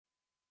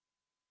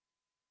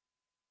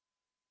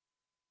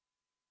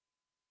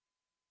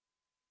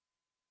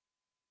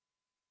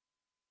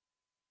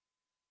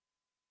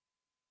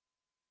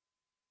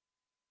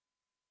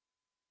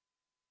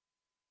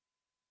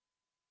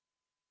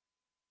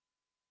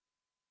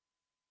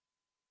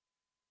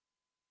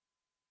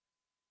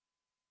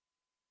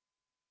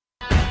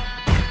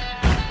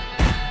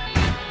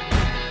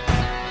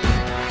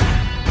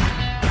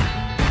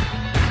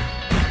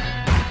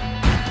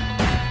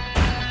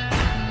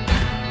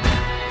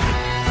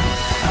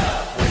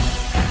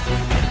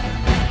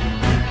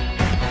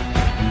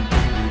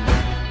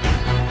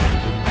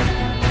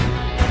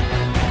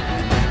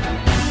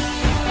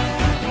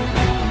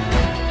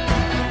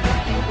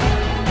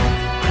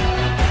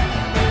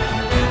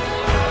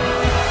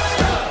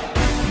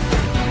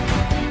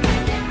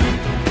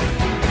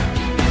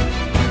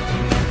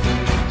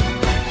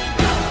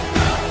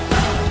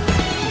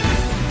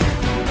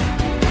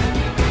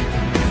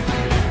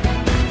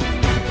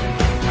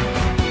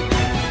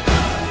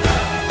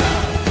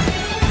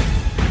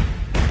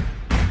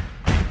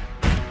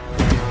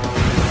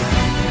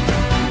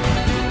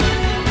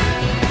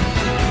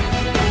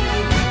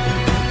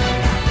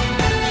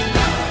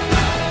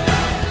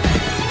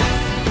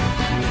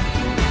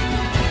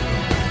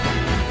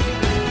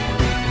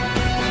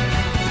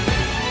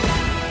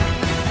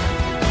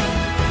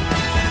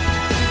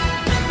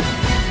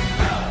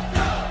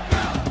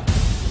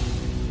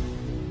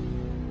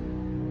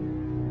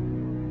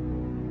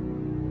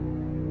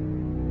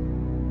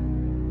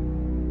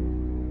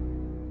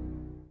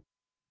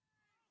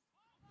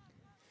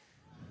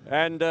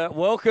And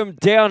welcome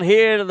down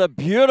here to the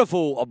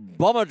beautiful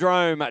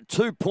Bomberdrome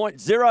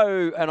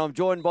 2.0. And I'm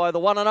joined by the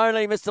one and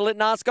only Mr.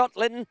 Linton Arscott.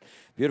 Linton,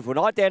 beautiful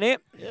night down here.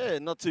 Yeah,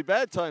 not too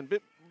bad, Tone.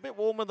 Bit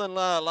warmer than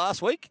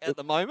last week at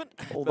the moment.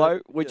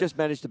 Although we just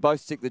managed to both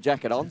stick the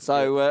jacket on,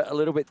 so a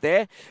little bit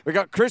there. We've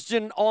got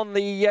Christian on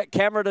the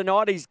camera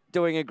tonight. He's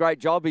doing a great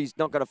job. He's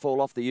not going to fall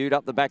off the ute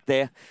up the back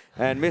there.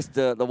 And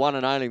the one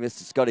and only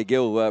Mr. Scotty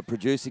Gill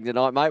producing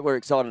tonight, mate. We're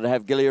excited to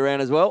have Gilly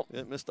around as well.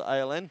 Yeah, Mr.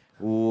 ALN.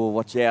 Ooh,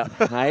 watch out,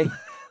 hey.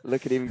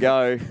 Look at him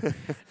go.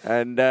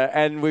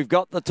 And we've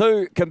got the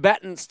two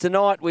combatants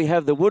tonight. We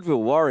have the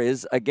Woodville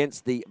Warriors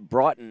against the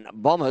Brighton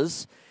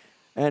Bombers.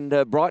 And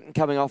Brighton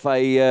coming off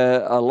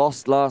a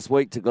loss last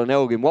week to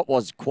Glenelg in what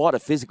was quite a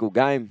physical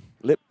game,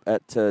 Lip,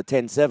 at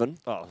 10-7.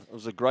 Oh, it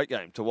was a great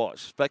game to watch.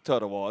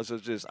 Spectator-wise, it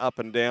was just up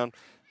and down.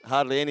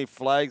 Hardly any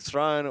flags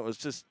thrown. It was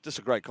just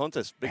a great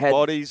contest. Big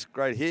bodies,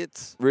 great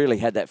hits. Really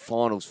had that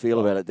finals feel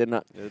about it, didn't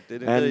it? It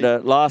did indeed.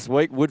 And last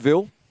week,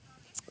 Woodville.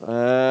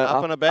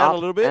 Up and about a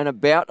little bit. And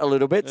about a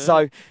little bit. Yeah.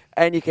 So,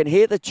 and you can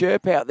hear the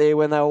chirp out there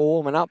when they were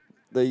warming up,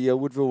 the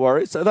Woodville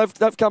Warriors. So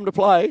they've come to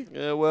play.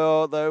 Yeah,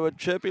 well, they were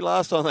chirpy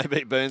last time they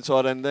beat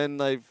Burnside, and then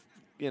they've,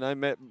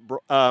 met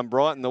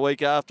Brighton the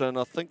week after, and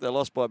I think they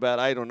lost by about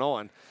 8 or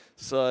 9.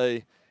 So,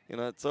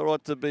 it's all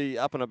right to be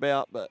up and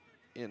about, but,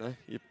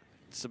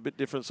 it's a bit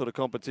different sort of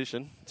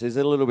competition. It's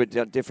a little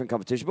bit different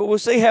competition, but we'll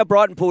see how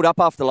Brighton pulled up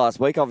after last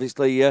week.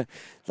 Obviously,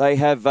 they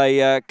have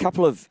a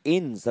couple of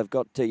ins. They've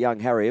got young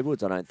Harry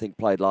Edwards, I don't think,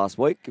 played last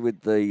week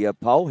with the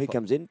pole. He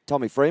comes in.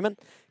 Tommy Freeman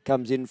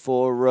comes in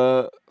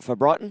for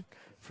Brighton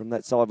from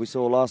that side we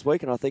saw last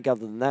week. And I think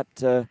other than that,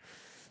 the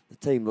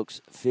team looks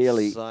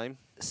fairly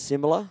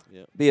similar.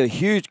 Yep. Be a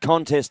huge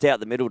contest out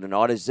the middle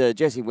tonight. Is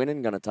Jesse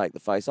Winnan going to take the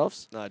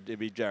face-offs? No, it'd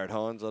be Jared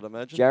Hines, I'd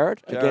imagine.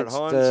 Jared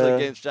Hines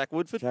against Jack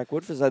Woodford. Jack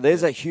Woodford. So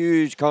there's a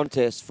huge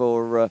contest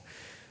for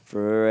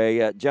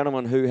a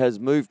gentleman who has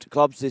moved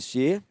clubs this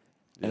year.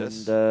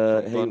 Yes,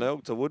 and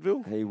Glenelg to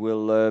Woodville. He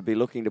will be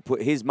looking to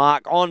put his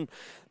mark on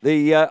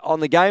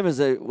the game. As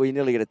we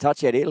nearly get a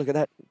touch out here. Look at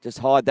that. Just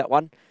hide that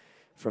one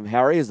from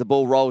Harry as the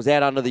ball rolls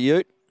out under the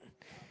ute.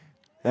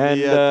 And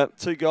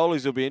two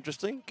goalies will be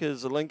interesting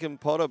because Lincoln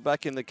Potter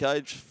back in the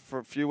cage for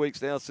a few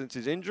weeks now since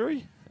his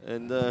injury.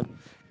 And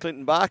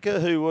Clinton Barker,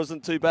 who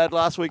wasn't too bad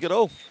last week at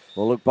all.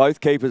 Well, look, both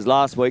keepers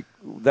last week,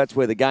 that's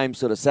where the game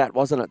sort of sat,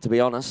 wasn't it, to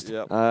be honest?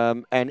 Yep.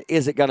 And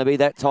is it going to be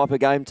that type of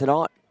game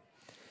tonight?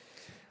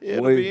 Yeah,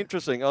 it'll be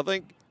interesting. I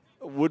think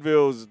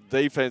Woodville's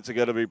defence are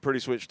going to be pretty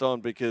switched on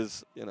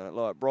because,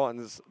 like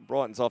Brighton's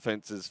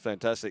offence is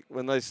fantastic.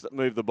 When they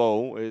move the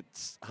ball,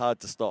 it's hard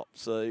to stop.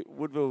 So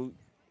Woodville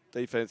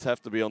defence have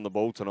to be on the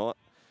ball tonight.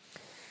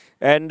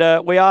 And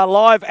we are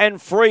live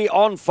and free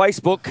on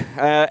Facebook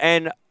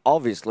and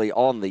obviously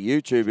on the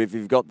YouTube if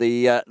you've got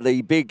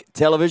the big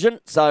television.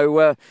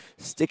 So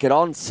stick it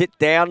on, sit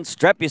down,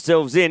 strap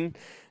yourselves in.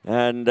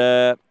 And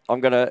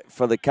I'm going to,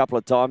 for the couple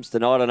of times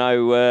tonight, I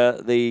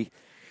know the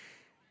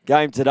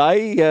game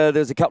today,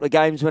 there's a couple of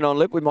games went on,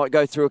 Lip. We might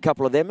go through a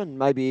couple of them and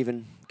maybe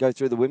even go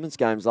through the women's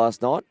games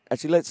last night.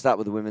 Actually, let's start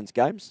with the women's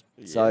games.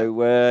 Yeah.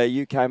 So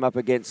you came up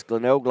against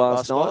Glenelg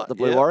last night, the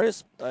Blue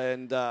Warriors.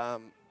 And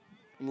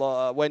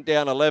went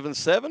down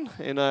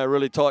 11-7 in a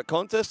really tight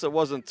contest. It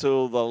wasn't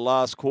until the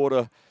last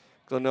quarter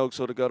Glenelg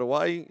sort of got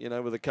away,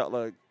 with a couple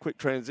of quick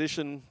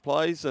transition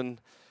plays. And,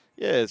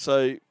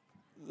 so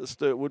the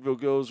Sturt Woodville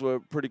girls were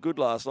pretty good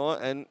last night,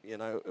 and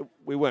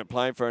we weren't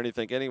playing for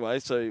anything anyway,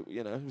 so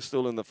we're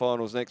still in the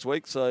finals next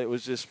week, so it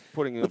was just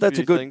putting a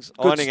few things,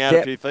 ironing out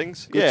a few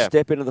things. Good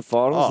step into the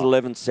finals,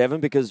 11-7,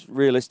 because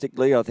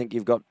realistically, I think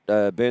you've got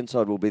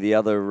Burnside will be the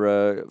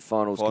other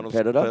finals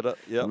competitor.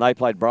 Yep. And they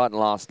played Brighton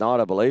last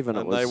night, I believe,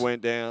 and they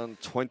went down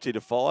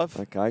 20-5.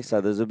 Okay, so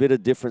there's a bit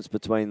of difference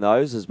between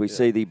those as we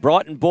see the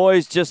Brighton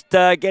boys just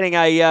getting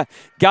a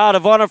guard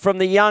of honour from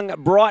the young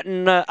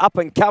Brighton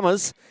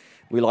up-and-comers.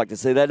 We like to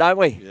see that, don't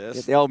we? Yes.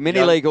 Get the old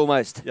mini-league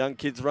almost. Young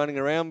kids running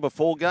around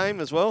before game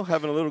as well,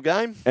 having a little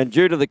game. And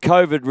due to the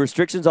COVID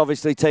restrictions,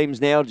 obviously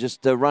teams now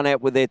just run out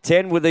with their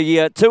 10. With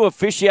the two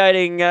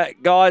officiating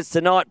guys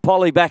tonight,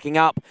 Polly backing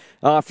up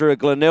after a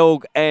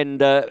Glenelg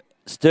and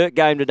Sturt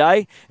game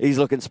today. He's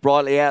looking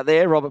sprightly out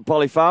there, Robert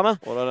Polly Farmer.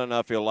 Well, I don't know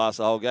if he'll last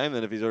the whole game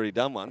then if he's already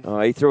done one. Oh,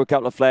 he threw a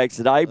couple of flags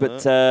today,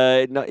 but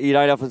you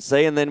don't often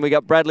see. And then we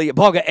got Bradley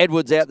Bogger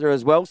Edwards out there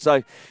as well.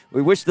 So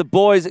we wish the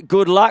boys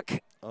good luck.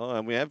 Oh,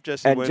 and we have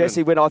Jesse Winnan. And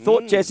Jesse Winnan. I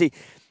thought Jesse,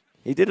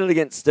 he did it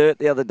against Sturt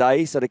the other day.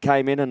 He sort of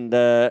came in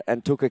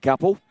and took a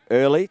couple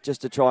early just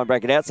to try and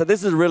break it out. So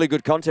this is a really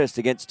good contest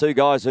against two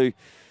guys who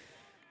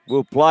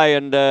will play.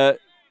 And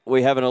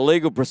we have an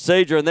illegal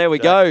procedure. And there we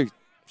go.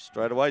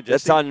 Straight away,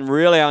 Jesse. That's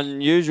really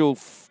unusual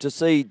to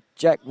see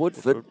Jack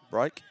Woodford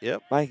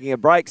making a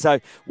break. So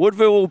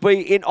Woodville will be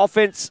in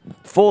offense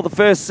for the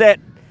first set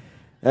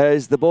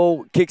as the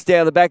ball kicks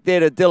down the back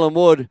there to Dylan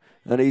Wood.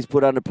 And he's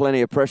put under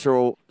plenty of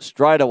pressure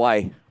straight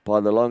away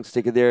by the long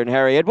sticker there in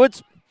Harry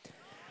Edwards.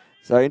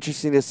 So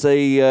interesting to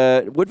see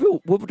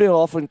Woodville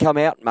often come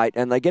out, mate,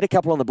 and they get a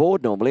couple on the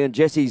board normally. And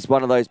Jesse's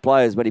one of those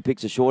players when he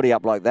picks a shorty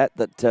up like that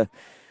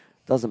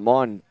doesn't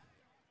mind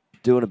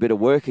doing a bit of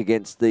work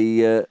against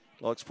the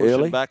likes pushing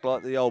early. back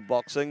like the old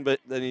boxing, but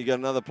then you got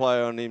another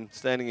player on him,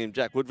 standing him,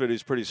 Jack Woodford,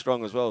 who's pretty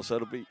strong as well. So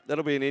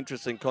that'll be an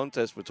interesting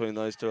contest between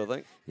those two, I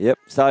think. Yep.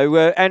 So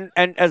and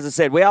as I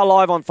said, we are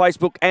live on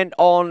Facebook and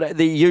on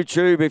the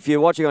YouTube. If you're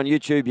watching on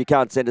YouTube, you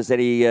can't send us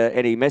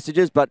any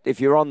messages, but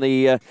if you're on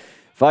the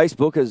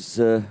Facebook, as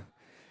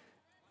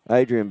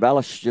Adrian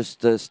Ballish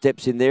just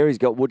steps in there, he's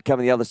got Wood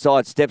coming the other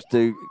side, steps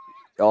to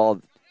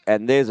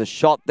and there's a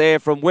shot there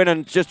from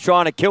Winnan, just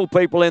trying to kill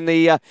people in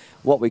the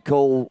what we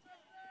call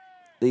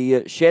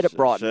the shed at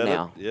Brighton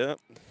now. Yeah.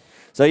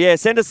 So yeah,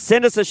 send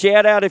us a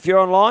shout out if you're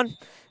online,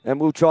 and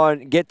we'll try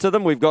and get to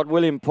them. We've got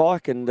William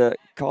Pike and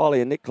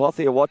Kylie and Nick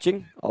Clothy are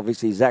watching.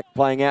 Obviously, Zach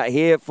playing out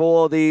here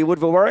for the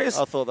Woodville Warriors.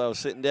 I thought they were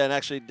sitting down,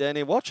 actually down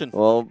here watching.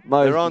 Well,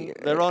 they're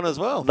on as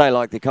well. They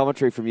like the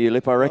commentary from you,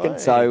 Lip, I reckon. Aye.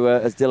 So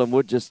as Dylan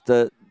Wood just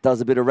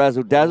does a bit of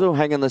razzle dazzle,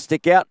 hanging the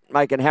stick out,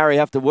 making Harry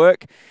have to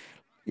work.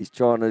 He's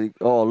trying to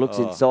looks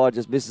inside,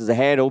 just misses a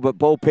handle, but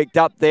ball picked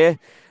up there.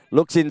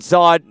 Looks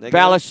inside,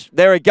 Ballish,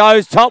 there he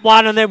goes, top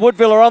one, and then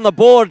Woodville are on the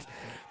board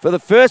for the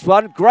first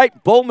one.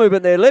 Great ball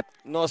movement there, Lip.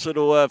 Nice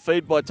little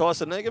feed by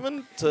Tyson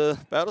Negerman to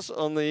Ballish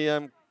on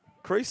the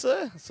crease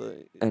there. So.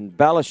 And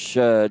Ballish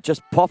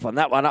just popping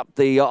that one up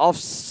the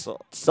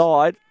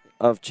offside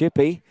of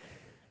Chippy.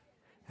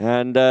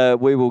 And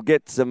we will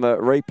get some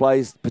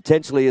replays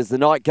potentially as the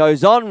night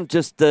goes on,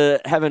 just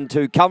having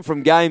to come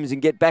from games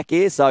and get back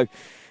here. So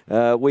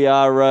we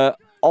are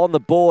on the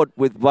board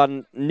with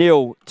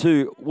 1-0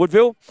 to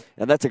Woodville,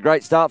 and that's a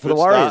great start for the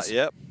Warriors.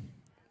 Yep.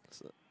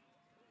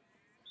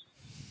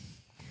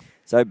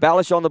 So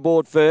Ballish on the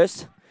board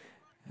first,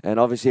 and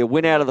obviously a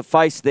win out of the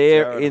face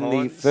there Jared in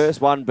Hines. the first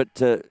one, but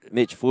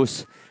Mitch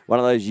Fuss, one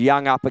of those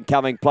young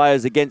up-and-coming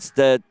players against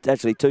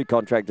actually two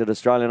contracted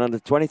Australian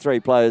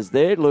under-23 players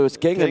there, Lewis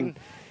King. And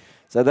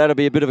so that'll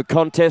be a bit of a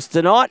contest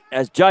tonight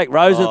as Jake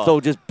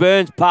Rosenthal just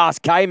burns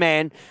past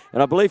K-Man,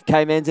 and I believe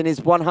K-Man's in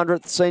his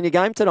 100th senior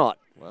game tonight.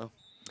 Wow.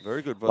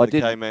 Very good by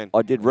the K-Man.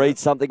 I did read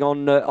something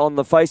on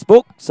the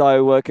Facebook,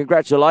 so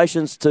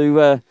congratulations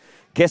to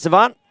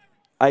Kesavan,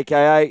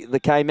 a.k.a. the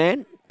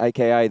K-Man,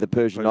 a.k.a. the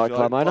Persian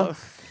nightclub owner.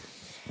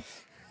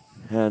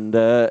 And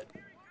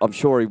I'm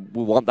sure he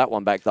will want that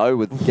one back, though,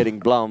 with getting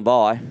blown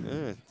by.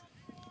 Yeah.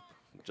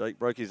 Jake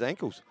broke his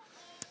ankles.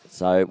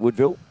 So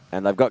Woodville,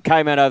 and they've got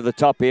K-Man over the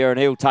top here, and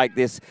he'll take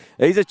this.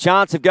 He's a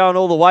chance of going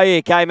all the way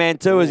here, K-Man,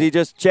 too, as he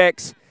just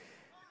checks.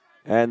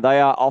 And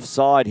they are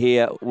offside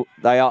here.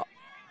 They are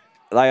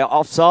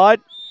offside,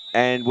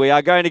 and we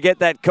are going to get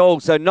that call.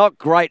 So not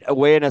great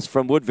awareness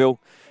from Woodville.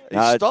 He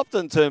stopped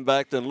and turned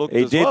back and looked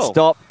as well. He did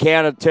stop,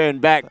 counted,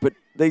 turned back, but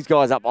these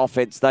guys up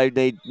offense, they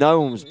need, no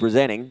one was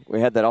presenting.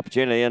 We had that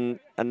opportunity, and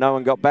no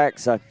one got back.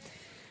 So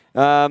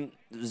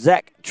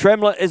Zach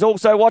Tremler is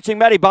also watching.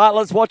 Matty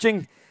Bartlett's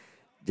watching.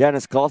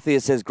 Janice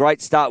Clothier says,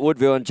 great start,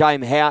 Woodville. And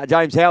James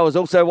Howe is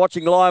also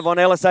watching live on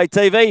LSA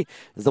TV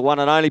as the one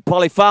and only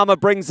Polly Farmer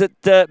brings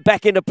it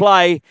back into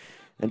play.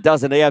 And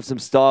doesn't he have some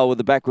style with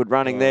the backward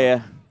running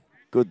there?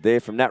 Good there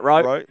from Nat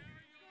Rowe. Right.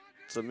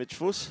 So Mitch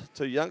Fuss,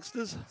 two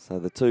youngsters. So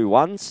the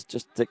 2-1s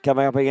just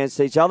coming up against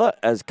each other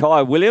as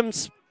Kai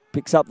Williams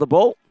picks up the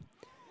ball.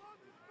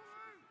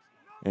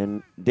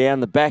 And down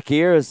the back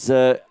here as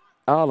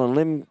Arlen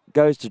Lim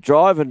goes to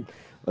drive. And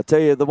I tell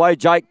you, the way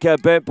Jake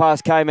burnt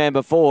past K-Man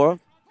before,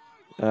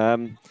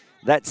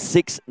 that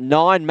 6-9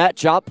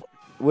 matchup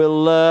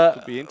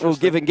will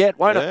give and get,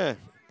 won't it?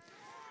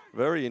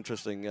 Very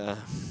interesting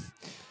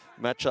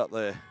matchup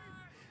there.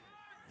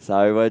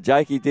 So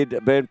Jakey did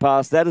burn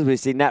past that as we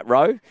see Nat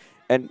Rowe.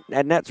 And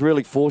Nat's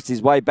really forced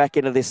his way back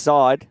into this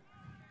side.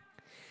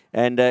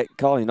 And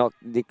Kylie, not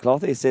Nick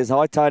Clothy, says,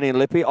 hi, Tony and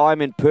Lippy.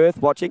 I'm in Perth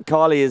watching.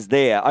 Kylie is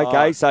there.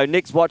 Okay, so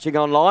Nick's watching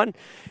online.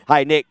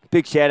 Hey, Nick,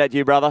 big shout out to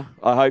you, brother.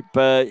 I hope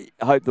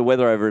the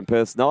weather over in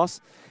Perth's nice.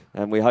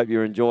 And we hope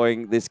you're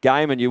enjoying this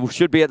game. And you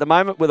should be at the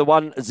moment with a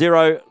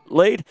 1-0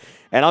 lead.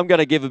 And I'm going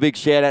to give a big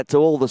shout out to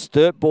all the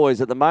Sturt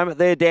boys at the moment.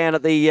 They're down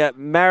at the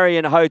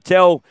Marion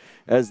Hotel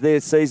as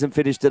their season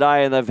finished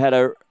today. And they've had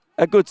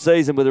a good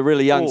season with a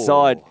really young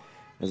side.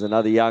 There's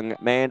another young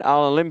man.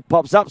 Arlen Lim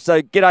pops up.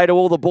 So g'day to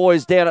all the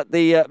boys down at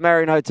the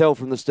Marion Hotel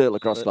from the Sturt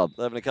Lacrosse Club.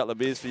 They're having a couple of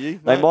beers for you,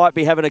 They might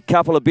be having a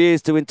couple of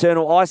beers to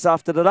internal ice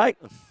after today.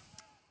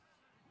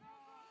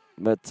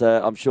 But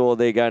I'm sure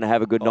they're going to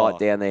have a good night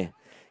down there.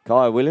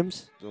 Kai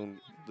Williams.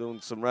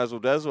 Doing some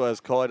razzle-dazzle as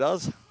Kai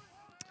does.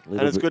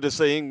 And it's good to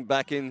see him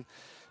back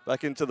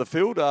into the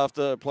field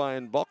after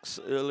playing box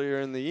earlier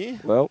in the year.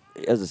 Well,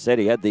 as I said,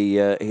 he had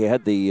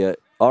the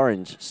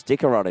orange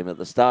sticker on him at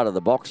the start of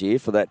the box year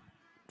for that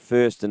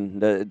first,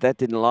 and that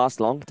didn't last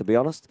long, to be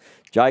honest.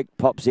 Jake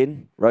pops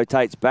in,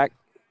 rotates back,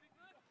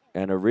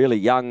 and a really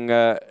young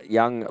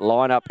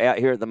lineup out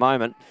here at the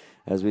moment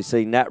as we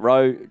see Nat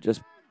Rowe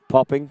just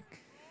popping.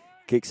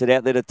 Kicks it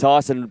out there to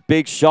Tyson.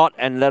 Big shot,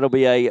 and that'll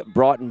be a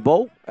Brighton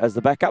ball as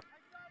the backup.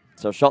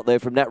 So a shot there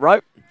from Nat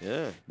Rowe.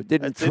 Yeah. But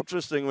it's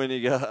interesting when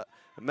you got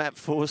Matt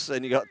Force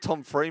and you got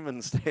Tom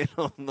Freeman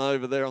standing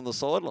over there on the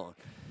sideline.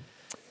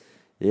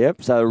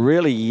 Yep, so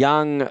really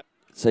young.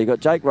 So you got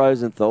Jake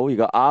Rosenthal, you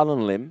got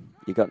Arlen Lim,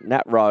 you got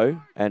Nat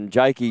Rowe, and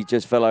Jakey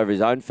just fell over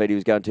his own feet. He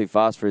was going too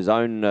fast for his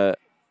own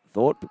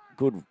thought.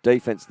 Good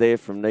defence there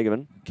from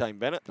Negerman. Kane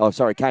Bennett. Oh,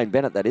 sorry, Kane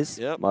Bennett, that is.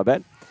 Yep. My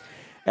bad.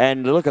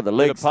 And look at the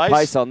legs, pace.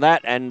 pace on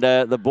that. And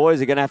the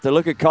boys are going to have to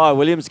look at Kai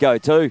Williams go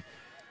too.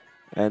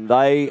 And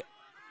they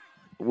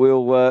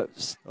will Oh,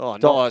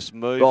 stop. nice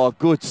move. Oh,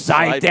 good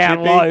save Great down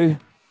chippy. low.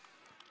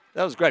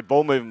 That was great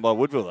ball movement by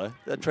Woodville, though.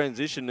 That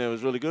transition there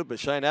was really good, but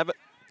Shane Abbott,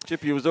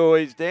 Chippy was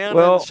always down,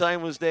 Well, and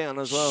Shane was down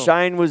as well.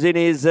 Shane was in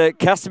his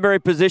customary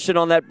position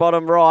on that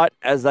bottom right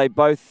as they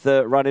both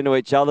run into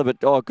each other. But,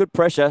 oh, good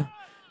pressure.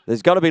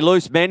 There's got to be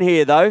loose men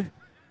here, though.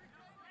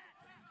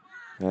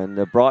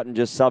 And Brighton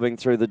just subbing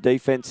through the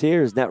defence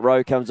here as Nat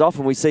Rowe comes off.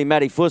 And we see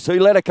Matty Fuss, who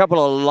let a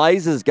couple of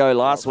lasers go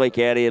last week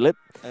out here, Lip.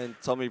 And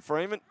Tommy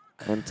Freeman.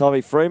 And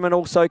Tommy Freeman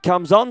also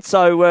comes on.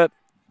 So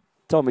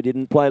Tommy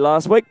didn't play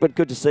last week, but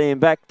good to see him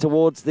back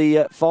towards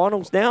the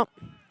finals now.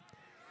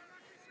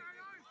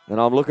 And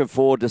I'm looking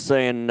forward to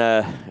seeing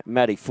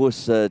Matty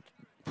Fuss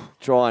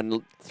try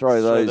and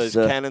throw those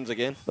cannons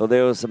again. Well,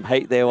 there was some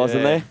heat there,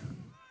 wasn't there?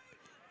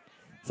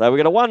 So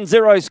we've got a 1-0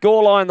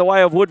 scoreline the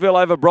way of Woodville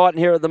over Brighton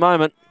here at the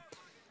moment.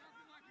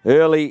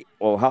 Early,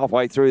 or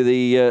halfway through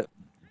the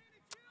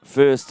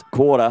first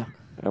quarter.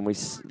 And we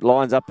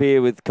lines up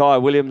here with Kai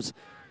Williams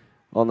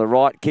on the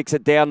right. Kicks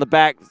it down the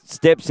back,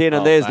 steps in,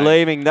 and there's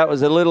Leeming. That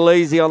was a little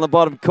easy on the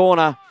bottom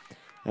corner.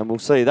 And we'll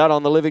see that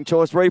on the Living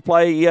Choice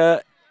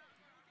replay.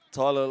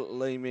 Tyler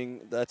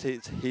Leeming, that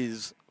is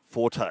his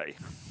forte.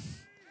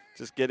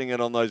 Just getting it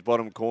on those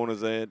bottom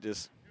corners there,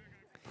 just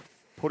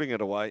putting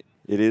it away.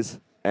 It is.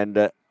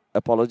 And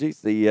apologies,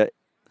 the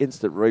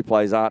instant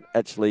replays aren't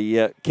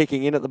actually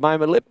kicking in at the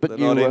moment, Lip. But they're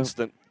not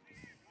instant.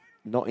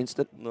 Not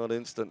instant? Not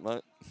instant,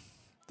 mate.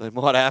 They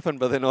might happen,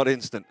 but they're not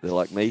instant. They're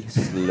like me,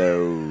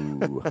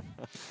 slow.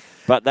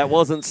 But that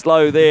wasn't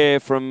slow there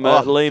from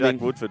Leeming.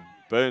 Jack Woodford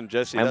burned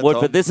Jesse. And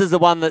Woodford, time. this is the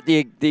one that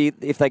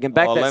if they can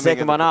back that Lemming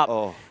second one up,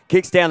 oh.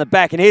 kicks down the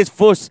back, and here's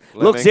Fuss,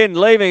 looks in,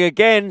 leaving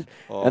again,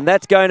 and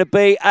that's going to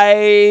be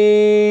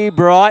a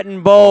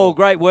Brighton ball.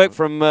 Great work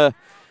from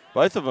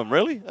both of them,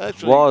 really.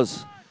 Actually,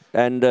 was.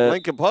 And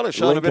Lincoln Potter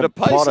showed a bit of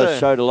pace. Potter there.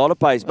 showed a lot of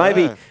pace.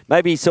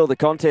 Maybe he saw the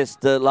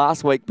contest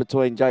last week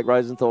between Jake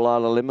Rosenthal,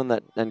 Arla Limon,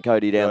 and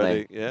Cody down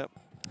there. Yeah.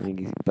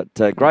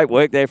 But great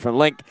work there from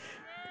Link.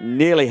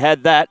 Nearly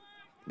had that.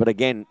 But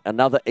again,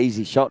 another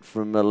easy shot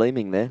from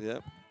Leeming there. Yeah.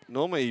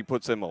 Normally he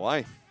puts them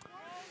away.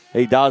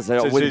 He does.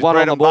 It's With one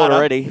on the board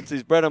already. It's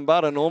his bread and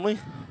butter normally.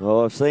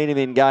 Oh, I've seen him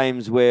in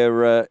games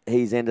where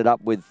he's ended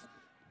up with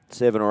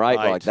 7 or 8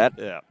 like that.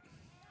 Yeah.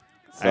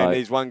 So, and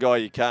he's one guy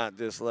you can't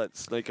just let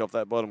sneak off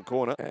that bottom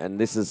corner. And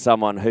this is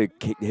someone who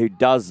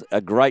does a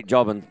great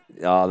job. And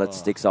that's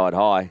stick side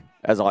high,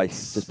 as I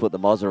just put the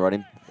Mozza on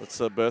him.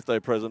 It's a birthday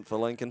present for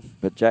Lincoln.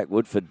 But Jack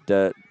Woodford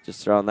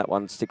just throwing that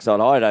one stick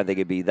side high. I don't think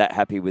he'd be that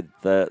happy with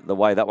the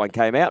way that one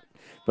came out.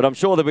 But I'm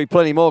sure there'll be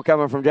plenty more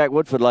coming from Jack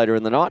Woodford later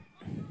in the night.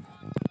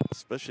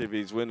 Especially if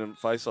he's winning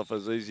face-off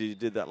as easy as he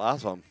did that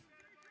last one.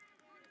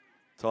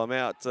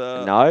 Timeout.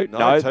 No.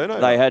 Turnover.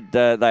 They had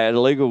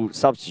illegal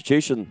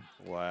substitution.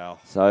 Wow.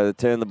 So they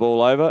turned the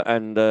ball over,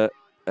 and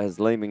as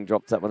Leeming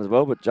dropped that one as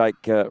well. But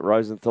Jake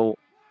Rosenthal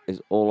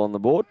is all on the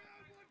board.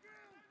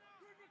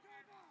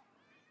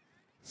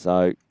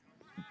 So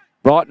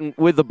Brighton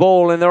with the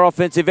ball in their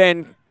offensive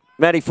end.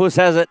 Matty Fuss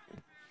has it.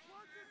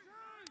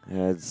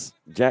 As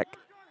Jack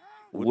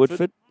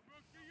Woodford.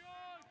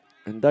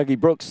 And Dougie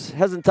Brooks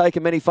hasn't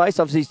taken many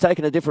face-offs. He's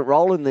taken a different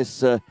role in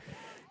this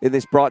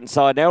Brighton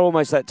side now,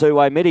 almost that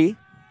two-way midi.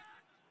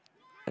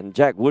 And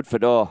Jack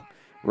Woodford,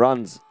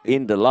 runs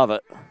in to love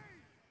it.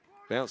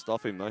 Bounced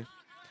off him, though.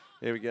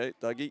 Here we go,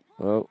 Dougie.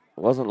 Well,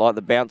 it wasn't like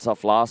the bounce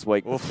off last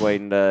week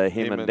between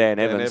him and Dan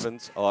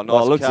Evans. Oh,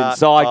 nice looks cut.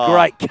 inside.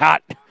 Great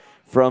cut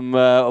from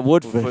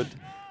Woodford.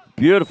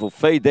 Beautiful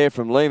feed there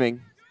from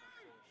Leeming.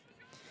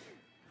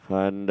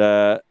 And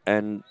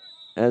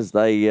as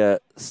they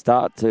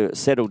start to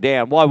settle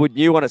down, why wouldn't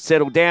you want to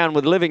settle down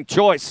with Living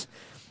Choice?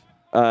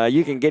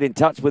 You can get in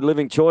touch with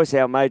Living Choice,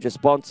 our major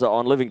sponsor,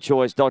 on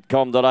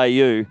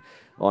livingchoice.com.au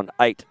on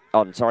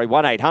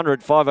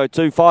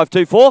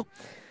 1-800-502-524.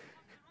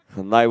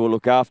 And they will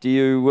look after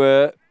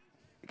you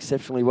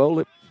exceptionally well,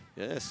 Lip.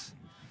 Yes.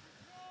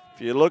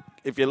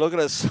 If you're looking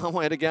at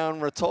somewhere to go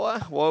and retire,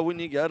 why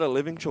wouldn't you go to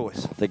Living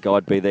Choice? I think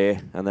I'd be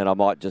there, and then I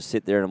might just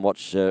sit there and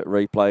watch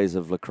replays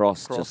of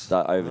lacrosse just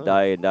over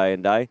day and day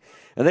and day.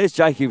 And there's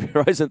Jakey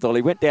Rosenthal.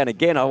 He went down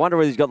again. I wonder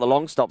whether he's got the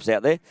long stops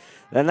out there.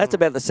 And that's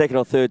about the second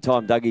or third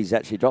time Dougie's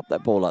actually dropped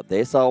that ball up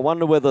there. So I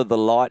wonder whether the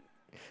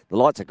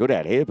lights are good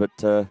out here,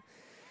 but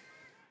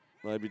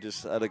maybe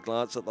just had a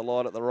glance at the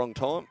light at the wrong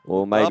time.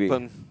 Or maybe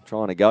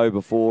trying to go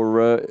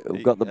before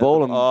we've got the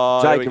ball. And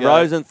Jake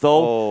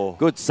Rosenthal,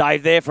 good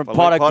save there from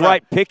Potter.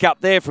 Great pick up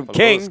there from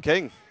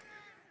King.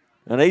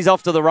 And he's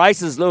off to the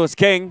races, Lewis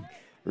King.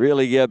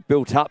 Really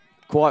built up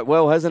quite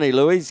well, hasn't he,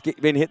 Louis?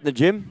 Been hitting the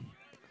gym.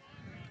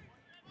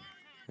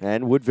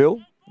 And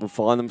Woodville will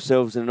find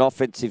themselves in an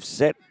offensive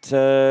set.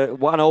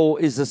 1-1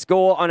 is the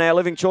score on our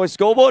Living Choice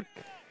scoreboard.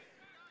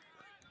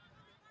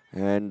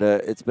 And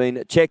it's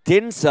been checked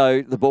in,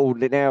 so the ball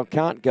now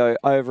can't go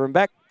over and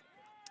back.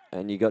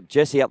 And you got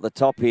Jesse up the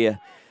top here.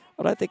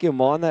 I don't think he'll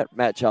mind that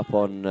matchup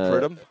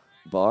on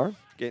Byron.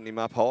 Getting him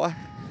up high.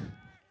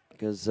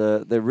 Because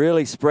they're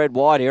really spread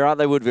wide here, aren't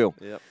they, Woodville?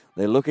 Yep.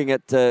 They're looking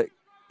at,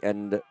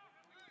 and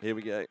here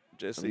we go,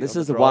 Jesse. This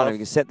is the one who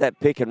can set that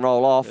pick and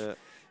roll off. Yeah.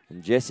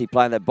 And Jesse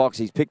playing that box.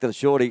 He's picked to the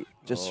shorty.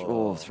 Just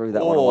threw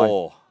that one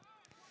away.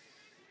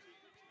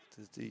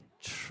 Did he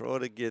try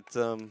to get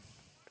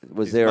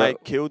was his there mate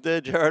killed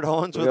there, Jared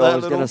Hines, with well, that I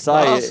was going to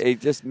pass? say, he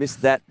just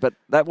missed that. But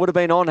that would have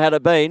been on had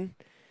it been.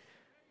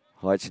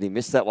 I actually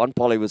missed that one.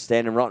 Polly was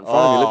standing right in front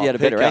of me. He had a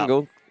better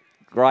angle.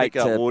 Great,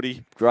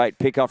 Woody. Great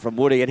pick up from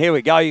Woody. And here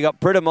we go. You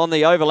got Pridham on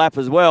the overlap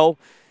as well.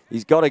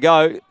 He's got to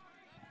go.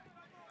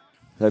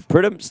 So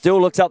Pridham still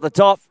looks up the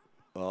top.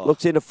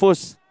 Looks into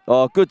Fuss.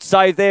 Oh, good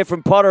save there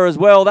from Potter as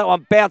well. That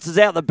one bounces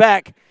out the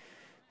back.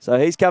 So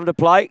he's come to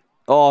play.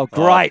 Oh,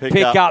 great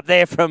pick up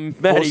there from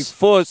Matty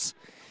Fuss.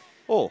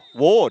 Oh,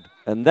 Ward.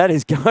 And that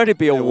is going to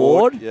be a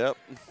Ward. Yep.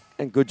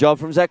 And good job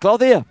from Zach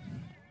Clothier.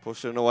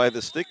 Pushing away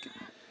the stick.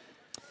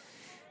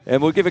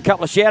 And we'll give a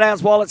couple of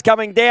shout-outs while it's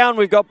coming down.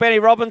 We've got Benny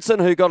Robinson,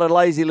 who got a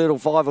lazy little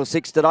 5 or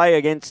 6 today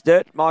against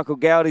Dirt. Michael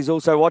Gowdy's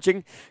also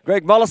watching.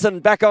 Greg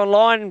Mollison back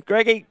online.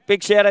 Greggy,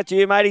 big shout-out to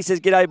you, mate. He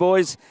says, g'day,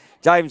 boys.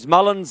 James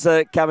Mullins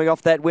coming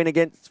off that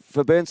win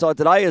for Burnside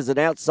today as an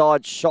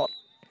outside shot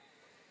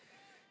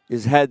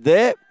is had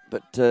there.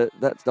 But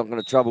that's not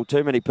going to trouble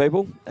too many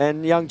people.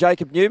 And young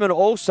Jacob Newman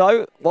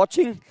also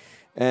watching.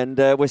 And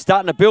we're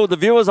starting to build the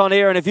viewers on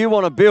here. And if you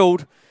want to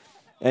build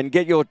and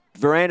get your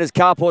verandas,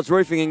 carports,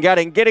 roofing and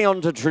gutting, getting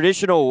onto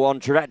traditional on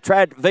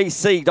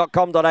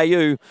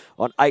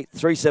tradvc.com.au on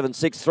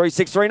 8376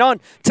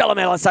 3639. Tell them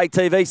LSA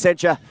TV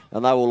sent you,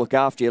 and they will look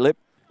after you, Lip,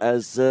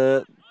 as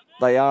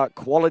they are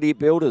quality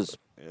builders.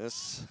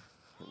 Yes.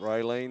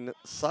 Raylene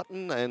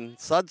Sutton and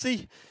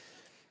Sudsy.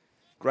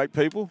 Great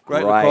people.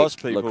 Great lacrosse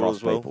people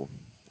as well. People.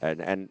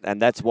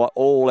 And that's what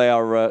all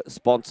our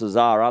sponsors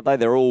are, aren't they?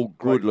 They're all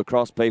good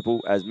lacrosse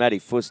people, as Matty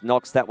Fuss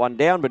knocks that one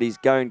down, but he's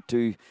going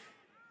to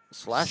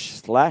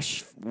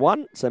slash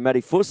one. So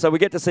Matty Fuss. So we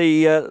get to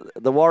see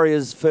the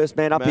Warriors' first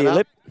man up here,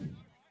 Lip.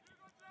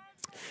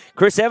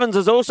 Chris Evans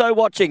is also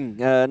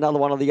watching, another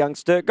one of the young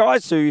Sturt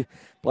guys who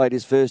played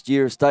his first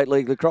year of State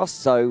League lacrosse.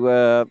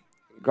 So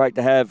great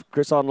to have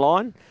Chris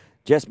online.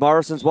 Jess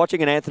Morrison's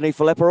watching, and Anthony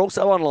Filippa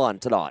also online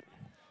tonight.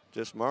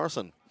 Jess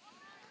Morrison.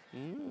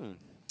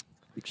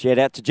 Big shout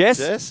out to Jess.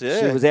 Jess, yeah.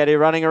 She was out here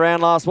running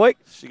around last week.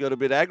 She got a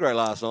bit aggro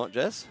last night,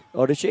 Jess.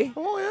 Oh, did she?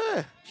 Oh,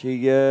 yeah.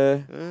 She.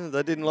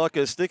 They didn't like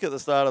her stick at the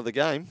start of the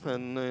game,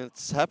 and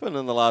it's happened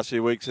in the last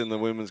few weeks in the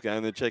women's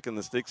game. They're checking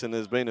the sticks, and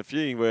there's been a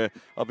few where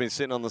I've been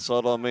sitting on the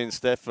sideline, me and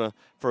Steph,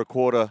 for a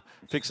quarter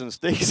fixing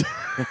sticks.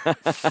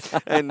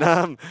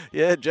 And,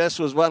 yeah, Jess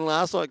was one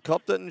last night,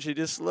 copped it, and she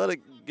just let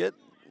it get...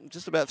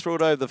 just about threw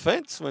it over the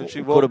fence when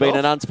she walked Could have been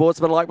an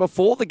unsportsmanlike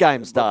before the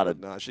game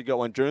started. No, she got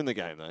one during the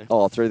game, though.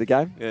 Oh, through the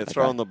game? Yeah,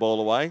 throwing the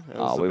ball away.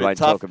 We won't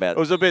talk about it. It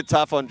was a bit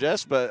tough on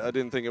Jess, but I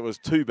didn't think it was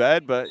too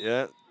bad. But,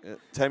 yeah,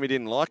 Tammy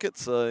didn't like it,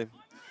 so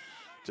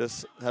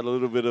just had a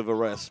little bit of a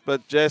rest.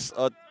 But Jess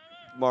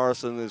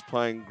Morrison is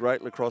playing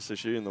great lacrosse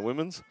this year in the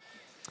women's.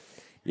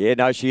 Yeah,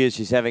 no, she is.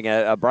 She's having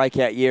a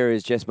breakout year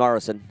as Jess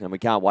Morrison, and we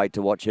can't wait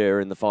to watch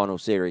her in the final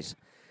series.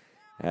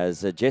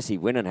 As Jessie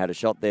Winnan had a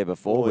shot there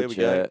before, here we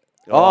go.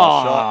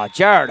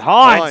 Jared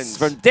Hines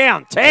from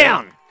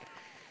downtown. Yeah.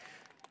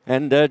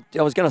 And I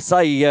was going to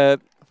say,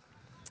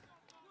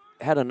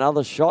 had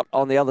another shot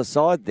on the other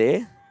side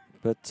there,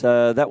 but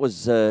that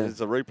was...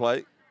 There's a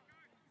replay.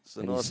 It's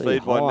a nice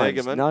feed by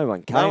Negerman. No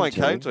one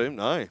came to him,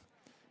 no.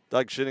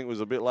 Doug Shinnick was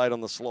a bit late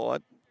on the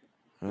slide.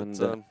 And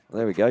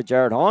there we go,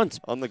 Jared Hines.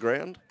 On the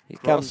ground. He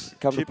comes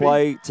to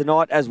play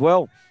tonight as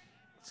well.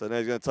 So now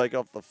he's going to take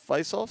off the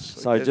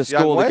face-offs. So just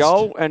score the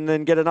goal and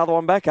then get another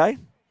one back, eh?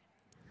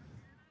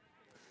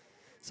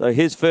 So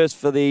his first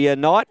for the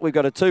night. We've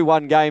got a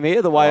 2-1 game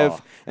here, the way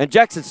of... And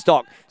Jackson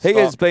Stock, he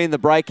has been the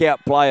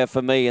breakout player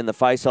for me in the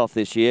face-off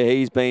this year.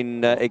 He's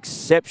been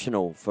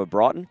exceptional for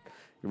Brighton.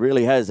 He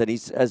really has. And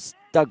he's, as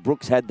Doug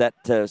Brooks had that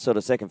sort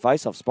of second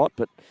face-off spot,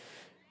 but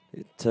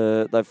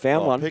they've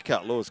found one. Pick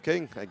up Lewis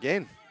King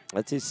again.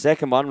 That's his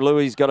second one.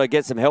 Louis got to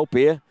get some help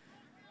here.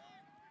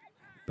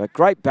 But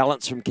great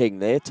balance from King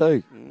there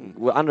too.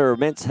 We're under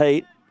immense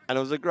heat. And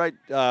it was a great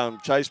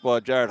chase by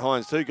Jared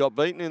Hines too. Got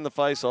beaten in the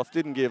face-off,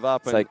 didn't give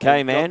up. So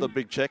K-Man got the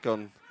big check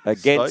on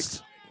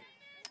against.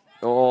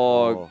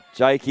 Stokes.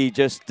 Jakey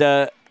just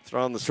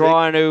throwing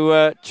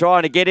the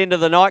trying to get into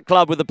the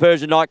nightclub with the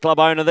Persian nightclub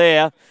owner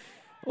there.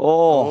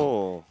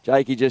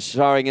 Jakey just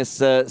showing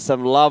us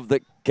some love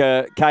that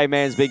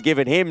K-Man's been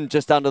giving him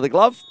just under the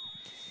glove.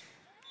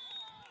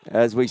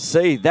 As we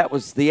see, that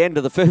was the end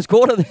of the first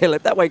quarter there.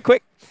 That went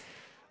quick.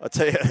 I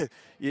tell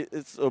you,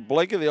 it's a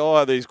blink of the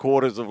eye of these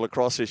quarters of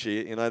lacrosse this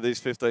year. You know, these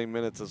 15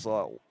 minutes is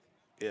like,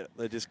 yeah,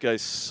 they just go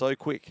so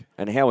quick.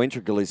 And how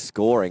integral is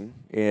scoring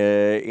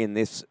in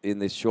this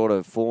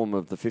shorter form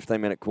of the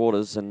 15-minute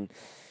quarters? And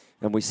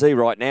we see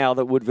right now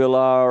that Woodville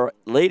are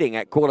leading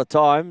at quarter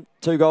time,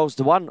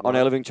 2-1 on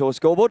our Living Choice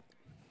scoreboard.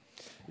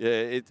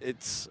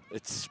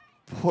 it's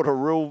put a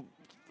real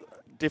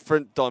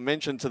different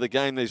dimension to the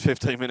game, these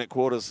 15-minute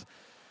quarters.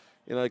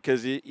 You know,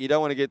 because you don't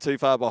want to get too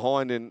far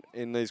behind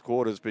in these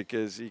quarters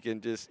because you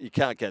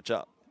can't catch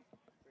up.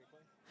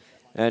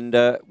 And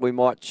we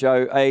might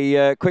show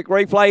a quick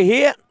replay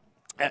here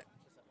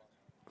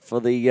for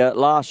the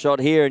last shot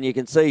here, and you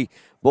can see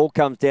ball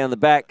comes down the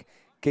back,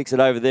 kicks it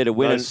over there to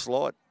win. No and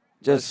slide.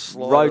 just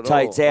No slide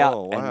rotates out.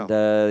 Oh, wow.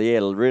 And, yeah,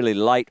 really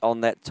late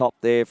on that top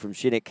there from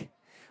Shinnick.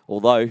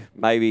 Although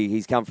maybe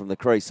he's come from the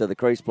crease, so the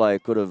crease player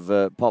could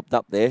have popped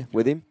up there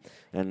with him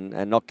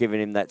and not given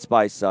him that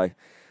space. So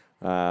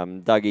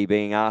Dougie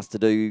being asked to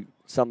do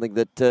something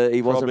that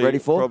he wasn't ready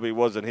for. Probably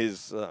wasn't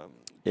his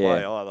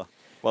play either,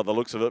 by the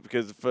looks of it,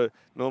 because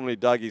normally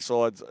Dougie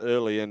sides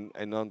early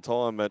and on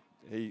time, but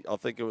I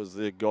think it was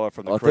the guy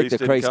from the crease. I think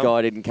the crease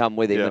guy didn't come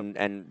with him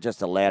and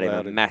just allowed him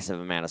a him. massive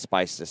amount of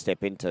space to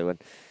step into.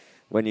 And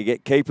when you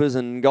get keepers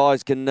and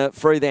guys can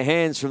free their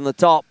hands from the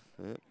top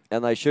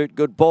and they shoot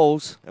good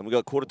balls. And we've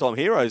got quarter-time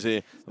heroes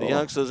here. The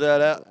youngsters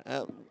out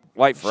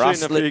wait for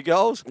us. Shooting a few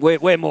goals.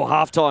 We're more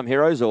half-time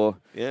heroes or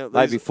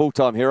maybe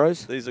full-time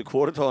heroes. These are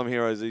quarter-time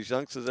heroes, these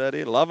youngsters out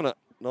here. Loving it.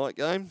 Night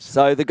games.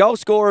 So the goal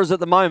scorers at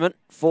the moment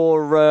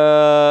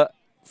for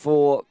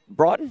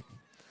Brighton,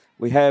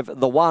 we have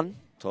the 1.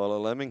 Tyler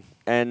Lemming.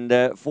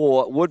 And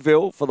for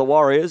Woodville, for the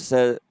Warriors,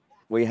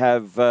 we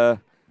have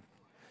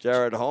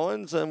Jared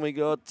Hines, and we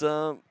got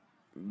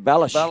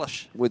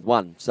Ballish with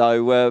 1.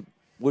 So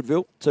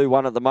Woodville,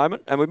 2-1 at the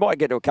moment. And we might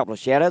get to a couple of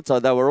shout-outs. So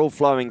they were all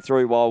flowing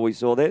through while we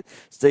saw there.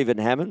 Stephen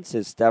Hammond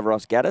says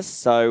Stavros Gaddis.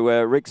 So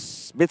Rick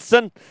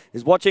Smithson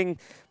is watching.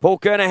 Paul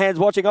Kernahan's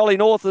watching. Ollie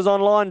North is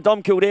online.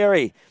 Dom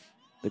Kildare,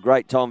 the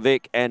great Tom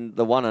Vick, and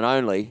the one and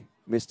only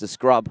Mr.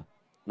 Scrub,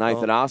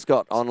 Nathan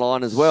Arscott,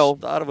 online as well.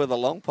 Started with a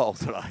long pole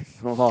today.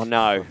 Oh,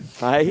 no.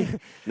 Hey,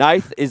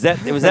 Nath, was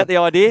that the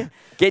idea?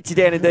 Get you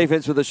down in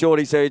defence with a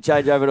shorty so you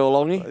change over to a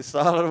longie? They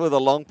started with a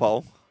long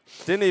pole.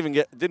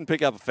 Didn't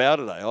pick up a foul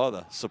today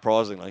either,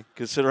 surprisingly,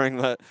 considering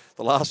that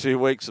the last few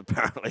weeks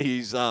apparently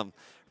he's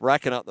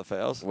racking up the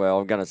fouls. Well,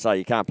 I'm going to say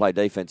you can't play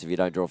defence if you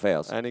don't draw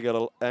fouls. And he got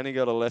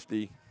a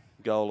lefty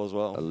goal as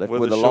well.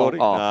 With a shorty?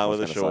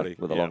 With a shorty.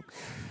 With a long.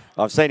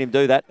 I've seen him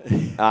do that.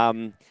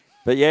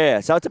 But yeah,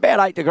 so it's about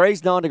 8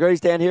 degrees, 9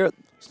 degrees down here at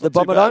the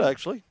Bomber Dome,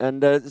 actually.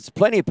 And there's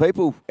plenty of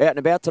people out and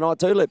about tonight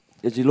too, Lip,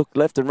 as you look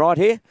left and right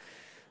here,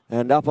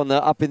 and up in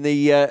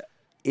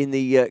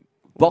the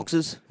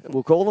boxes,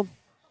 we'll call them,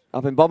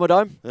 up in Bomber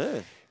Dome. Yeah.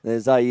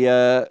 There's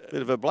a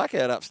bit of a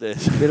blackout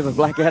upstairs. Bit of a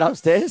blackout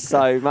upstairs,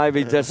 so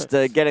maybe just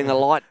getting the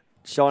light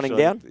shining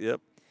down. Yep.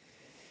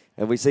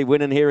 And we see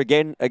winning here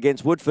again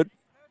against Woodford.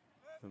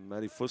 And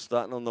Matty Foot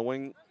starting on the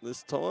wing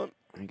this time.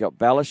 You got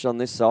Ballish on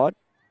this side,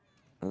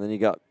 and then you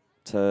got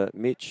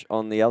Mitch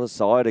on the other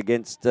side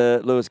against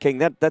Lewis King.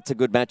 That's a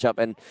good matchup,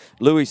 and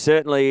Louis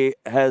certainly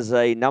has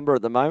a number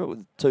at the moment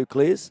with 2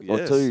 clears,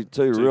 or two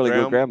really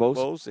good ground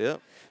balls. Yeah.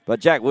 But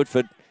Jack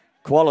Woodford,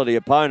 quality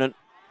opponent,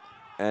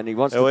 and he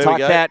wants to tuck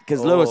that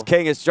because Lewis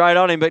King is straight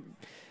on him, but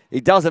he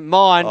doesn't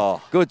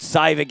mind. Good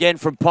save again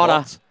from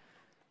Potter.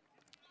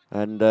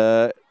 And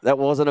that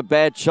wasn't a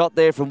bad shot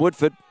there from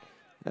Woodford.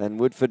 And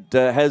Woodford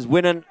has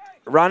Winnan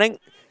running.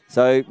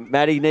 So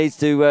Matty needs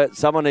to,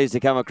 someone needs to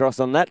come across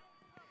on that.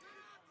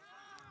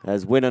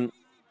 As Winnan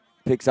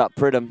picks up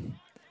Pridham.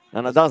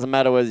 And it doesn't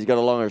matter whether he's got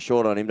a long or a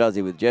short on him, does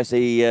he, with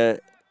Jesse?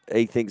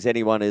 He thinks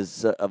anyone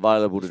is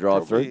available to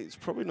drive through. It's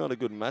probably not a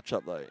good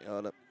matchup,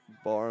 though.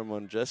 Byram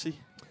on Jesse.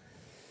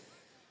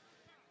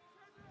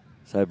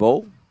 So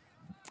ball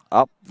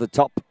up the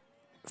top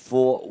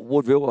for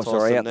Woodville. Oh,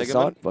 sorry, out the Negerman.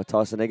 side by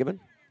Tyson Egerman.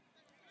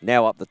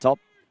 Now up the top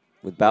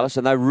with Ballish.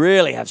 And they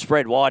really have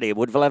spread wide here,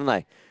 Woodville, haven't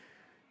they?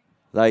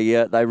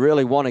 They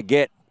really want to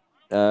get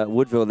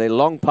Woodville. They're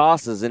long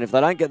passes, and if they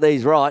don't get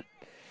these right,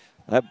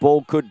 that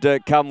ball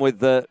could come with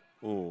the...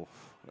 Oh,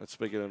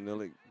 speaking of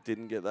nearly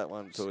didn't get that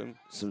one to him.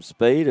 Some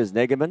speed as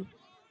Negerman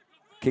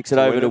kicks it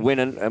over to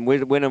Winnan, and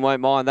Winnan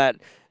won't mind that.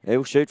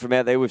 He'll shoot from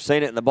out there. We've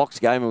seen it in the box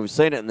game, and we've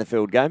seen it in the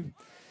field game.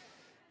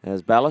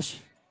 As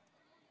Ballish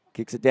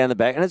kicks it down the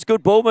back. And it's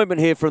good ball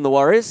movement here from the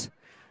Warriors.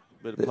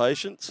 Bit of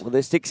patience. Well,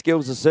 their stick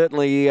skills are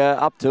certainly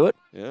up to it.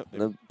 Yeah.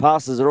 The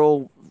passes are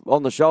all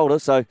on the shoulder,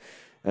 so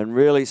and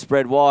really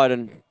spread wide.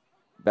 And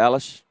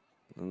Ballish,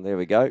 and there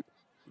we go.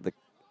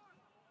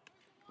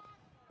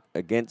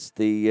 Against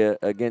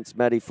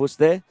Matty Fuss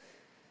there.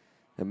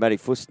 And Matty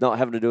Fuss not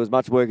having to do as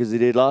much work as he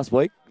did last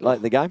week, late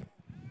in the game.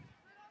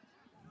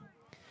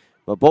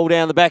 But ball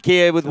down the back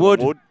here with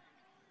Wood.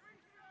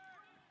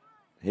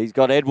 He's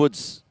got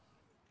Edwards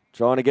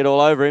trying to get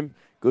all over him.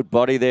 Good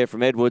body there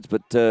from Edwards,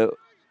 but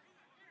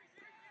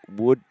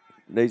Wood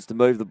needs to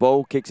move the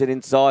ball. Kicks it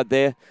inside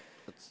there.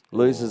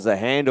 Loses the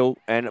handle.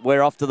 And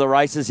we're off to the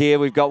races here.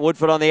 We've got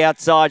Woodford on the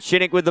outside.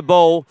 Shinnick with the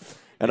ball.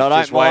 And I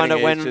don't mind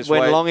it when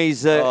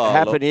longies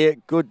happen here.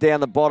 Good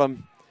down the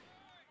bottom.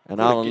 And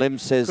Arlen Lim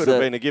says... Could have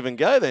been a give and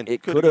go then.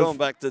 It could have gone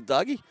back to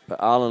Dougie.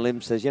 But Arlen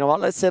Lim says, you know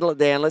what, let's settle it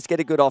down. Let's get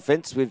a good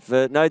offense. With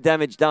no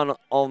damage done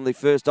on the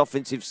first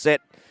offensive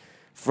set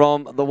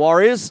from the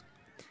Warriors.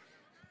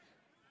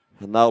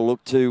 And they'll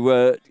look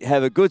to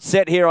have a good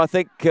set here, I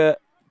think,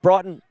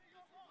 Brighton,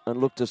 and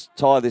look to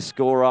tie this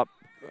score up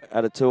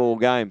at a 2-2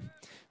 game.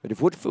 But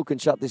if Woodville can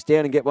shut this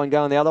down and get one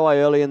going the other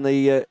way early in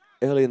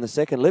the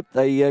second lip,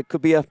 they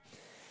could be a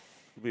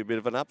bit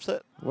of an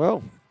upset.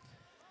 Well,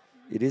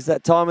 it is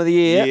that time of the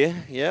year. Yeah,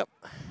 yep.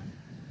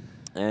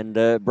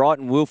 And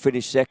Brighton will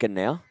finish second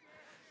now,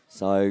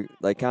 so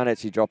they can't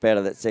actually drop out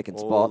of that second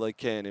spot. Well, they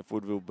can if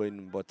Woodville beat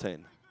them by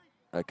 10.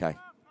 Okay.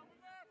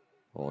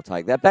 I'll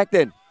take that back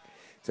then.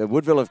 So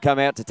Woodville have come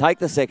out to take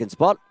the second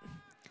spot.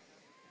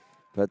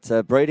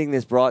 But beating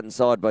this Brighton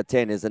side by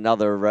 10 is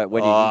another,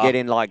 when you can get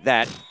in like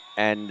that.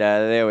 And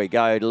there we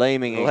go,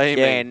 Leeming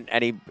again.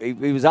 And he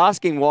was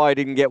asking why he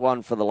didn't get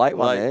one for the late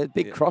one there.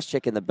 Big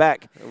cross-check in the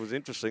back. That was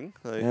interesting.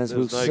 As there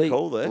was no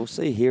call there. We'll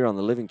see here on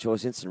the Living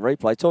Choice Instant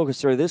Replay. Talk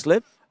us through this,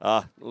 Lip.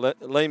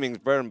 Leeming's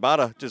bread and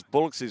butter just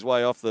bullocks his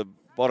way off the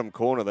bottom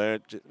corner there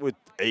with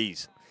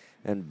ease.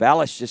 And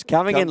Ballish just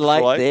coming in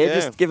late there,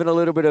 just giving a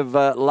little bit of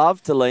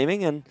love to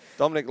Leeming. And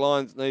Dominic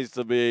Lyons needs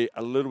to be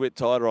a little bit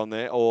tighter on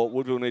there, or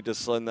Woodville need to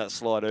send that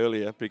slide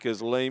earlier,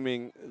 because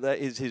Leeming, that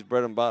is his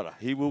bread and butter.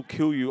 He will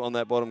kill you on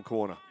that bottom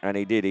corner. And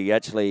he did. He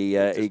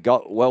actually he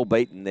got well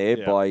beaten there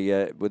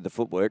by with the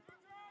footwork.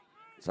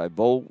 So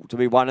ball to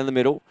be won in the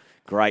middle.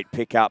 Great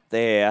pick up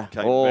there.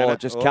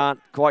 Bennett. Can't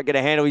quite get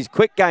a handle. He's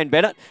quick, Kane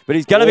Bennett, but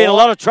he's going to be in a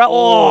lot of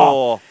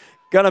trouble.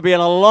 Going to be in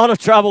a lot of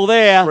trouble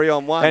there.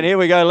 3-on-1. And here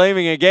we go,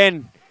 Leeming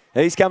again.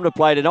 He's come to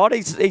play tonight.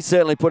 He's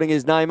certainly putting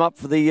his name up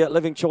for the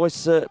Living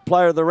Choice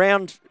Player of the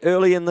Round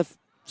early in the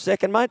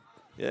second, mate.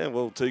 Yeah,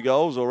 well, 2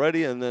 goals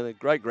already, and then a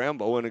great ground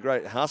ball and a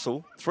great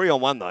hustle.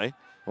 3-on-1, though.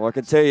 Well, I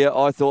can tell you,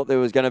 I thought there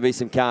was going to be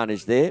some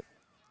carnage there,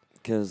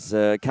 because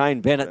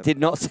Kane Bennett did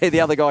not see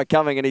the other guy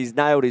coming, and he's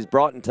nailed his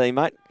Brighton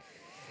teammate.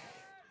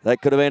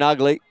 That could have been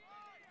ugly,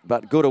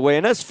 but good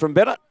awareness from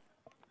Bennett.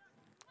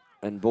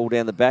 And ball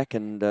down the back,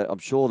 and I'm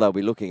sure they'll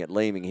be looking at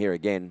Leeming here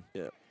again.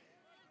 Yeah.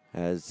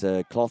 As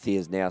Clothy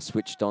has now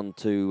switched on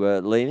to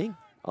Leeming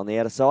on the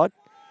outer side.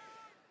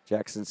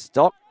 Jackson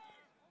Stock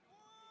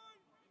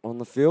on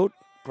the field.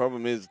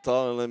 Problem is,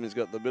 Tyler Leeming's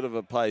got a bit of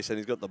a pace, and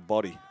he's got the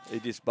body.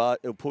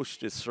 He'll push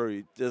just through.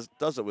 He just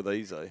does it with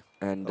ease, though.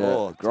 And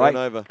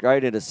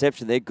great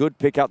interception there. Good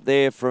pick up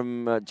there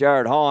from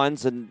Jared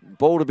Hines, and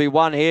ball to be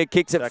won here.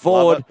 Kicks it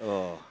forward.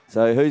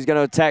 So who's going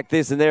to attack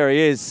this? And there he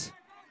is.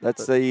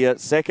 That's the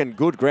second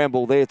good ground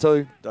ball there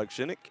too. Doug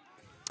Shinnick.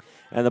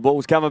 And the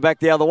ball's coming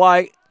back the other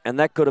way. And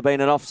that could have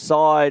been an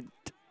offside.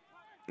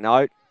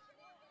 No.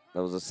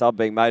 There was a sub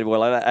being made.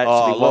 Well, it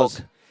actually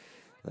was.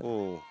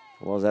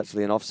 Was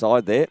actually an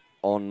offside there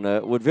on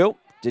Woodville.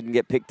 Didn't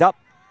get picked up.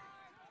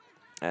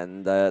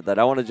 And they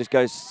don't want to just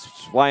go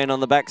swaying on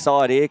the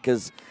backside here,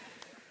 because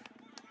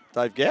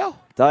Dave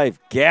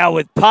Gow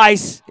with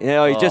pace. You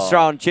know, he's just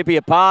throwing Chippy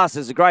a pass.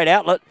 It's a great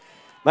outlet.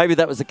 Maybe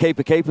that was the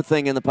keeper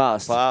thing in the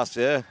past.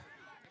 Yeah.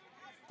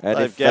 And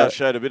Dave Gow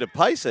showed a bit of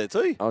pace there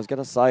too. I was going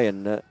to say,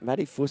 and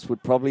Matty Fuss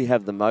would probably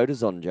have the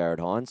motors on Jared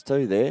Hines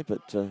too there,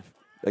 but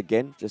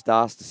again, just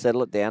asked to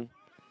settle it down.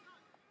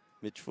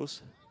 Mitch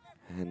Fuss.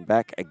 And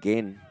back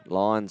again,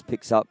 Lyons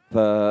picks up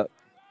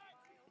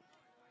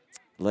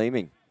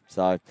Leeming.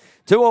 So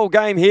 2-2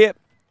 game here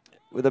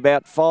with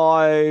about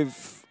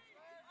 5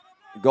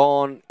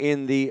 gone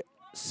in the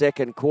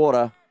second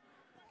quarter.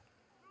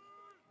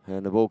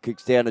 And the ball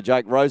kicks down to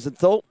Jake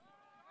Rosenthal.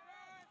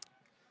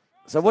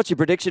 So what's your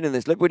prediction in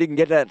this, Lip? We didn't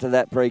get to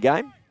that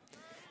pre-game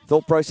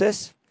thought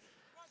process.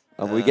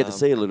 And we get to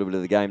see a little bit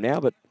of the game now,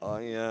 but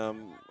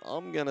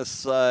I'm going to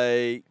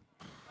say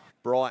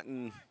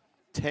Brighton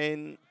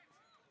 10-5.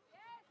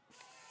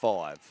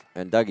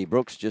 And Dougie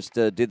Brooks just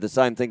did the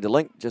same thing to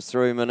Link, just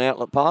threw him an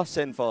outlet pass.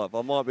 10-5.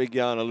 I might be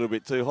going a little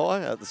bit too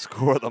high at the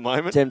score at the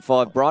moment.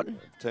 10-5 Brighton.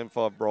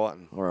 10-5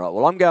 Brighton. All right.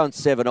 Well, I'm going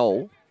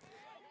 7-all.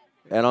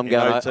 And I'm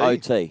going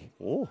OT.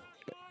 Ooh.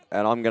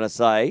 And I'm going to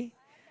say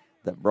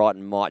that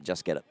Brighton might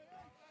just get it.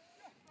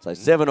 So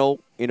 7-all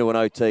into an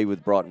OT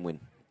with Brighton win.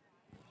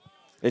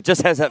 It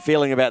just has that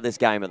feeling about this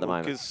game at the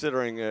moment.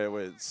 Considering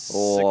we're 6.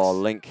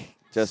 Link.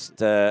 Just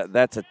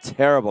that's a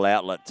terrible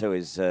outlet to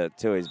his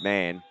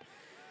man.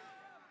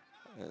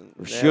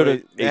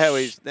 Now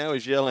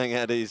he's yelling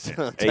at his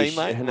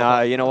teammate. No,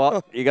 you know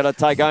what? You got to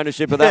take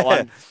ownership of that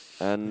one.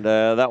 And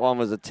that one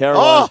was a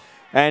terrible one.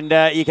 And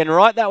you can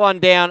write that one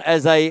down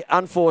as a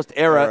unforced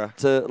error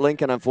to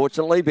Lincoln,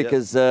 unfortunately,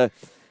 because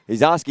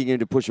he's asking him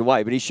to push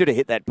away. But he should have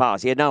hit that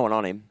pass. He had no one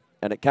on him.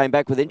 And it came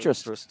back with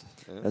interest.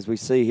 As we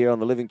see here on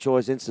the Living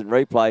Choice Instant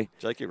Replay.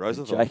 Jakey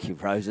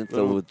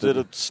Rosenthal. Did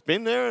a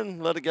spin there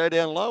and let it go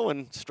down low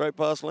and straight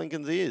past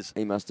Lincoln's ears.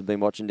 He must have been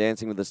watching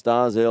Dancing with the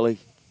Stars early.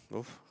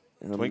 Oof.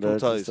 And, Twinkle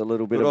Toes. Just a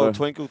little bit Good of old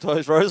Twinkle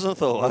Toes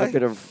Rosenthal. A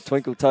bit of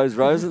Twinkle Toes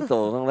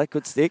Rosenthal. Oh, that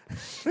could stick.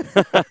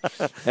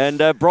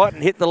 And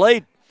Brighton hit the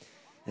lead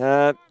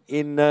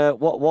in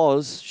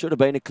what should have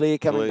been a clear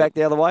coming back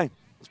the other way.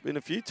 There's been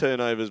a few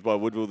turnovers by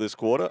Woodville this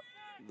quarter.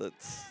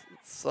 That's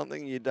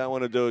something you don't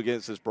want to do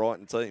against this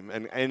Brighton team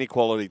and any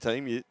quality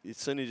team. As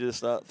soon as you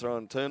start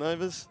throwing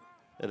turnovers,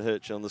 it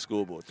hurts you on the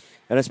scoreboard.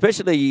 And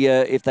especially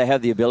if they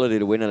have the ability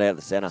to win it out of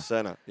the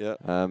centre. Yeah.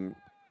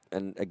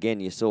 And again,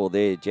 you saw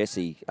there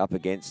Jesse up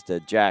against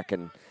Jack.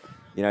 And,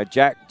 you know,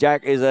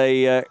 Jack is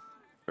a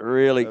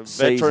really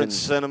veteran seasoned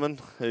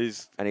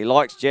centerman. And he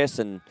likes Jess.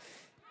 And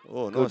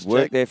nice good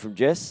work there from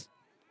Jess.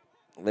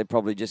 They're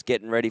probably just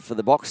getting ready for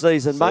the box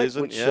season, mate,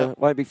 which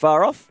won't be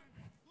far off.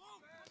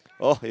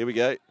 Oh, here we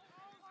go.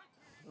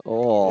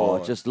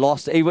 Oh, just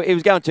lost. He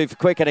was going too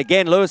quick. And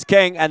again, Lewis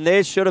King. And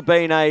there should have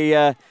been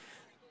a...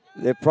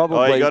 they're probably...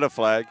 Oh, he got a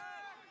flag.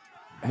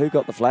 Who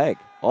got the flag?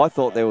 I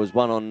thought there was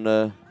one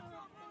on...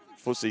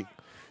 Fussy.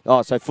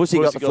 Oh, so Fussy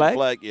got the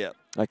flag? Yeah.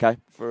 Okay.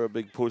 For a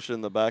big push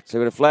in the back. So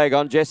we've got a flag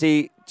on.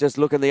 Jesse just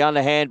looking the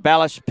underhand.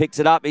 Balish picks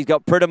it up. He's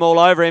got Pridham all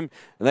over him.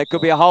 And that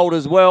could be a hold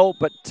as well.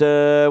 But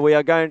we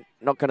are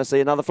not going to see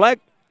another flag.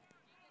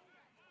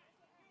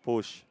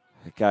 Push.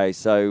 Okay,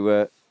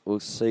 so we'll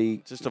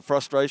see. Just a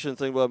frustration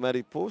thing by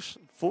Matty Fuss.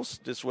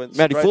 Just went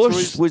Matty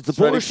Fuss with the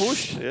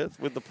push. Yeah,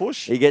 with the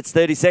push. He gets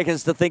 30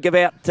 seconds to think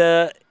about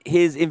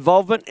his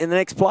involvement in the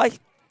next play.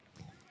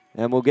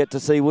 And we'll get to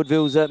see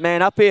Woodville's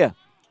man up here.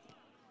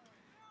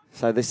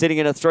 So they're sitting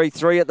in a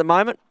 3-3 at the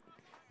moment.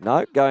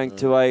 No, going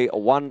to a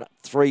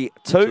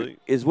 1-3-2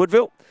 is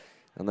Woodville.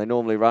 And they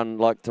normally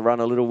like to run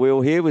a little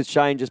wheel here with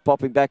Shane just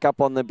popping back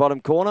up on the bottom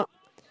corner.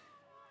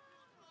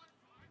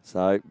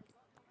 So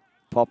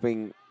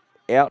popping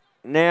out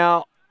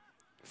now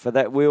for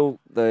that wheel,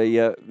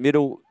 the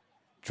middle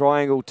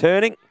triangle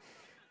turning.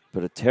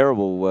 But a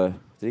terrible,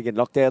 did he get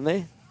knocked down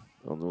there?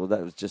 Oh, well,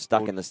 that was just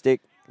stuck in the stick.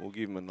 We'll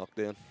give him a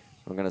knockdown.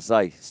 I'm going to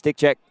say, stick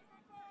check,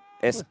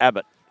 S.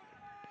 Abbott.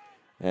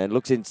 And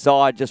looks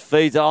inside, just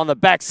feeds it on the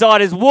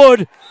backside is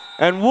Wood.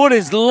 And Wood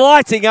is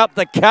lighting up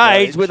the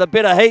cage with a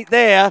bit of heat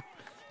there.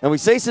 And we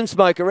see some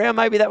smoke around.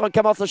 Maybe that one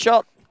come off the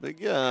shot. Big,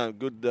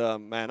 good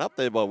man up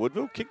there by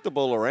Woodville. Kicked the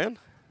ball around.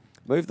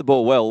 Moved the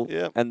ball well.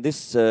 Yeah. And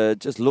this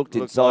just looked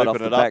inside off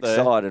the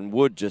backside. And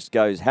Wood just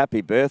goes,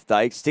 happy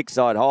birthday. Stick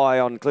side high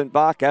on Clint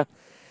Barker.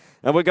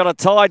 And we've got a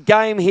tied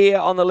game here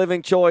on the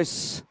Living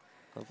Choice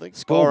I think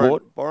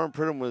scoreboard. Byron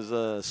Pridham was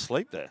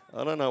asleep there.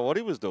 I don't know what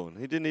he was doing.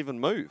 He didn't even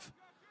move.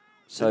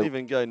 Didn't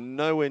even go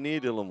nowhere near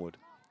Dylan Wood.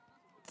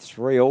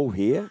 3-3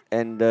 here.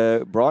 And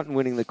Brighton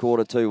winning the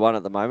quarter 2-1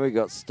 at the moment. We've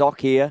got Stock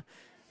here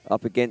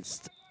up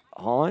against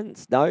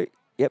Hines. No,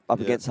 up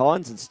against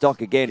Hines. And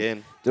Stock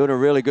again doing a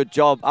really good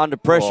job under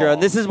pressure.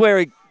 And this is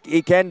where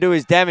he can do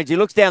his damage. He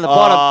looks down the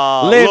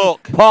bottom. Limb,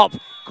 pop.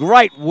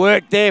 Great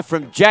work there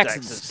from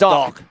Jackson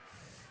Stock.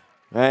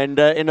 And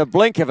in a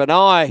blink of an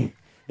eye,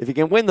 if you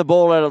can win the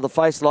ball out of the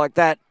face like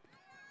that,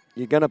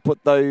 you're going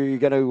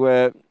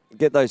to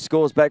get those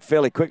scores back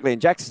fairly quickly.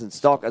 And Jackson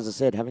Stock, as I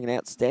said, having an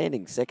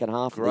outstanding second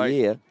half of the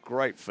year.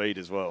 Great feed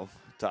as well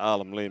to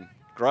Arlam Lim.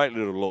 Great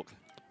little look.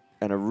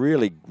 And a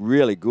really,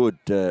 really good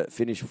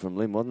finish from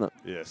Lim, wasn't it?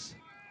 Yes.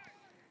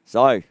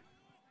 So,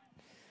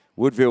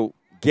 Woodville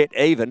get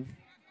even.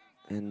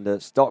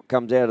 And Stock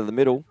comes out of the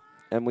middle.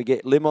 And we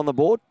get Lim on the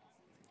board.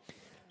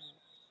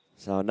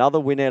 So another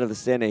win out of the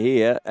centre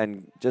here.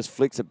 And just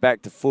flicks it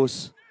back to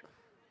Fuss.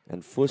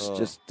 And Fuss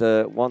just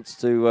wants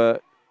to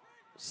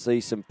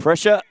see some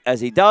pressure, as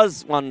he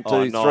does. 1,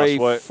 2,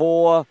 3,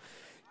 4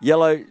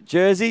 yellow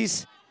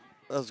jerseys.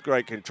 That was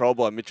great control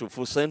by Mitchell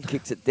Fuss then.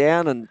 Kicks it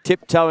down and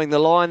tiptoeing the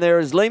line there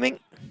is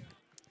Leeming.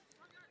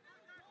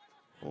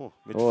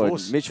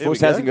 Mitch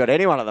Fuss hasn't got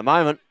anyone at the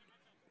moment.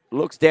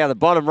 Looks down the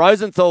bottom.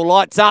 Rosenthal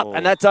lights up,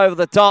 and that's over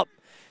the top.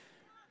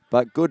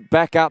 But good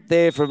back up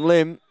there from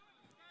Lim.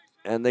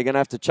 And they're going to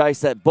have to chase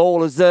that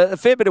ball. There's a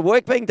fair bit of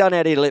work being done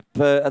out here at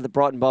the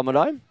Brighton Bomber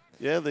Dome.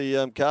 Yeah,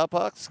 the car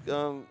parks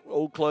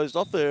all closed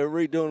off. They're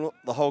redoing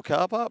the whole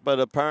car park, but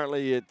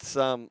apparently it's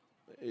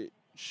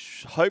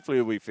hopefully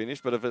it'll be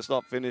finished. But if it's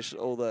not finished,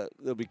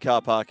 there'll be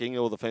car parking.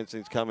 All the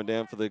fencing's coming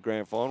down for the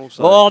grand final.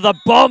 So. The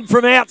bomb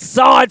from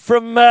outside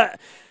from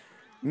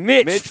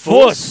Mitch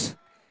Fuss.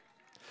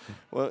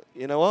 Well,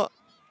 you know what?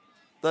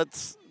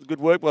 That's good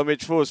work by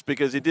Mitch Fuss,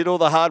 because he did all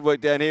the hard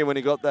work down here when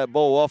he got that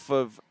ball off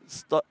of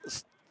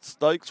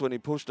Stokes when he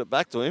pushed it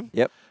back to him.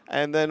 Yep.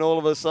 And then all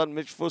of a sudden,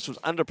 Mitch Fuss was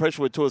under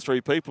pressure with 2 or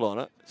 3 people on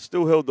it,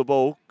 still held the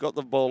ball, got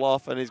the ball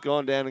off, and he's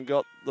gone down and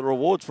got the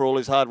rewards for all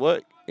his hard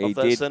work off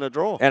that centre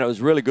draw. And it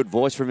was really good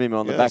voice from him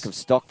on the back of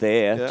Stock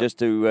there, just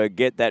to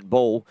get that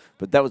ball.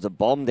 But that was a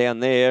bomb down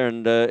there,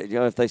 and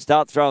if they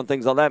start throwing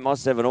things like that, my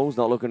 7-all's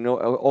not looking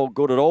all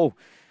good at all,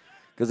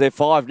 because they're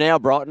 5 now,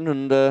 Brighton,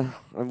 and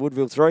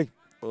Woodville 3.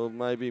 Well,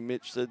 maybe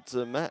Mitch said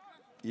to Matt,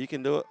 you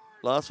can do it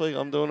last week,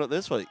 I'm doing it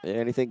this week. Yeah,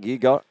 anything you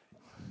got,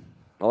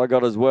 I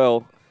got as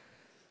well.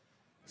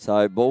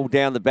 So ball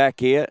down the back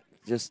here,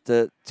 just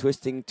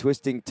twisting,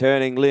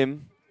 turning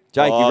Lim.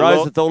 Jakey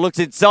Rosenthal looks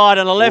inside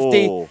on a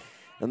lefty.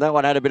 And that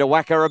one had a bit of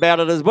whacker about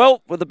it as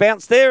well with the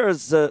bounce there,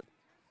 as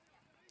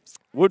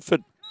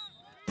Woodford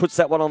puts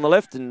that one on the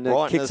left and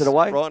kicks it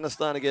away. Brighton are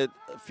starting to get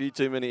a few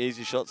too many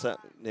easy shots out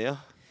now.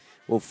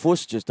 Well,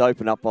 Fuss just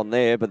opened up on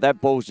there, but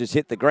that ball's just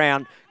hit the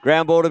ground.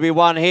 Ground ball to be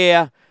won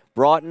here.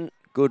 Brighton,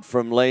 good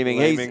from Leeming.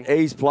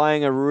 He's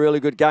playing a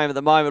really good game at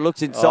the moment.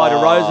 Looks inside to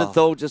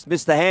Rosenthal, just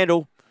missed the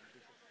handle.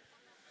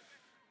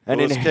 And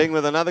King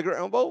with another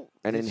ground ball.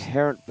 An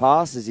inherent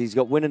pass as he's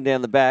got Winnan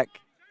down the back.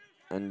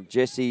 And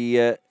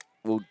Jesse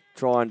will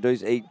try and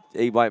do,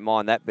 he won't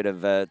mind that bit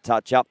of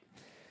touch up.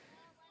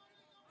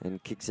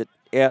 And kicks it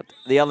out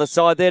the other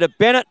side there to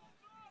Bennett.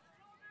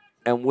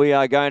 And we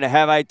are going to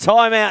have a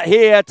timeout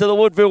here to the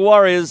Woodville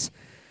Warriors.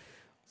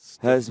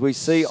 As we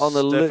see on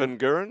the Stephen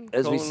Gurin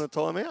calling a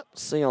timeout.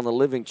 See on the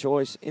Living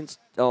Choice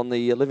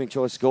Living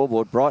Choice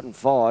scoreboard, Brighton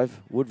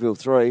 5, Woodville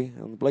 3.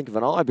 On the blink of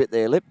an eye, a bit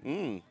there, Lip.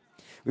 Mm.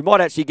 We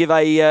might actually give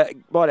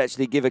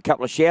a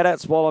couple of shout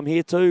outs while I'm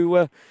here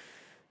too.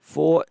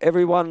 For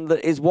everyone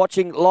that is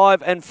watching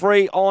live and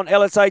free on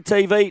LSA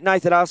TV.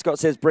 Nathan Arscott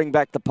says, bring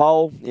back the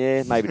poll.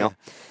 Yeah, maybe not.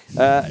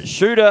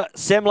 Shooter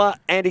Semler,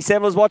 Andy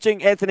Semler's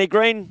watching. Anthony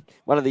Green,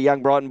 one of the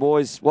young Brighton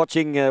boys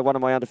watching. One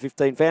of my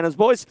under-15 Phantoms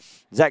boys.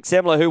 Zach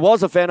Semler, who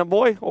was a Phantom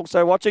boy,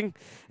 also watching.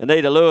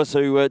 Anita Lewis,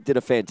 who did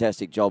a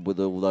fantastic job with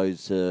all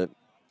those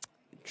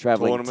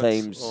travelling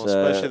teams. Oh,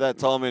 especially that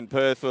time in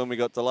Perth when we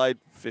got delayed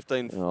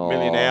 15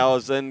 million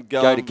hours, then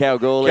go to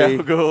Kalgoorlie,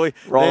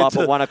 roll up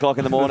at 1 o'clock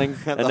in the morning.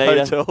 At the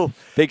Anita, hotel.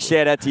 big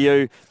shout out to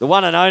you. The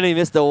one and only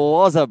Mr.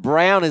 Wazza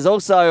Brown is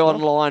also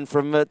online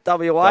from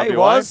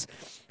WA.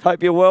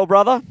 Hope you're well,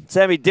 brother.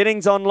 Sammy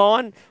Dinning's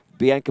online.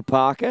 Bianca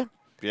Parker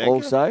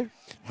also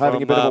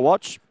having a bit of a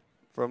watch.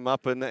 From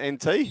up in the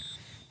NT.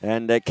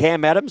 And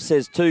Cam Adams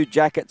says 2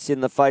 jackets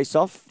in the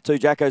face-off, 2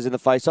 jackos in the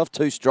face-off,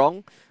 2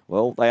 strong.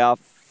 Well, they are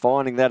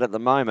finding that at the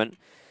moment.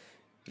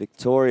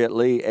 Victoria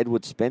Lee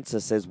Edward Spencer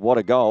says, what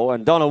a goal.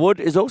 And Donna Wood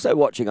is also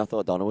watching. I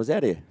thought Donna was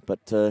out here, but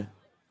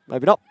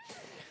maybe not.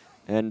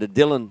 And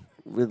Dylan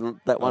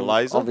with that one,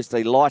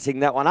 obviously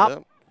lighting that one up.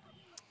 Yep.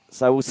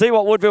 So we'll see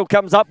what Woodville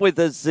comes up with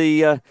as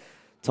the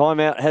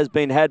timeout has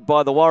been had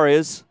by the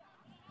Warriors.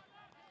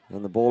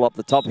 And the ball up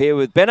the top here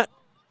with Bennett.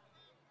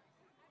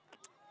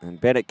 And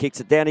Bennett kicks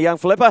it down to young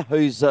Filippa,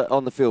 who's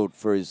on the field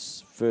for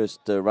his first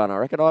run, I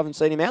reckon. I haven't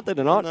seen him out there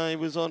tonight. No, he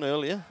was on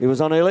earlier. He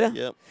was on earlier?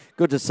 Yep.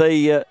 Good to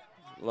see.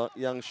 Like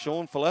young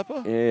Sean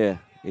Filippa. Yeah,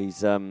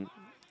 he's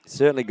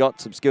certainly got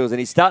some skills. And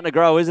he's starting to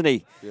grow, isn't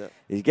he? Yeah.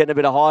 He's getting a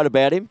bit of height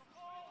about him.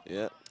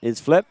 Yeah.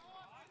 His Flip.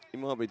 He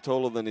might be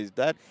taller than his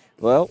dad.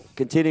 Well,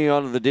 continuing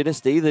on to the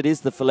dynasty that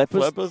is the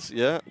Filippas. Filippas,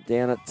 yeah.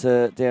 Down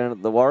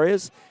at the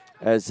Warriors.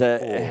 As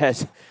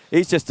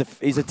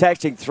he's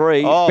attaching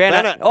 3. Oh,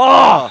 Bennett.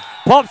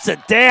 Pops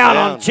it down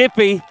on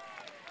Chippy.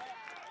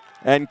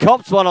 And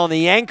cops one on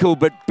the ankle,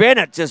 but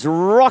Bennett just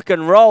rock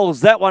and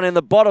rolls that one in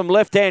the bottom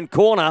left-hand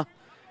corner.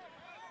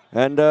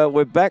 And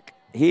we're back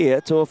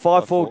here to a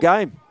 5-4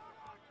 game.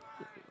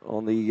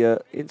 On the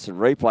instant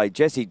replay,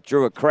 Jesse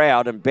drew a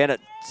crowd, and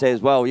Bennett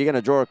says, well, you're going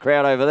to draw a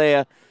crowd over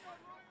there.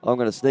 I'm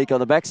going to sneak on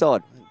the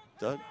backside.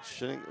 Doug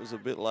Schenck was a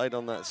bit late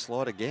on that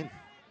slide again.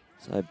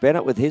 So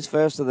Bennett with his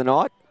first of the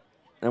night.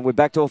 And we're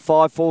back to a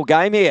 5-4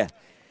 game here.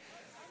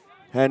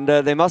 And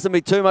there mustn't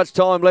be too much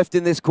time left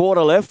in this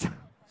quarter left.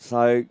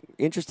 So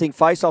interesting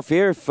face-off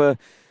here if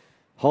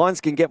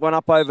Hines can get one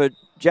up over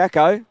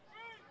Jacko.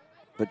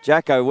 But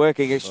Jacko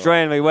working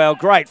extremely well.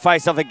 Great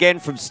face-off again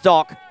from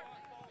Stock.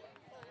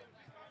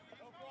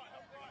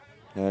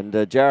 And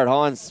Jared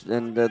Hines,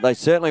 and they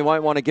certainly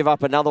won't want to give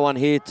up another one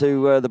here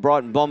to the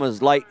Brighton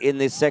Bombers late in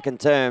this second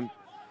term.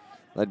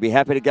 They'd be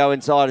happy to go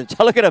inside and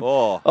look at him.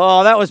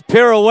 Oh, that was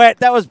pirouette.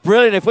 That was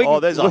brilliant. If we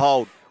there's a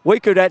hold. We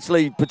could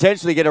actually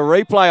potentially get a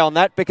replay on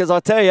that because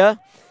I tell you,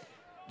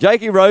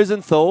 Jakey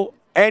Rosenthal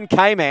and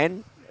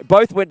K-Man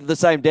both went to the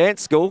same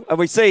dance school. And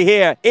we see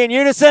here, in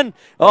unison,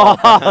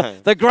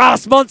 the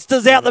grass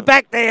monsters out the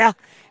back there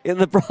in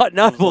the Brighton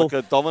Oval. Like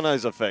a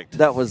dominoes effect.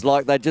 That was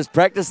like they just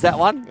practiced that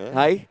one. Yeah.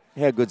 Hey,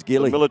 how good's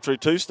Gilly? The military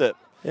two-step.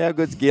 How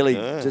good's Gilly?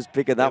 Yeah. Just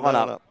picking that one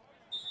up.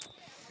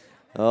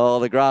 Oh,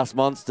 the grass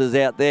monsters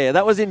out there.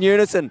 That was in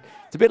unison.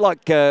 It's a bit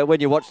like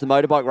when you watch the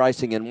motorbike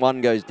racing and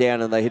one goes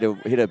down and they hit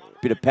a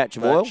bit of patch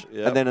of oil,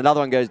 and then another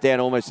one goes down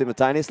almost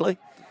simultaneously.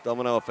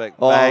 Domino effect.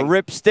 Oh, bang.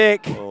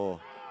 ripstick.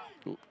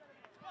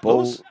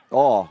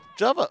 Ball.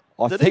 Java.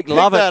 I think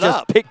Lovett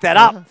just picked that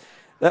up.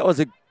 That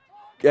was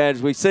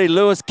as we see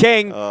Lewis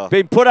King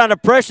being put under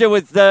pressure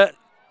with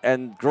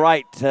and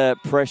great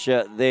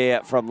pressure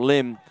there from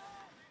Lim.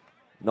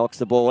 Knocks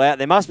the ball out.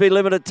 There must be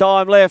limited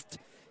time left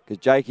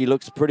because Jakey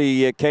looks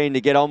pretty keen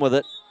to get on with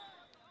it.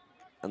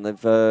 And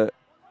they've a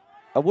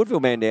Woodville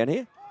man down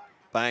here.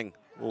 Bang.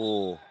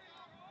 Oh.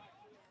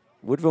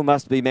 Woodville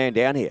must be man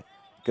down here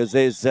because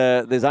there's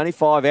only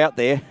 5 out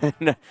there.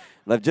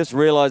 They've just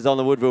realised on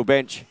the Woodville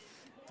bench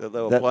that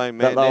they were playing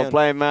man down. They were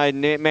playing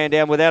man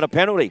down without a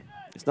penalty.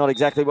 It's not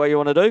exactly what you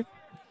want to do.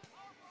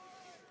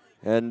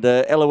 And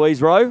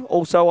Eloise Rowe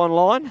also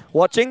online,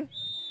 watching.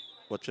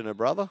 Watching her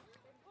brother.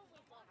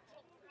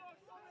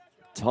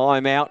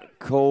 Timeout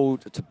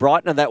called to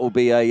Brighton, and that will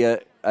be a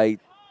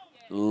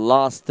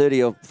last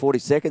 30 or 40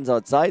 seconds,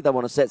 I'd say. They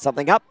want to set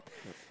something up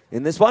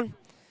in this one.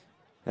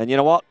 And you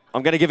know what?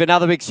 I'm going to give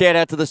another big shout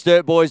out to the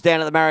Sturt boys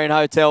down at the Marion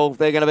Hotel.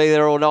 They're going to be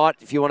there all night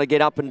if you want to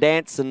get up and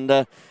dance and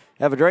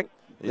have a drink.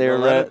 You're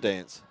not allowed to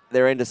dance.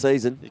 They're end of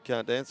season. You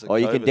can't dance.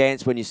 You can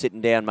dance when you're sitting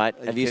down, mate.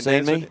 Have you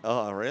seen me?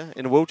 Oh, really?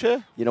 In a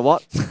wheelchair? You know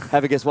what?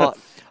 Have a guess what?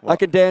 I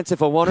can dance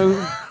if I want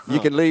to. You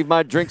can leave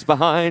my drinks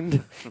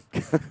behind.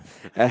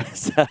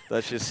 That's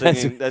your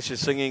singing. That's your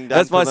singing done.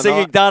 That's my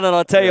singing night. done, and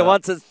I tell you,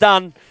 once it's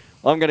done,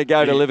 I'm going to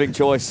go to Living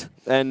Choice.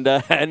 And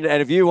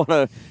if you want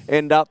to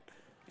end up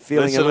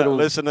feeling a little...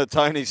 Listen to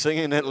Tony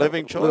singing at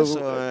Living Choice?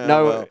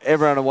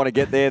 Everyone will want to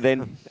get there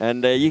then.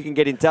 And you can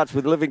get in touch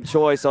with Living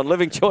Choice on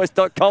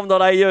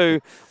livingchoice.com.au,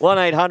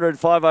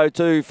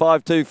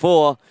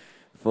 1-800-502-524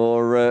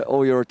 for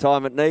all your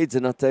retirement needs.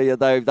 And I tell you,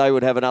 they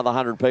would have another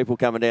 100 people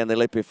coming down their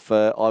lip if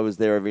I was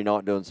there every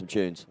night doing some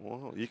tunes.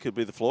 Well, you could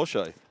be the floor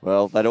show.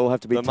 Well, they'd all have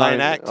to be the main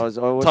act.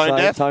 Tone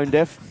deaf? Tone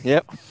deaf,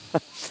 yep.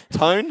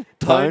 Tone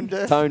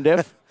deaf? Tone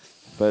deaf.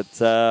 But,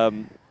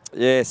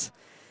 yes.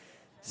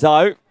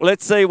 So,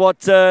 let's see what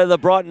the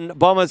Brighton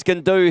Bombers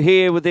can do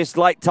here with this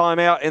late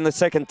timeout in the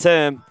second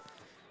term.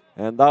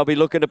 And they'll be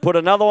looking to put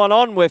another one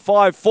on. We're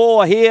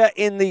 5-4 here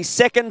in the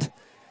second,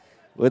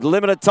 with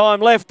limited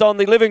time left on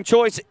the Living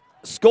Choice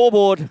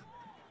scoreboard.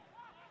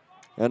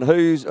 And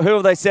who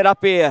have they set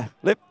up here?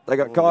 Lip, they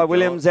got Kai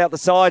Williams out the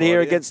side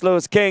here against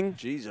Lewis King.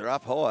 Geez, they're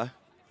up high.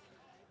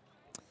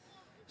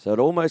 So it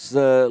almost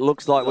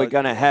looks like we're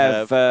going to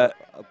have a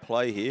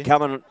play here.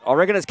 Coming, I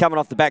reckon it's coming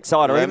off the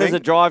backside. I reckon there's a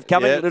drive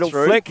coming, little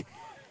flick.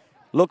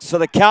 Looks for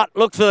the cut,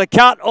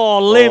 Oh,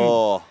 Lim.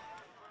 Oh.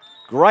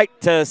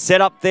 Great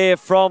set up there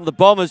from the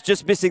Bombers,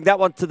 just missing that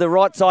one to the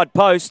right side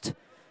post.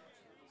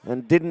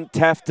 And didn't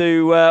have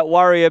to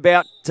worry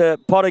about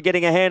Potter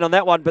getting a hand on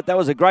that one, but that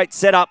was a great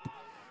setup.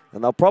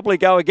 And they'll probably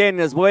go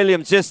again as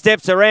Williams just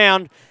steps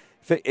around.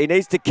 He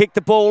needs to kick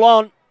the ball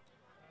on.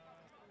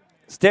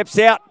 Steps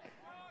out.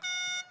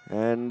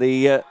 And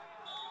the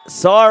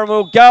siren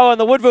will go, and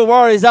the Woodville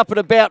Warriors up and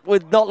about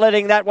with not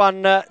letting that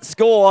one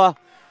score.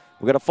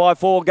 We've got a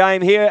 5-4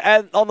 game here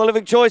on the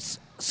Living Choice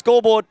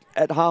scoreboard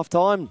at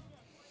half-time.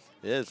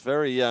 Yeah, it's a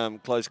very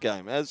close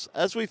game,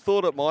 as we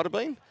thought it might have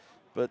been,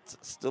 but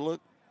still a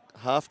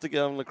half to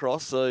go in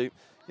lacrosse. So,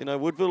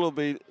 Woodville will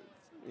be,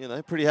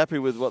 pretty happy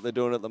with what they're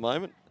doing at the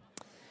moment.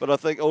 But I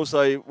think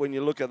also when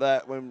you look at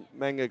that, when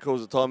Mango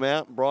calls a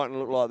timeout, Brighton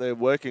look like they're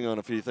working on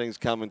a few things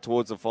coming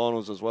towards the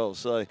finals as well.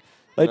 So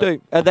they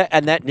do, and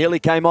that nearly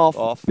came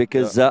off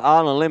because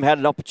Arlen Lim had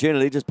an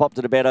opportunity, just popped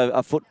it about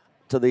a foot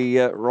to the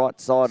right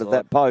side of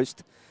that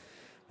post.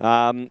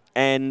 And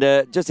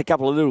just a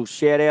couple of little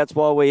shout-outs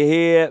while we're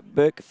here.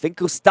 Burke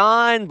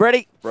Finkelstein,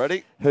 Brady,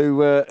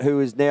 who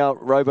is now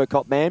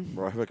Robocop man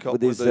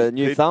with his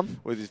new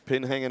thumb. With his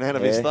pin hanging out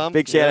of his thumb.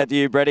 Big shout-out to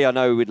you, Brady. I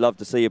know we'd love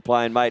to see you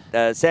playing, mate.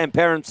 Sam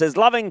Perrin says,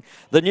 loving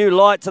the new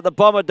lights at the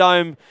Bomber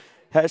Dome.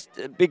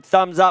 Big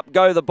thumbs up,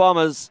 go the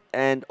Bombers.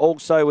 And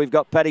also we've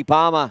got Paddy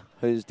Palmer,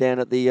 who's down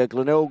at the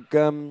Glenelg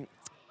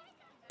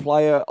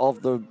Player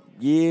of the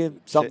Year,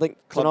 something.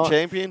 Club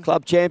champion.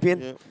 Club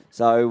champion. Yeah.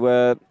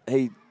 So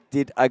he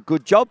did a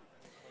good job.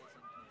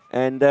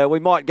 And we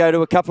might go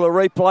to a couple of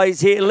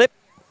replays here, Lip,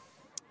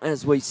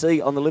 as we see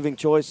on the Living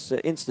Choice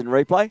instant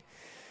replay.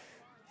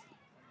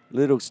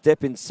 Little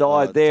step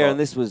inside there, and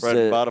this was... bread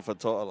and butter for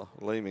Tyler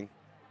Leeming.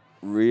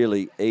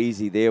 Really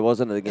easy there,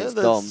 wasn't it, against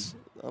Dom?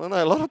 I don't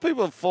know, a lot of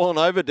people have fallen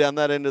over down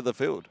that end of the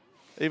field.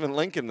 Even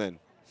Lincoln then.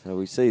 So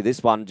we see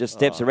this one just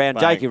steps around.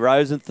 Jakey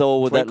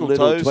Rosenthal with that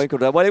little twinkle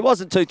toe. Well, it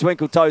wasn't two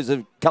twinkle toes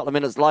a couple of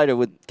minutes later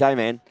with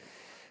K-Man,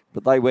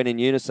 but they went in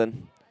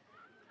unison.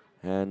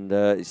 And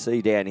you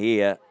see down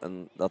here,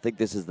 and I think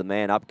this is the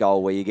man-up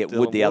goal where you get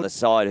Wood the other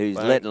side, who's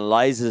letting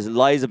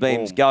laser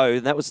beams go.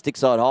 And that was stick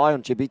side high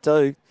on Chippy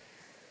too.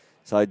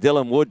 So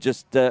Dylan Wood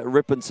just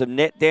ripping some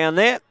net down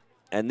there.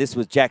 And this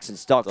was Jackson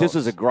Stock. This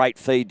was a great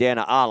feed down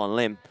to Arlen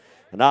Lim.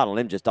 And Arlen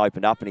Lim just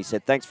opened up and he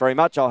said, thanks very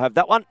much, I'll have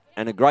that one.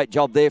 And a great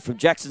job there from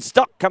Jackson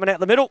Stock coming out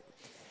the middle.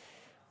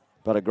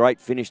 But a great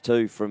finish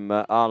too from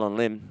Arlen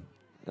Lim.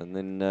 And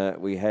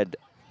then we had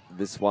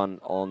this one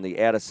on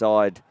the outer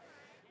side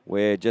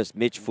where just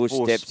Mitch Fuss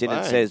steps in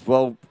and says,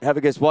 well, have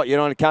a guess what, you're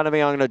not going to come to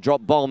me, I'm going to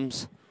drop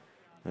bombs.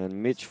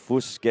 And Mitch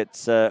Fuss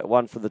gets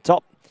one for the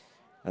top.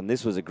 And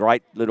this was a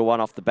great little one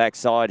off the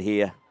backside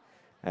here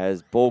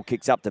as ball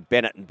kicks up to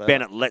Bennett. And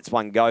Bennett lets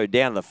one go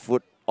down the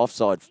foot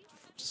offside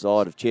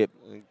side of Chip.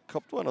 And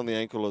copped one on the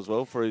ankle as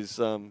well for his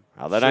they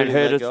don't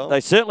hurt us.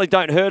 They certainly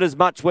don't hurt as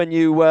much when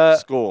you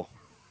score.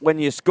 When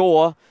you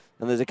score.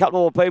 And there's a couple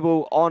more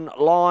people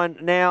online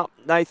now.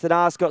 Nathan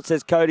Arscott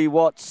says, Cody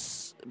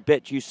Watts,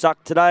 bet you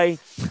suck today.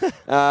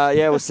 Yeah,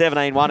 it was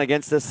 17-1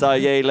 against us, so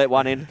yeah, he let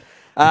one in.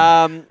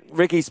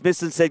 Ricky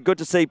Smithson said, good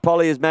to see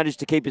Polly has managed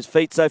to keep his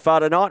feet so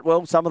far tonight.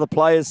 Well, some of the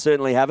players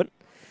certainly haven't.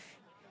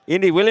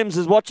 Indy Williams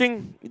is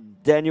watching.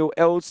 Daniel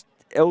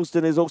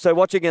Elston is also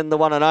watching, and the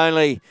one and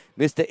only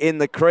Mr. In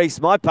the Crease,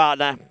 my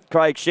partner,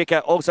 Craig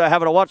Schicker, also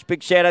having a watch.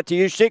 Big shout out to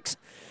you, Schicks.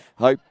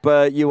 Hope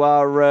you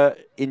are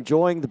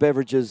enjoying the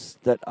beverages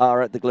that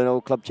are at the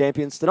Glenelg Club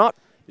Champions tonight.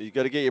 You've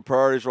got to get your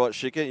priorities right,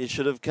 Schicker. You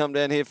should have come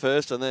down here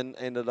first and then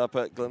ended up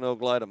at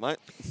Glenelg later, mate.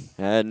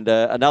 And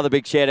another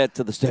big shout out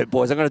to the Sturt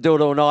boys. I'm going to do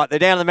it all night. They're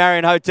down at the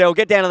Marion Hotel.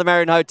 Get down to the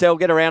Marion Hotel,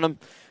 get around them,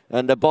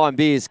 and buy them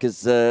beers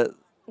because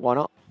why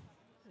not?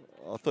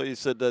 I thought you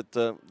said that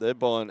they're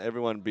buying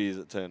everyone beers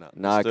at turn up.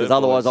 No, because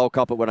otherwise I'll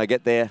cop it when I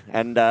get there.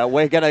 And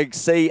we're going to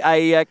see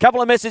a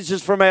couple of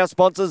messages from our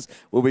sponsors.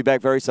 We'll be back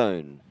very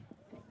soon.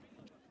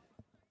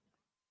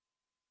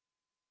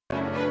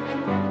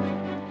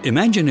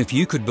 Imagine if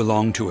you could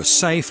belong to a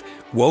safe,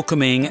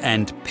 welcoming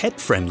and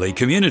pet-friendly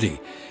community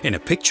in a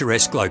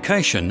picturesque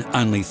location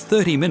only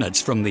 30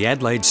 minutes from the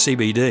Adelaide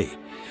CBD,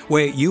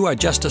 where you are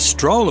just a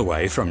stroll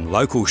away from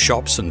local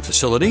shops and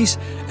facilities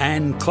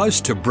and close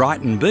to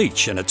Brighton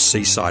Beach and its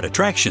seaside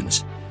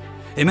attractions.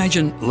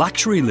 Imagine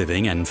luxury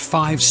living and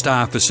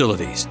 5-star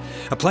facilities,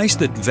 a place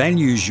that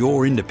values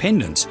your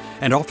independence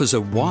and offers a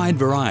wide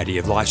variety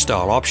of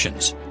lifestyle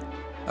options.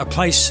 A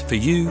place for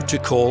you to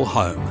call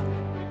home.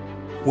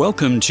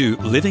 Welcome to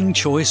Living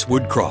Choice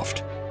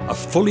Woodcroft, a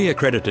fully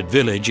accredited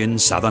village in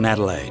southern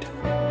Adelaide.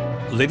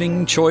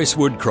 Living Choice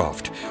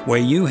Woodcroft, where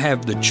you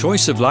have the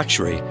choice of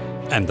luxury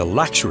and the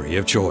luxury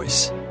of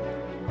choice.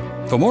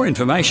 For more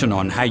information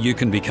on how you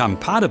can become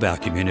part of our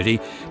community,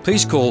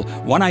 please call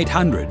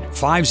 1800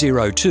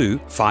 502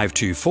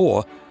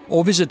 524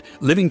 or visit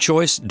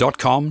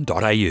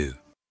livingchoice.com.au.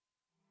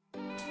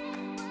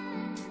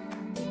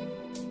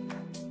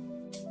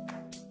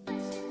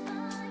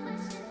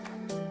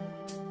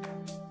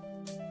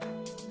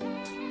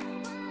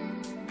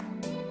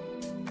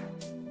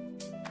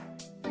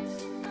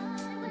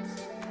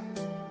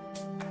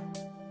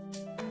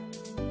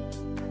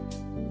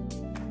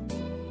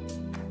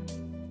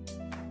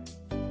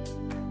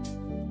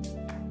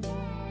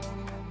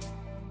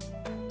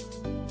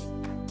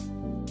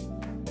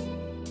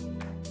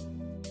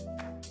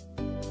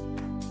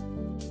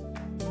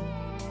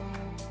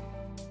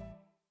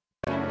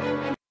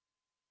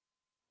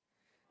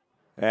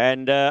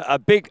 And a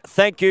big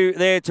thank you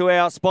there to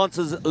our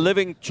sponsors,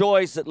 Living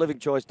Choice at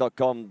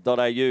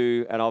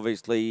livingchoice.com.au, and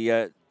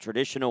obviously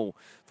Traditional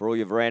for all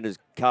your verandas,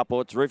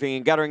 carports, roofing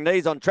and guttering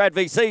needs on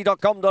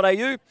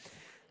tradvc.com.au.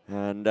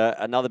 And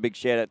another big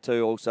shout out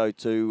too also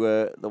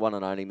to the one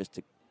and only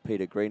Mr.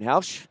 Peter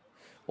Greenhouse,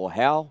 or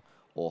Howe,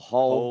 or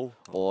Hole,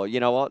 or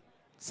you know what,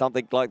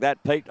 something like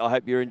that. Pete, I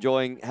hope you're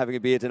enjoying having a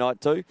beer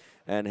tonight too.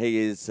 And he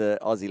is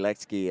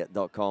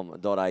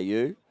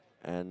aussielaxgear.com.au,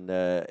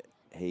 and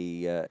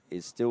he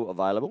is still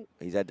available.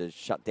 He's had to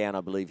shut down,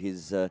 I believe,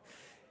 his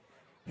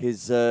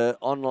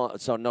online,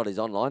 sorry, not his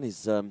online,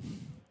 his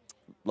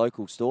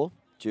local store.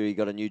 He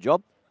got a new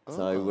job,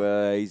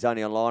 so he's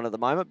only online at the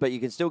moment. But you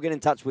can still get in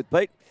touch with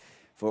Pete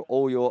for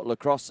all your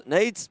lacrosse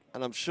needs.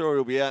 And I'm sure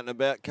he'll be out and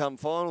about come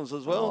finals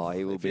as well. Oh,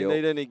 he will if be. You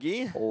need any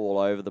gear, all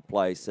over the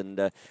place. And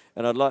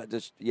I'd like to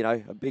just, you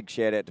know, a big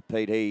shout out to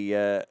Pete.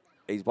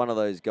 He's one of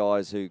those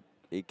guys who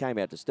he came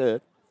out to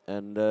Sturt.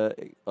 And I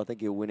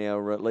think he'll win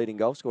our leading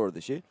goal scorer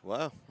this year.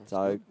 Wow.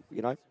 So,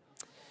 you know,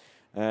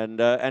 and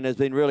has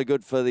been really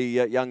good for the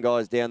young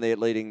guys down there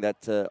leading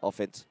that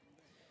offence.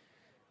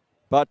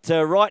 But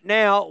right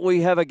now,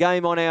 we have a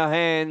game on our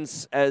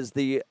hands as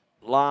the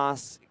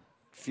last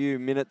few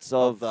minutes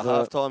of the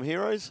halftime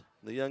heroes,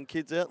 the young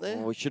kids out there.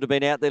 Oh, we should have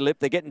been out there, Lip.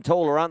 They're getting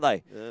taller, aren't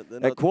they? Yeah,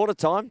 at quarter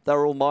time, they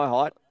were all my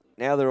height.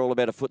 Now they're all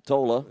about a foot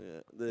taller.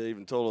 Yeah, they're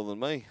even taller than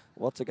me.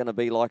 What's it going to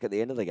be like at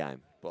the end of the game?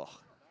 Oh.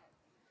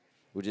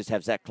 We'll just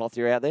have Zach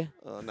Clothier out there?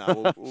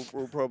 No,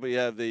 we'll probably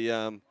have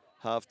the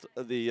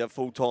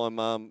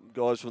full-time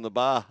guys from the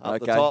bar up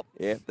the top.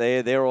 Yeah,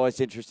 they're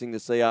always interesting to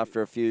see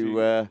after a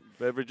few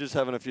beverages,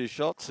 having a few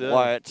shots. Yeah.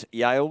 Quiet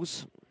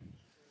Yales.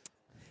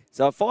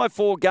 So a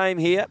 5-4 game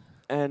here.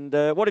 And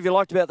what have you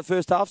liked about the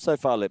first half so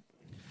far, Lip?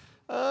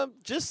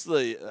 Just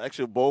the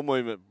actual ball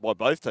movement by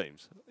both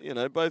teams. You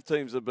know, both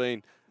teams have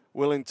been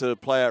willing to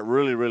play out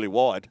really, really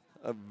wide,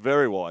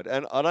 very wide.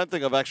 And I don't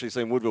think I've actually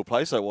seen Woodville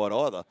play so wide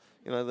either.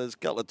 You know, there's a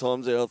couple of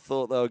times there I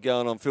thought they were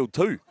going on field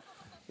 2,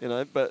 you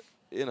know, but,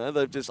 you know,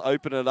 they've just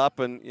opened it up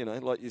and, you know,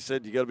 like you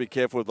said, you got to be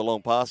careful with the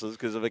long passes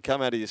because if it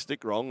come out of your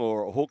stick wrong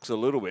or it hooks a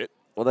little bit.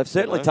 Well, they've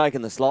certainly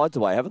taken the slides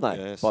away, haven't they?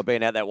 Yes. By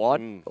being out that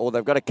wide. Or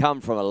they've got to come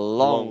from a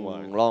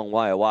long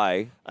way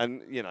away.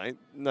 And, you know,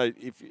 no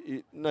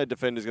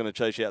defender's going to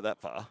chase you out that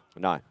far.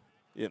 No.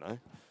 You know,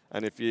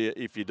 and if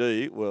you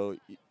do, well,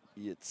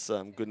 it's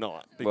good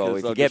night. Because well,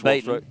 if you get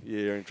beaten,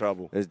 you're in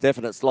trouble. There's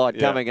definite slide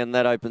coming, and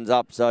that opens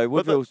up. So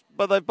Woodville's...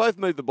 But they've both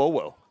moved the ball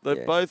well.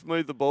 They've both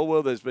moved the ball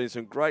well. There's been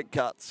some great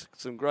cuts,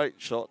 some great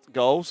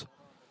goals,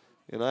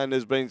 you know, and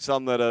there's been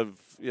some that have,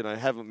 you know,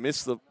 haven't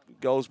missed the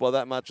goals by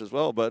that much as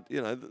well. But,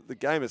 you know, the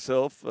game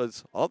itself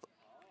is, I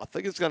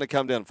think it's going to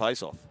come down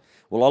face-off.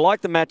 Well, I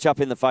like the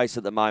matchup in the face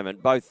at the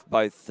moment.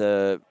 Both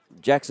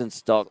Jackson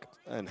Stock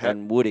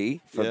and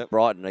Woody from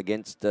Brighton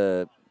against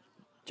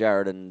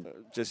Jared and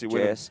Jesse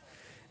Jess.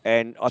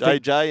 And I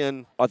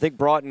think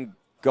Brighton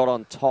got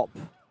on top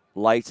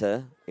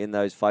later in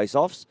those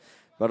face-offs.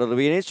 But it'll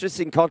be an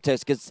interesting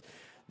contest because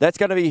that's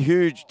going to be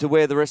huge to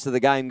where the rest of the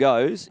game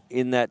goes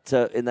in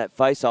that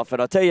face-off.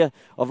 And I tell you,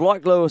 I've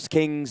liked Lewis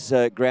King's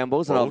ground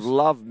balls, and I've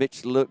loved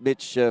Mitch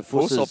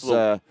Fuss's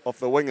off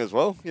the wing as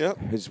well. Yeah,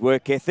 his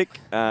work ethic.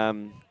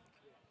 And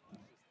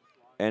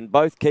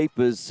both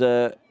keepers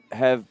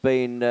have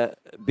been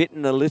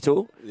bitten a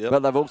little, but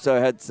they've also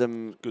had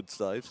some good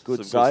saves.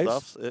 Good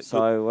saves. Yeah,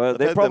 so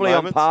they're probably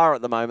on par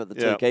at the moment, the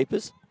two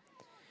keepers.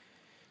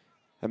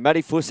 And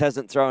Matty Fuss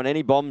hasn't thrown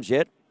any bombs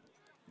yet.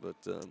 But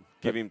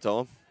give him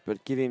time.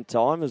 But give him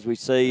time as we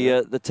see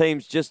the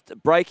teams just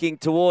breaking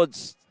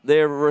towards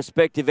their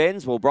respective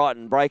ends. Well,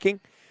 Brighton breaking.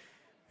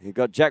 You've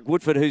got Jack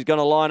Woodford, who's going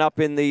to line up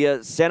in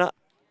the centre.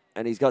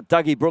 And he's got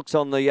Dougie Brooks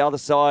on the other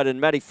side and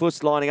Matty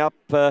Fuss lining up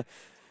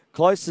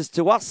closest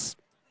to us.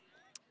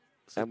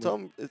 So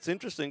Tom, it's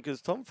interesting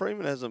because Tom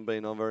Freeman hasn't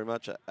been on very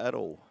much at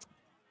all.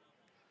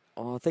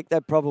 Oh, I think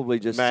they're probably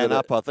just man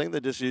up. I think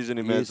they're just using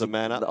him as a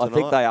man up tonight. I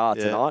think they are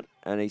tonight,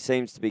 and he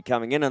seems to be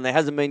coming in, and there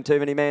hasn't been too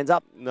many mans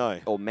up. No.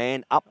 Or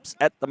man ups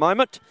at the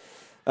moment.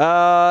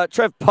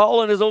 Trev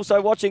Poland is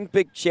also watching.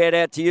 Big shout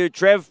out to you,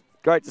 Trev.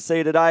 Great to see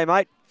you today,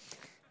 mate.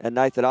 And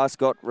Nathan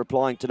Arscott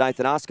replying to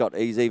Nathan Arscott.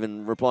 He's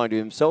even replying to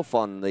himself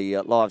on the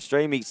live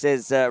stream. He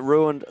says,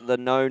 ruined the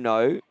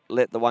no-no,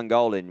 let the one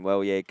goal in.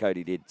 Well, yeah,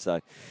 Cody did, so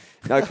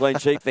no clean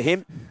sheet for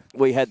him.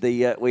 We had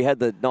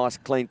the nice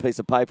clean piece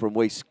of paper and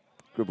we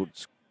scribbled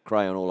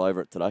crayon all over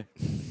it today.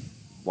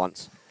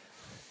 Once.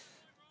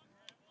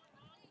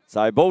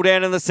 So ball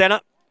down in the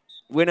centre.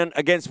 Winning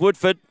against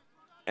Woodford.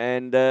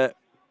 And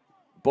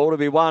ball to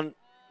be won.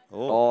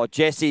 Oh,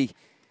 Jesse.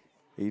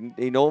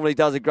 He normally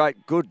does a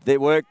good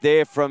work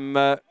there from...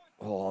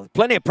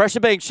 plenty of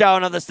pressure being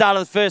shown at the start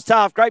of the first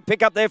half. Great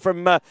pick up there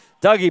from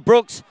Dougie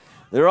Brooks.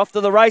 They're off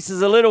to the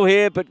races a little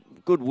here, but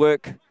good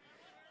work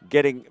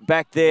getting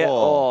back there.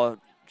 Oh,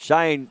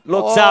 Shane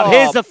looks up.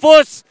 Here's the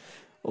Fuss.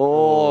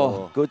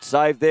 Good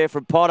save there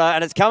from Potter.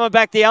 And it's coming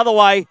back the other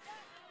way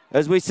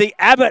as we see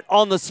Abbott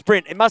on the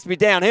sprint. It must be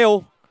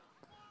downhill.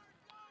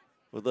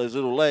 With those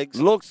little legs.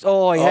 Looks, he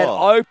had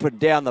open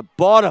down the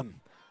bottom.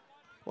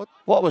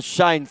 What was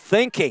Shane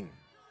thinking?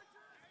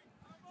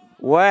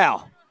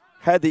 Wow.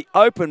 Had the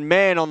open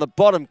man on the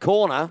bottom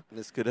corner.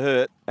 This could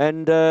hurt.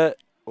 And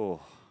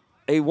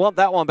he want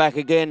that one back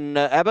again,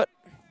 Abbott.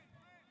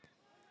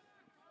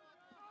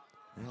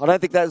 I don't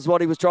think that's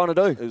what he was trying to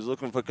do. He was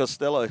looking for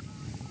Costello.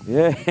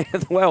 Yeah,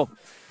 well,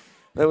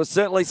 there was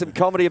certainly some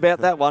comedy about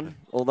that one,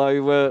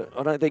 although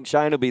I don't think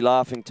Shane will be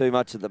laughing too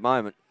much at the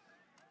moment.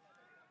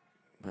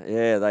 But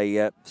yeah,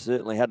 they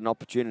certainly had an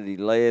opportunity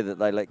there that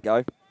they let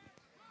go.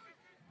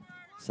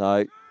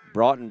 So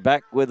Brighton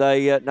back with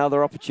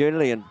another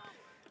opportunity, and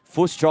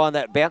Fuss trying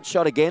that bounce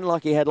shot again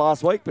like he had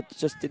last week, but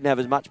just didn't have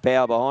as much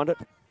power behind it.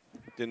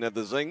 Didn't have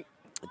the zing.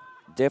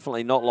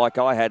 Definitely not like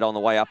I had on the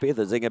way up here,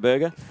 the Zinger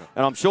Burger.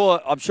 And I'm sure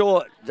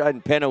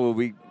Jaden Penner will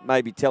be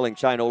maybe telling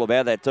Shane all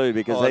about that too,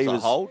 because he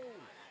was... hold?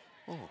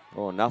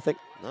 Nothing.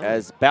 No.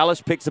 As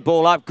Ballish picks the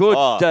ball up. Good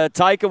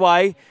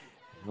takeaway.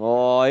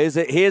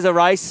 Here's a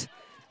race.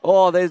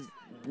 There's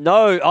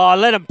no...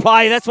 let him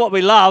play. That's what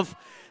we love.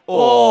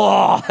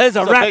 There's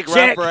a wrap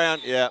check.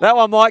 Yeah. That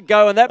one might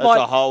go, and that's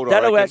a hold,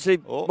 that'll actually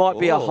might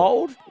be a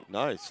hold.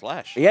 No,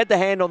 slash. He had the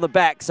hand on the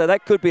back, so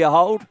that could be a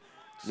hold.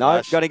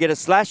 Slash. No, going to get a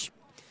slash.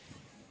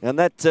 And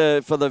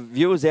that, for the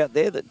viewers out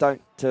there that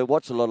don't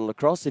watch a lot of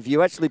lacrosse, if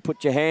you actually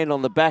put your hand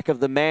on the back of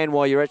the man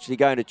while you're actually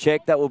going to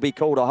check, that will be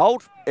called a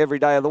hold every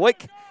day of the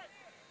week.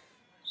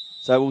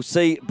 So we'll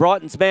see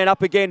Brighton's man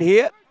up again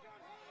here.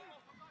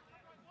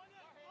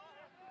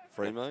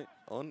 Fremo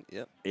on,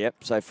 yep. Yep,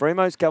 so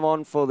Fremo's come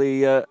on for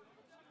the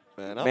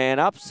man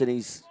ups, and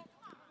he's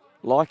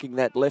liking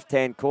that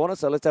left-hand corner.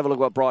 So let's have a look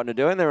what Brighton are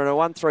doing. They're in a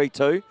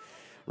 1-3-2.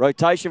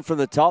 Rotation from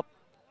the top.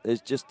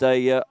 There's just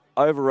a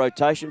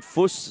over-rotation.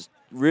 Fuss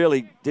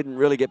didn't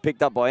really get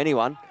picked up by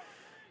anyone.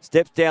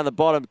 Steps down the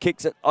bottom,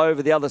 kicks it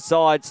over the other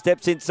side,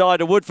 steps inside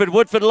to Woodford.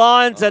 Woodford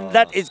lines, and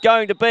that is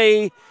going to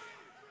be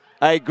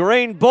a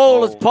green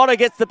ball as Potter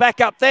gets the back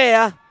up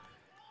there.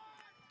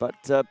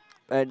 But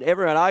and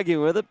everyone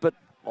arguing with it, but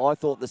I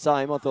thought the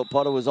same. I thought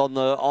Potter was on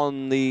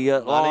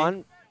the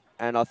line,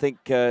 and I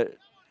think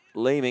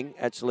Leeming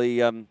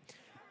actually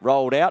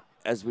rolled out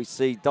as we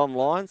see Dom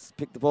Lyons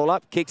pick the ball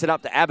up, kicks it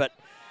up to Abbott.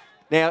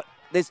 Now,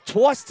 there's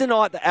twice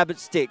tonight that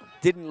Abbott's stick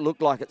didn't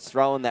look like it's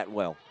throwing that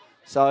well.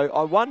 So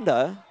I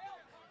wonder,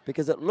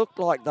 because it looked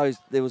like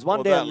there was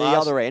one down the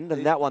other end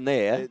and that one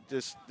there. It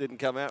just didn't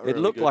come out really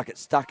It looked like it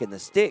stuck in the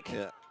stick.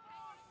 Yeah.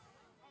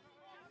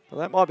 Well,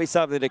 that might be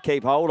something to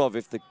keep hold of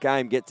if the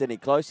game gets any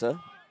closer.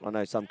 I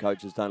know some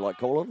coaches don't like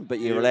calling them, but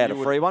you're allowed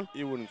a free one.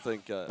 You wouldn't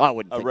think I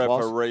wouldn't think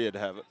referee would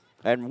have it.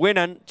 And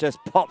Winnan just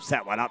pops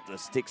that one up the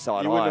stick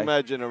side. You wouldn't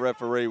imagine a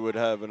referee would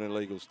have an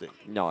illegal stick.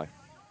 No.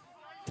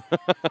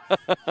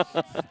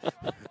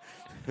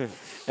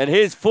 And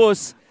here's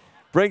Fuss.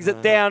 Brings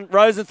it down.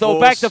 Rosenthal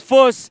back to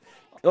Fuss.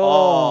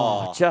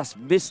 Just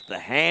missed the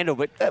handle,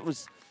 but that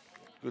was...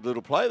 Good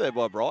little play there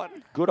by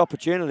Brighton. Good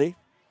opportunity.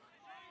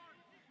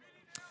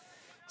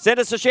 Send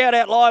us a shout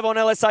out live on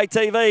LSA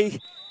TV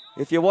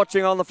if you're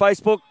watching on the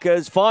Facebook,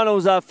 as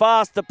finals are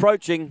fast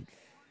approaching.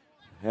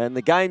 And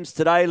the games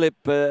today,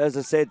 Lip, as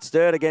I said,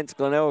 stirred against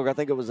Glenelg. I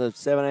think it was a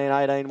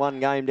 17-18-1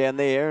 game down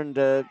there.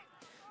 And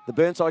the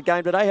Burnside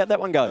game today. How'd that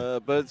one go?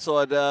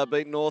 Burnside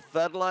beat North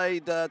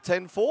Adelaide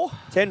 10-4.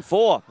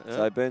 10-4. Yeah.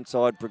 So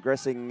Burnside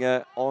progressing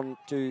on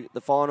to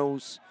the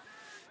finals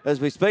as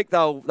we speak.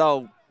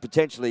 They'll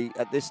potentially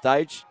at this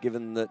stage,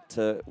 given that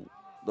the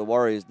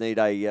Warriors need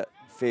a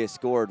fair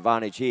score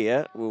advantage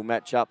here, will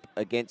match up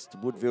against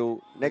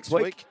Woodville next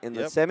week in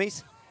the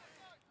semis.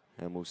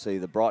 And we'll see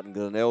the Brighton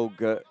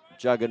Glenelg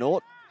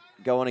juggernaut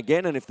go on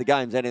again. And if the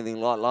game's anything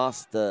like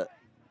last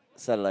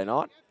Saturday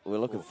night, we're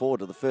looking forward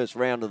to the first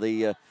round of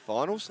the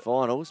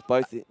finals,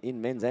 both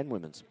in men's and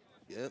women's.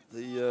 Yeah,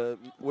 the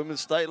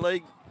Women's State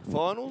League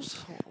finals,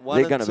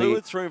 1 and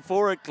 2, 3 and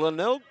 4 at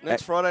Glenelg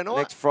next Friday night.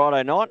 Next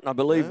Friday night, and I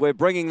believe we're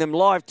bringing them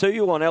live to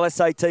you on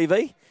LSA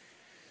TV,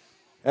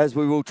 as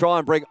we will try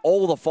and bring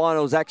all the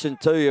finals action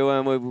to you,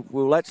 and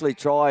we'll actually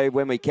try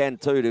when we can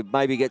too to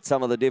maybe get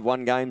some of the Div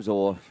 1 games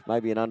or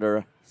maybe an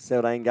under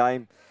 17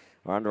 game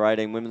or under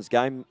 18 women's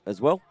game as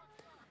well.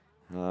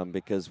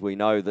 Because we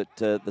know that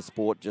the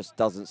sport just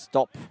doesn't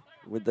stop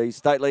with these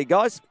State League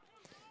guys.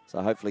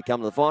 So hopefully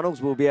come to the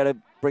finals, we'll be able to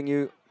bring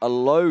you a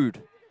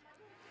load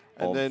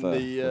and of then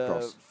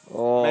the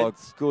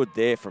good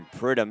there from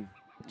Pridham.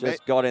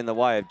 Just got in the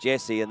way of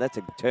Jesse, and that's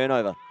a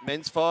turnover.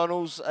 Men's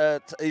finals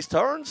at East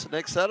Torrens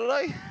next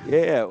Saturday.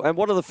 Yeah, and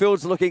what are the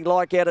fields looking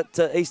like out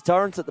at East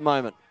Torrens at the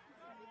moment?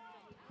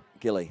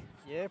 Gilly?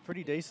 Yeah,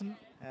 pretty decent.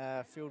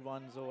 Field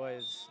one's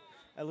always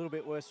a little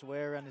bit worse to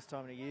wear around this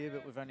time of the year,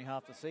 but with only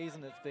half the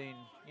season, it's been,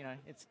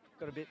 it's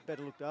got a bit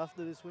better looked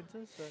after this winter.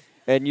 So.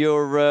 And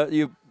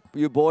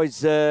you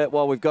boys,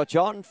 while we've got you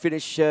on,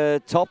 finish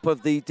top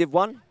of the Div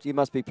 1. You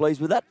must be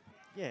pleased with that.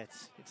 Yeah,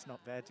 it's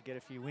not bad to get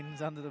a few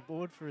wins under the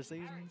board for a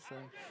season.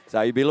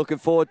 So you'll be looking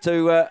forward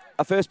to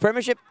a first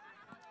premiership?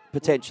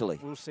 Potentially.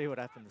 We'll see what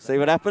happens. See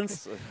what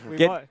happens?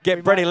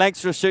 Get Brenny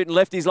Langstra shooting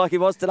lefties like he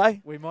was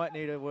today? We might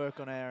need to work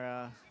on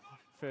our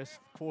first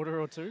quarter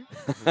or two.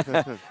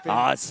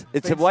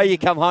 It's the way you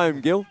come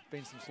home, Gil.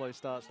 Been some slow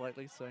starts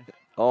lately, so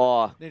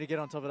need to get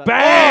on top of that.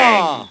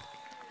 Bang!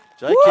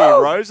 Jakey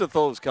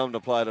Rosenthal's come to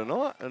play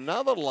tonight.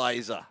 Another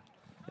laser.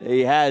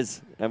 He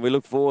has, and we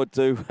look forward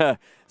to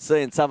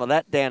seeing some of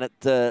that down at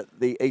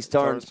the East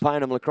Torrens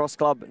Paynham Lacrosse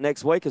Club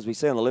next week, as we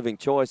see on the Living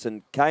Choice,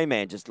 and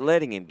K-Man just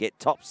letting him get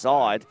top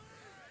side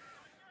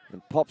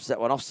and pops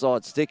that one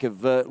offside stick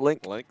of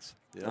Links.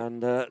 Yeah.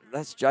 And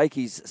that's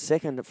Jakey's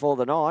second for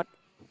the night.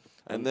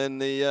 And then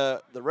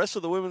the rest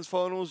of the women's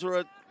finals are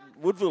at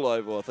Woodville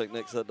Oval, I think,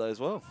 next Saturday as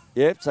well.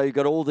 Yeah, so you've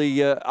got all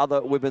the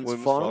other women's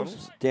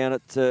finals down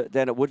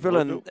at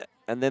Woodville,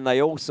 and then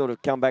they all sort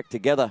of come back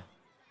together.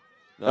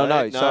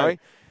 No, sorry.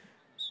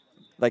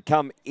 They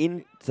come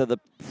into the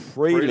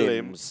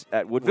prelims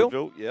at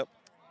Woodville. Yep.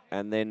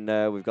 And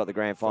then we've got the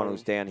grand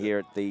finals down here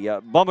at the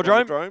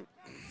Bomberdrome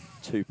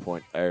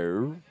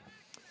 2.0.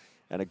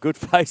 And a good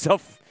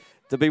face-off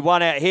to be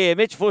won out here.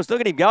 Mitch Fuss, look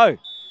at him go.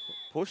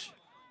 Push.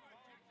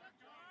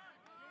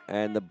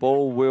 And the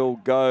ball will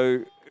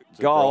go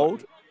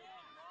gold.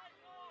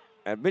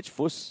 And Mitch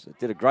Fuss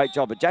did a great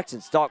job. But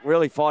Jackson Stock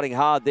really fighting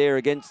hard there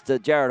against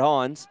Jared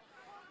Hines.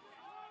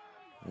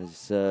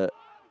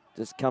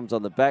 Just comes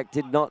on the back.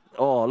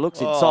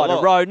 Looks inside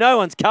a row. No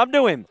one's come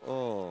to him.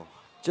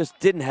 Just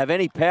didn't have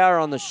any power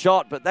on the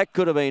shot, but that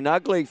could have been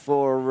ugly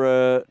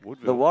for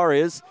the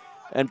Warriors.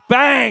 And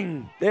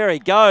bang! There he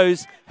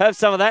goes. Have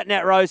some of that,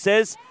 Nat Rowe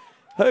says.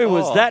 Who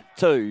was that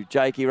to,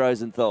 Jakey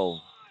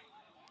Rosenthal?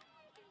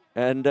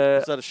 And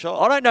was that a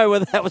shot? I don't know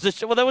whether that was a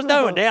shot. Well, there was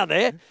no one down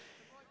there.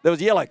 There was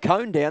a yellow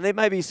cone down there.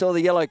 Maybe he saw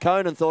the yellow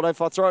cone and thought,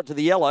 if I throw it to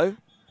the yellow.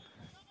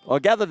 I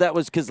gathered that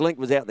was because Link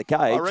was out the cage.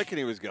 I reckon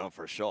he was going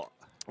for a shot.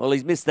 Well,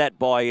 he's missed that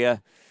by,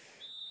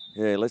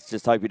 let's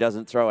just hope he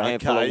doesn't throw a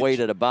handful of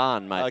wheat at a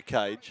barn, mate. A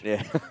cage.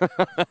 Yeah.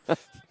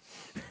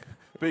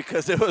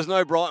 Because there was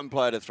no Brighton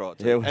player to throw it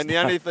to. And the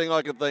only thing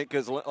I could think,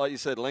 because like you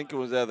said, Lincoln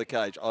was out of the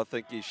cage, I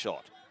think he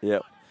shot.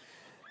 Yep.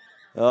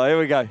 Oh, here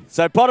we go.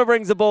 So Potter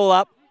brings the ball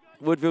up.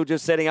 Woodville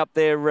just setting up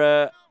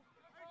their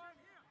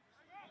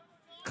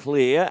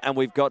clear. And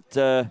we've got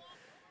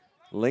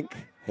Link.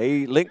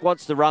 Link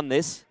wants to run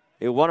this.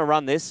 He'll want to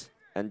run this.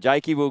 And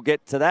Jakey will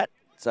get to that.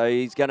 So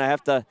he's going to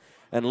have to,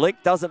 and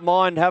Link doesn't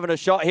mind having a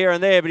shot here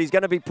and there, but he's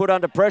going to be put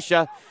under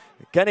pressure.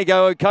 Can he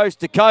go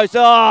coast to coast?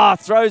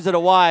 Throws it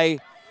away.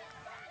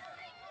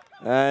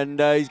 And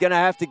he's going to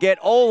have to get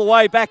all the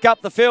way back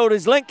up the field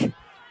as Link.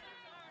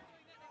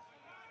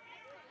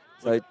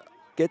 So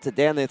gets it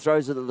down there,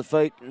 throws it at the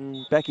feet,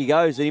 and back he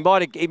goes. And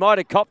he might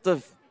have copped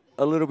a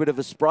little bit of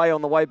a spray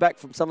on the way back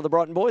from some of the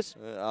Brighton boys.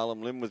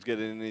 Arlam Lim was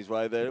getting in his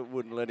way there.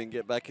 Wouldn't let him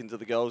get back into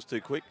the goals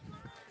too quick.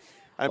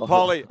 And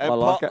Polly,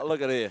 look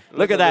at here.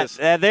 Look at that.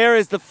 Now, there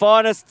is the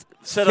finest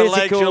set of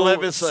legs you'll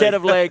ever see. Set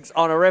of legs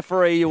on a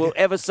referee you will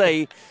ever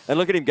see. And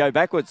look at him go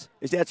backwards.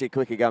 He's actually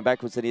quicker going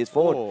backwards than he is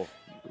forward.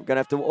 We're going to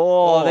have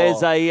to,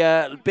 there's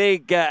a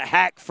big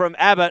hack from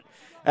Abbott.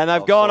 And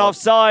they've gone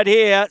offside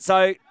here.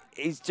 So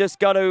he's just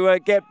got to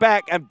get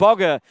back. And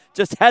Bogger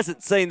just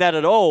hasn't seen that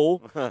at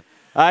all.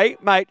 Hey,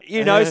 mate,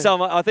 you know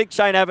someone. I think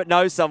Shane Abbott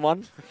knows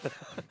someone.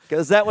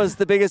 Because that was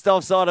the biggest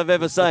offside I've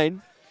ever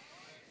seen.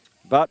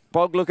 But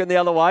Bog looking the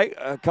other way.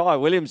 Kai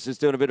Williams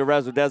just doing a bit of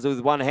razzle-dazzle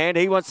with one hand.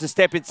 He wants to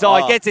step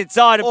inside, gets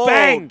inside, and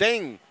bang!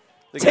 Ding!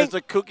 There goes the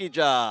cookie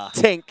jar.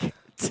 Tink.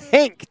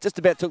 Just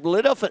about took the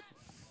lid off it.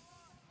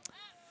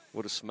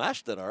 Would have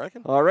smashed it, I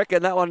reckon. I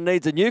reckon that one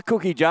needs a new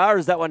cookie jar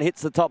as that one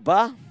hits the top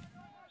bar.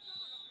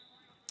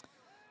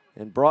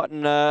 And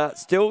Brighton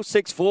still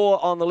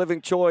 6-4 on the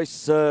Living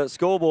Choice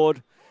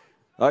scoreboard.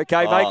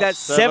 Okay, make that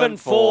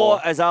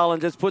 7-4 as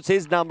Arlen just puts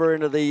his number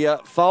into the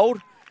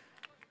fold.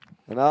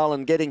 And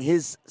Arlen getting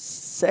his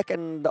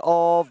second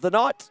of the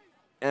night.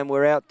 And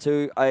we're out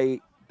to a...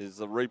 There's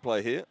a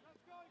replay here.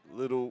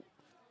 Little...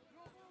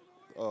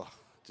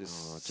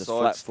 just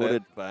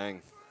flat-footed.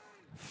 Bang.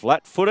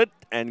 Flat-footed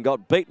and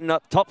got beaten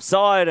up top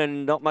side,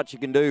 and not much you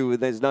can do.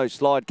 There's no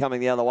slide coming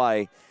the other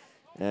way.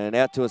 And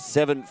out to a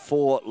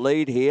 7-4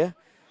 lead here.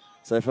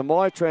 So for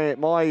my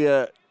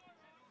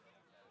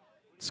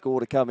score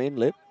to come in,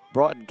 Lip,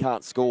 Brighton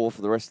can't score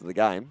for the rest of the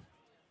game,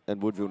 and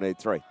Woodville need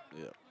 3.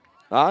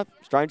 Yeah.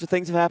 Stranger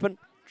things have happened.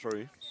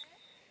 True.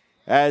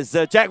 As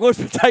Jack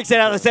Woodford takes it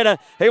out of the centre,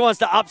 he wants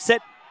to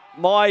upset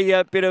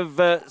my bit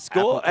of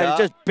score, and it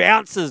just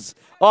bounces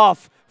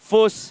off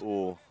Fuss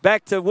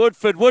back to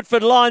Woodford.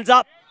 Woodford lines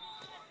up,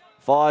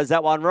 fires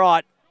that one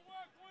right,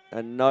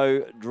 and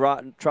no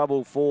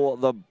trouble for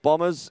the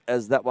Bombers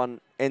as that one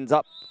ends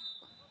up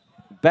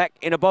back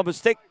in a Bomber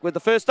stick with the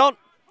first on.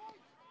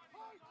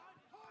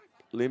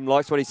 Lim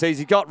likes what he sees.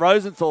 He's got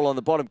Rosenthal on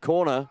the bottom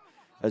corner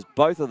as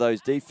both of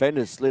those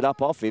defenders slid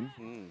up off him.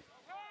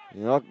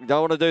 You know,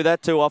 don't want to do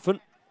that too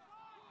often.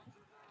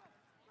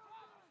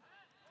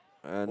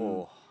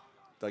 And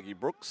Dougie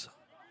Brooks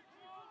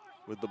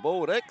with the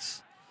ball at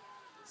X.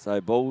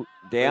 So ball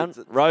down.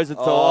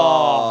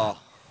 Rosenthal.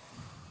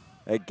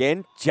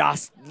 Again,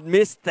 just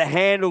missed the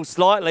handle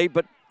slightly,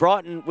 but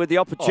Brighton with the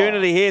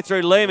opportunity here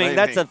through Leeming.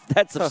 That's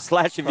a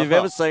slash if you've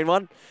ever seen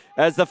one.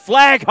 As the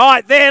flag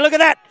height there, look at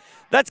that.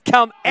 That's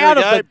come out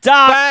of the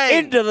dart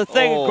into the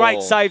thing.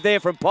 Great save there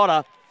from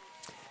Potter.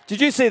 Did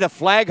you see the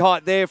flag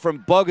height there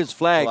from Bogger's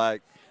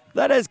flag?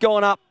 That has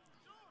gone up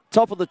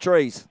top of the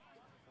trees.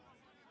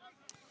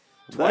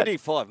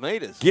 25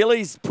 metres.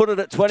 Gillies put it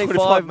at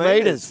 25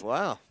 metres.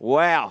 Wow.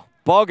 Wow.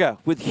 Bogger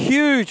with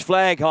huge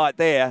flag height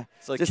there.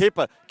 So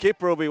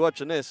Kipper will be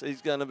watching this.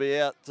 He's going to be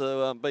out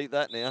to beat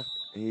that now.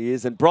 He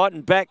is. And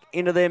Brighton back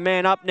into their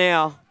man up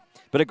now.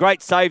 But a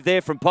great save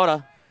there from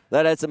Potter.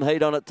 That had some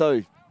heat on it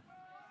too.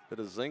 Bit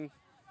of zing.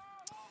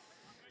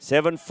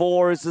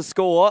 7-4 is the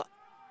score.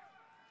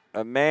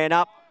 A man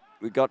up.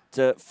 We've got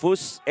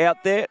Fuss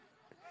out there.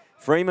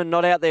 Freeman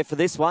not out there for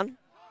this one.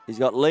 He's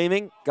got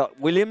Leeming, got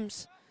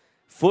Williams.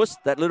 Fuss,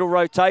 that little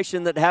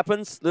rotation that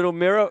happens. Little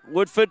mirror.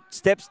 Woodford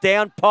steps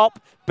down, pop,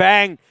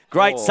 bang.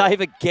 Great save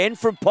again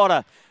from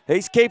Potter.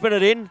 He's keeping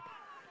it in.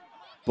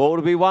 Ball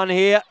to be won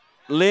here.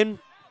 Lynn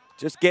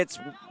just gets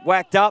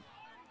whacked up.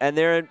 And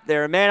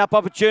they're a man-up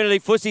opportunity.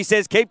 Fussy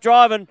says, keep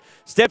driving.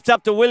 Steps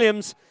up to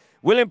Williams.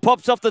 William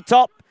pops off the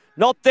top.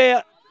 Not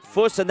there.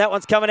 Fuss, and that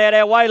one's coming out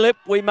our way, Lip.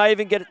 We may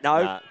even get it.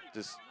 No. Nah,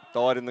 just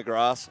died in the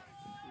grass.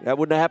 That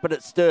wouldn't have happened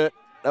at Sturt.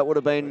 That would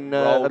have been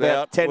about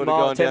out, 10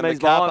 metres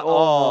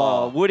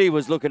behind. Woody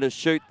was looking to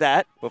shoot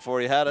that.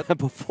 Before he had it.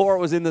 Before it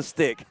was in the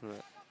stick.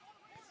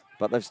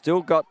 But they've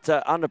still got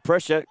under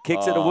pressure.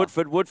 Kicks it to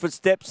Woodford. Woodford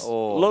steps,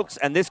 looks,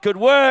 and this could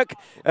work.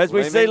 As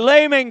we see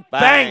Leeming,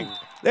 bang.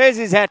 There's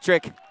his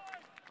hat-trick.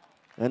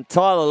 And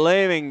Tyler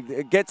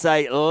Leeming gets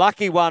a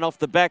lucky one off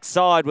the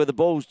backside where the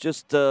ball's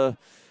just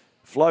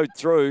flowed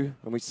through.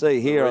 And we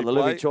see here on the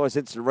Living Choice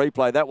instant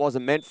replay, that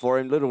wasn't meant for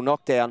him. Little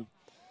knockdown.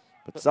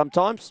 But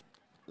sometimes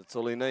that's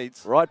all he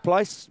needs. Right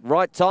place,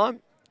 right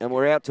time. And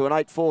we're out to an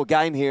 8-4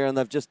 game here, and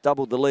they've just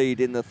doubled the lead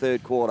in the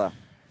third quarter.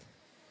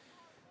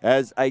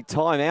 As a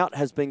timeout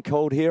has been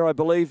called here, I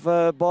believe,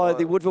 by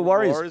the Woodville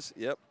Warriors.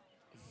 Yep.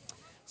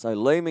 So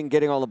Leeming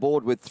getting on the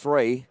board with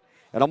 3.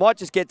 And I might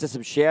just get to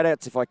some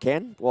shout-outs if I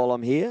can while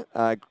I'm here.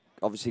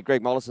 Obviously,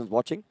 Greg Mollison's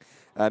watching.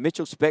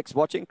 Mitchell Speck's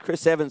watching.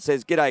 Chris Evans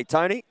says, g'day,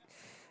 Tony.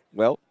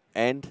 Well,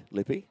 and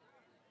Lippy.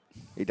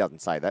 He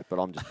doesn't say that, but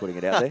I'm just putting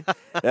it out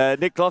there.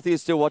 Nick Clothy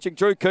is still watching.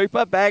 Drew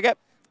Cooper, Bagger.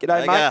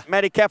 G'day, mate.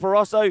 Matty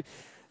Caparosso.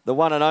 The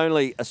one and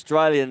only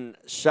Australian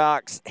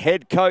Sharks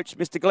head coach,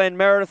 Mr. Glenn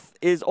Meredith,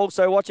 is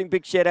also watching.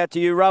 Big shout-out to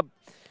you, Rub.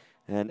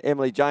 And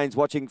Emily Jane's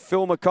watching.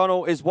 Phil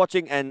McConnell is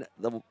watching. And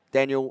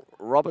Daniel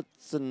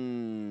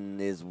Robertson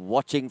is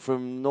watching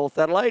from North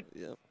Adelaide.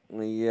 Yep.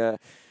 We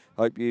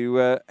hope you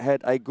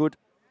had a good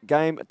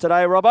game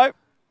today, Robbo.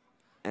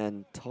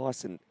 And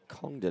Tyson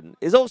Congdon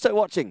is also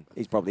watching.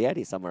 He's probably out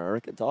here somewhere, I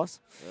reckon,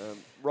 Tyson.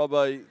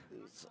 Robbo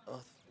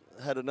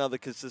had another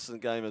consistent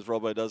game as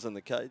Robbo does in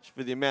the cage.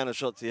 For the amount of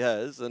shots he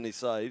has and he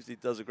saves, he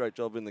does a great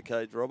job in the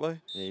cage, Robbo.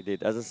 Yeah, he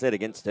did. As I said,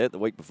 against Sturt the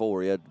week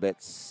before, he had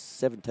about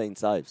 17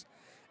 saves.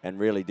 And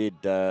really did,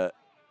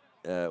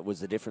 was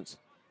the difference,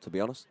 to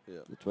be honest,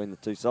 between the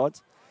two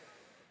sides.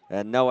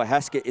 And Noah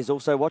Haskett is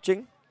also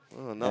watching.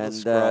 Oh, another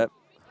scrub.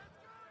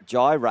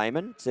 Jai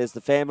Raymond says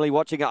the family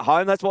watching at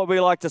home. That's what we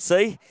like to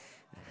see.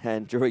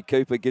 And Drewy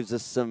Cooper gives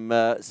us some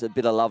a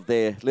bit of love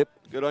there, Lip.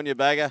 Good on you,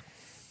 Bagger.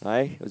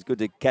 Hey, it was good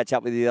to catch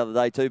up with you the other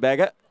day too,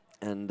 Bagger.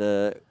 And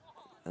as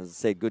I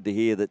said, good to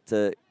hear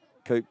that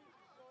Coop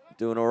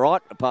doing all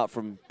right, apart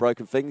from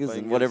broken fingers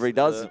and whatever he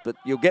does. But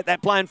you'll get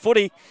that playing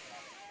footy.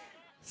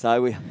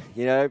 So,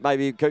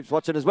 maybe Coop's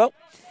watching as well.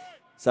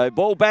 So,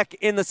 ball back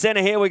in the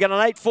centre here. We got an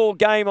 8-4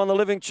 game on the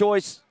Living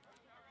Choice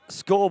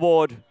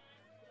scoreboard.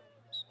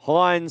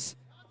 Hines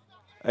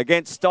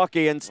against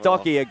Stocky, and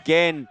Stocky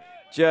again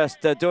just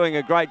doing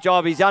a great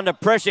job. He's under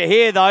pressure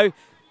here, though,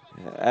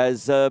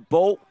 as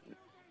ball.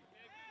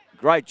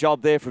 Great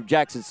job there from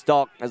Jackson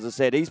Stock. As I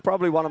said, he's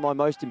probably one of my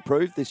most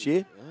improved this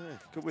year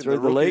through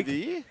the league. Of the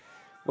year.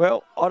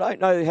 Well, I don't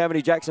know how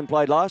many Jackson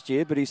played last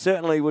year, but he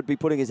certainly would be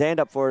putting his hand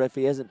up for it if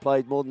he hasn't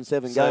played more than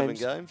 7 games.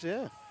 7 games,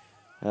 yeah.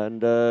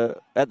 And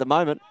at the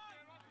moment,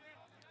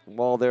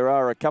 while there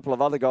are a couple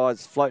of other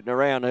guys floating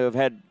around who have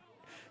had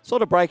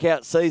sort of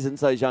breakout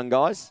seasons, those young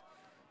guys,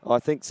 I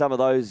think some of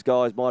those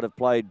guys might have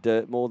played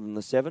more than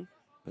the 7.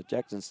 But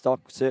Jackson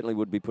Stock certainly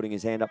would be putting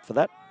his hand up for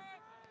that.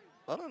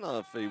 I don't know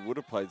if he would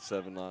have played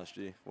 7 last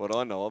year, what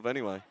I know of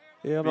anyway.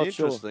 Yeah, I'm not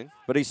sure. Interesting.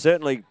 But he's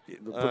certainly,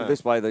 put it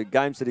this way, the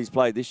games that he's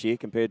played this year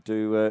compared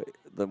to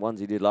the ones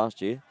he did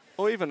last year.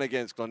 Or even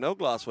against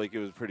Glenelg last week, he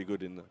was pretty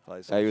good in the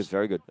face. Yeah, he was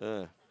very good.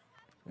 Yeah.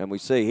 And we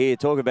see here,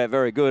 talking about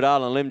very good,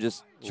 Arlen Lim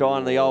just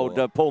trying the old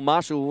Paul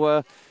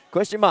Marshall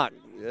question mark.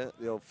 Yeah,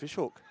 the old fish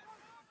hook.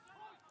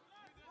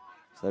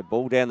 So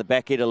ball down the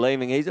back here to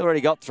Leeming. He's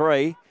already got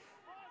 3.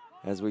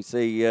 As we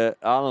see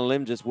Arlen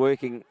Lim just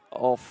working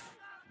off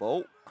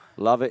ball.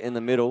 Love it in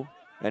the middle.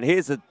 And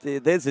there's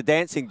the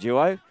dancing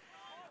duo.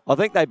 I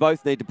think they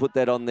both need to put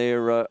that on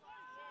their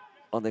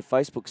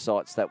Facebook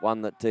sites, that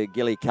one that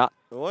Gilly cut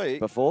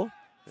before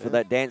for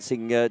that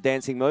dancing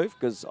move,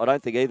 because I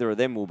don't think either of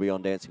them will be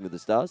on Dancing with the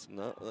Stars.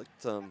 No,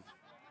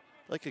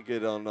 they could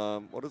get on,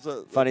 what is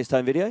it? Funniest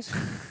Home Videos?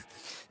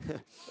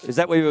 Is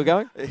that where you were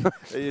going?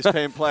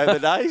 ESPN Play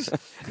of the Days?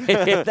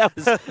 Yeah, that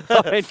was,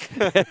 I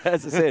mean,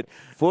 as I said,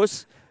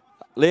 Fuss,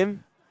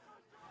 Lim,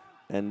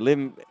 and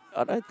Lim,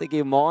 I don't think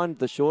he'll mind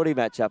the shorty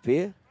match up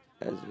here,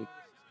 as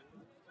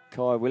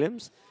Kai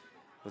Williams.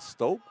 The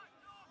stall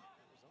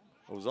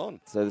was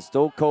on. So the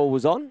stall call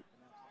was on,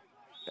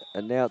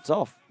 and now it's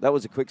off. That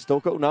was a quick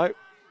stall call. No.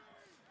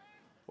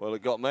 Well,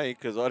 it got me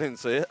because I didn't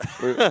see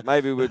it.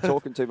 Maybe we're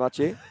talking too much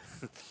here.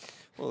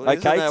 Well, okay,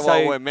 isn't that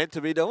what we're meant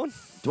to be doing?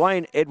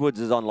 Dwayne Edwards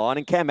is online,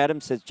 and Cam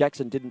Adams says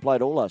Jackson didn't play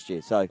at all last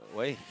year. So,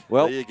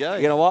 well, there you go.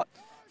 You know what?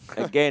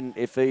 Again,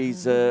 if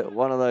he's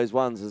one of those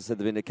ones, as I said,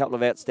 there have been a couple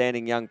of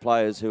outstanding young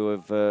players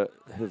who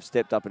have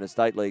stepped up in a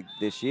state league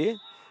this year,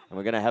 and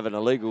we're going to have an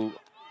illegal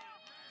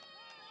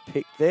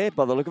pick there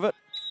by the look of it,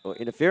 or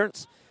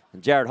interference.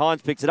 And Jared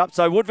Hines picks it up.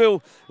 So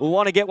Woodville will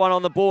want to get one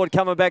on the board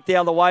coming back the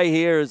other way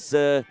here as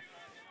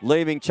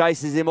Leeming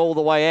chases him all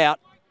the way out.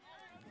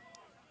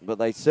 But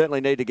they certainly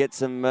need to get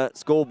some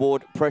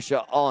scoreboard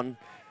pressure on.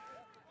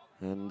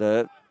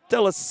 And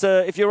tell us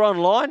if you're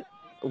online,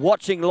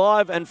 watching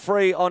live and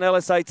free on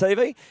LSA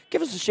TV.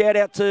 Give us a shout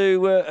out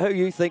to who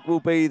you think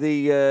will be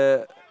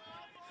the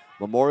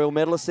Memorial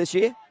medalist this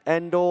year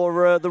and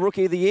or the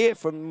Rookie of the Year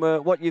from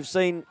what you've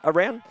seen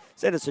around.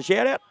 Send us a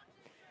shout out.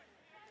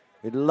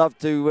 We'd love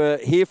to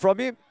hear from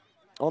you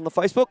on the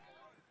Facebook.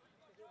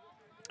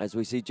 As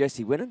we see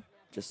Jesse winning,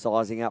 just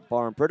sizing up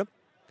Byron Pridham.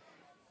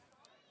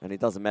 And it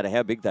doesn't matter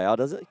how big they are,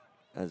 does it?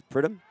 As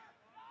Pridham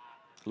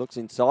looks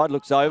inside,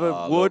 looks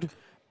over. Wood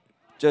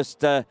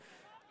just, I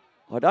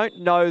don't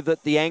know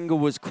that the angle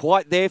was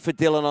quite there for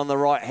Dylan on the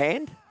right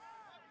hand,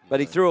 but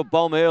he threw a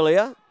bomb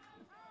earlier.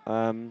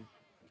 I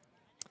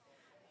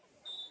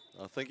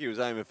think he was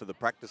aiming for the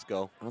practice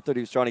goal. I thought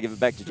he was trying to give it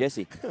back to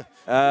Jesse.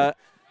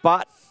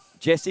 But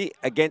Jesse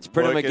against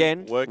Pridham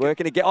again.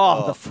 Working again.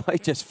 Oh, he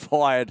just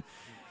fired.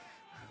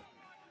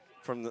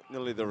 From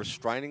nearly the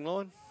restraining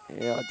line?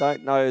 Yeah, I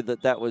don't know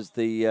that was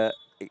the... oh,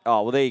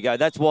 well, there you go.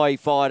 That's why he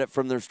fired it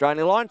from the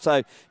restraining line.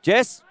 So,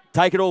 Jess,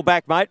 take it all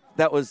back, mate.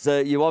 That was...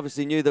 you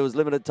obviously knew there was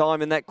limited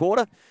time in that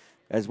quarter,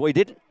 as we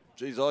didn't.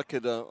 Geez, I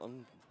could...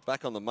 I'm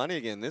back on the money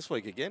again this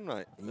week again,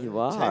 mate. You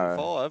are.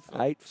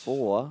 10-5.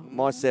 8-4.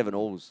 My 7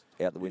 all's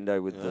out the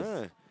window with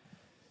the...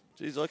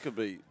 Geez, I could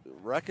be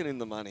racking in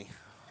the money.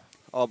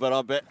 Oh, but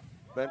I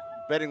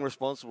betting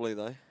responsibly,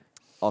 though.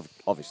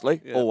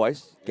 Obviously,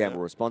 always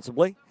gamble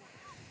responsibly.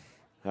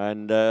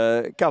 And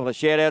a couple of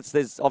shout-outs.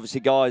 There's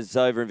obviously guys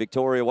over in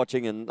Victoria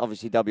watching and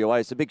obviously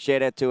WA. So big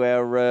shout-out to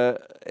our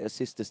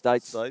sister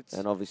states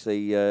and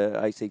obviously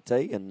ACT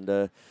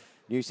and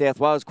New South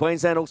Wales,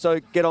 Queensland. Also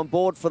get on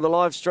board for the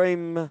live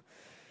stream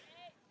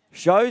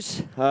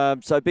shows.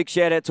 So big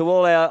shout-out to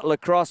all our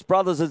lacrosse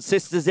brothers and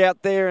sisters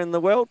out there in the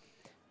world.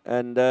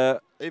 And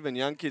even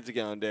young kids are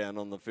going down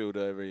on the field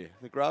over here.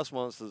 The Grass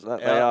Monsters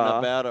out and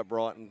about at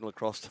Brighton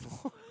Lacrosse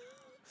tonight.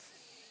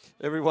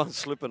 Everyone's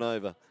slipping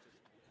over.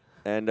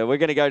 And we're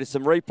going to go to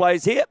some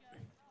replays here.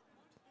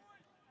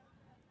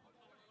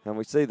 And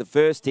we see the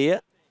first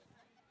here.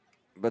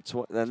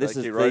 And this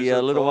is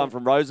the little one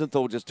from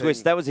Rosenthal, just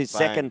twist. That was his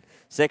second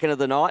of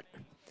the night.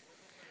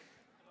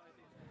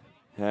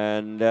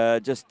 And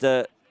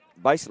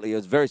basically it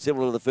was very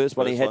similar to the first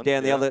one he had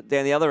down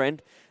the other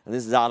end. And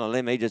this is Arlen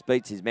Lim. He just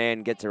beats his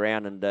man, gets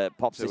around and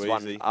pops this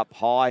one up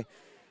high.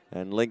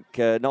 And Link,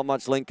 not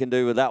much Link can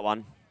do with that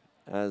one,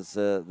 as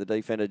the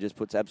defender just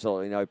puts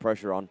absolutely no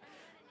pressure on.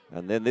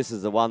 And then this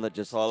is the one that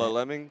just... Tyler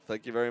Lemming,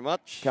 thank you very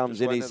much. Comes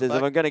just in, he says,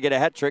 if I'm going to get a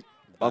hat trick,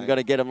 I'm going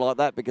to get him like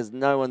that because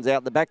no one's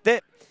out the back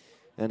there.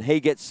 And he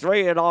gets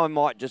 3, and I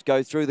might just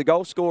go through the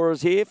goal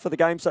scorers here for the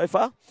game so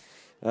far.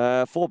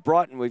 For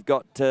Brighton, we've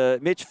got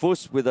Mitch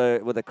Fuss with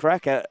a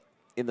cracker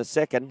in the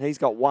second. He's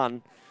got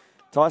 1.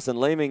 Tyler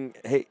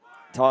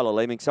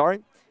Leeming,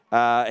 sorry.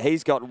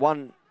 He's got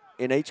 1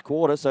 in each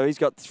quarter, so he's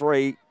got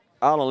 3.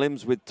 Arlen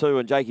Lim's with 2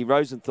 and Jakey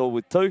Rosenthal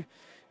with 2.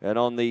 And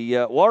on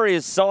the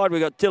Warriors side, we've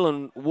got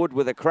Dylan Wood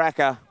with a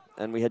cracker,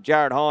 and we had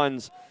Jared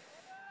Hines,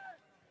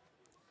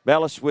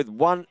 Ballish with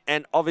 1,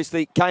 and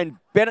obviously Kane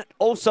Bennett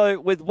also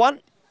with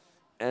 1.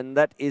 And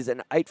that is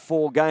an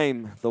 8-4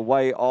 game the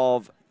way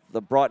of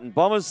the Brighton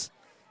Bombers.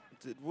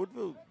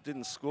 Woodville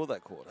didn't score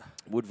that quarter.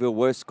 Woodville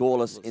were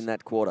scoreless in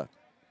that quarter.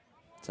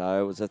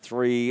 So it was a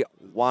 3-1,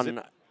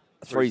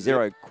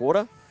 3-0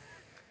 quarter.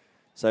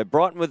 So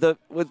Brighton with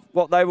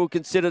what they will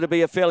consider to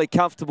be a fairly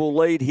comfortable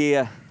lead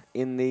here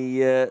in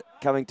the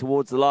coming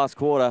towards the last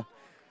quarter.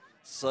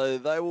 So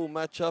they will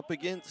match up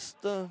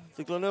against the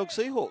Glenelg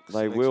Seahawks.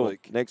 They will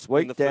next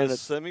week in the down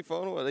first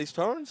semi-final at East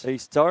Torrens.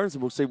 East Torrens,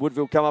 and we'll see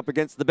Woodville come up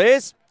against the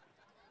Bears,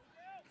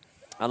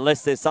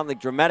 unless there's something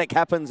dramatic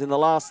happens in the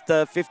last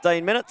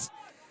 15 minutes.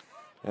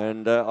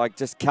 And I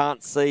just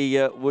can't see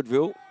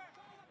Woodville.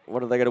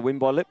 What are they going to win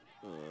by, Lip?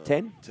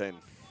 10? 10.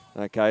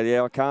 Okay,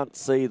 yeah, I can't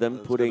see them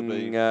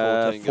putting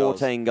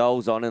 14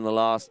 goals on in the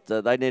last.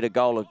 They need a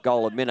goal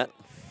a minute,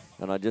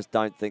 and I just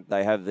don't think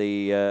they have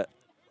the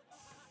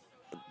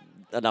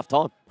enough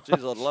time.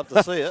 Jeez, I'd love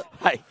to see it.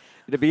 Hey,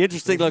 it'd be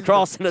interesting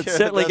lacrosse, and it'd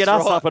certainly get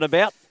us up and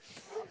about.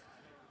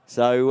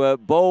 So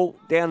ball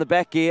down the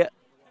back here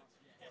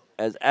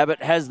as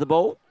Abbott has the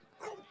ball.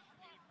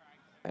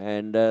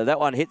 And that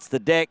one hits the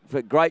deck,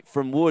 but great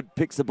from Wood,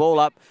 picks the ball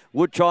up.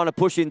 Wood trying to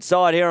push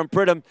inside here, and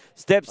Pridham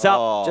steps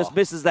up, just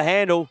misses the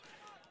handle.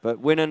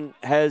 But Winnan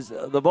has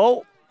the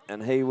ball,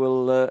 and he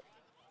will,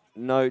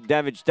 no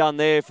damage done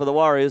there for the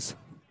Warriors.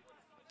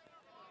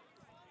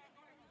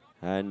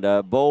 And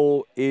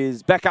ball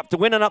is back up to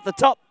Winnan up the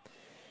top.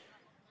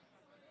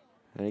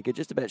 And he could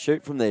just about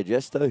shoot from there,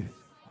 Jess, too.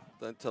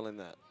 Don't tell him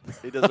that.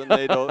 He doesn't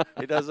need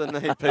he doesn't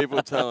need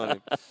people telling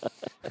him.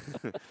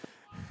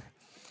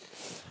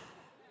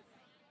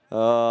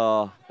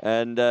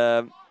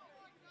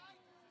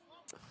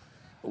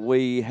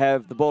 We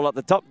have the ball up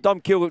the top.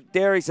 Dom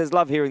Kildare says,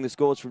 love hearing the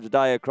scores from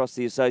today across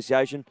the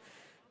association.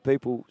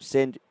 People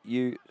send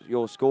you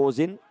your scores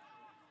in.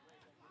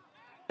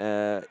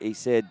 He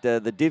said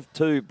the Div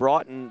 2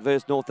 Brighton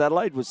versus North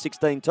Adelaide was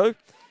 16-2.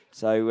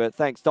 So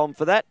thanks, Dom,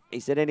 for that. He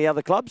said any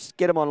other clubs,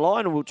 get them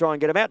online and we'll try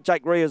and get them out.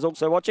 Jake Rhea is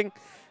also watching.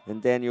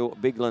 And Daniel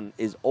Biglan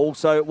is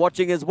also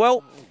watching as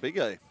well. Big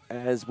O.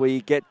 As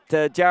we get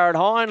Jared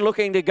Hine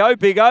looking to go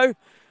Big O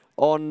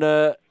on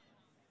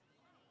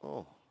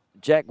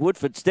Jack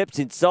Woodford. Steps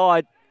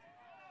inside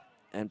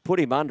and put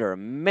him under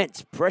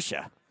immense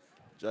pressure.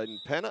 Jaden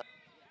Penner.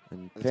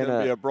 And it's going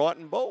to be a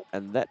Brighton ball.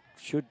 And that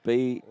should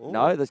be,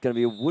 no, that's going to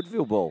be a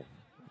Woodville ball.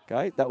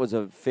 Okay, that was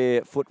a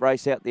fair foot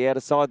race out the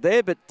outer side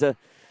there, but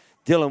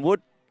Dylan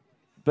Wood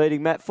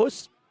beating Matt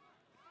Fuss.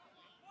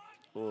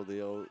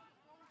 And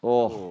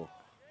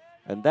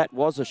that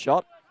was a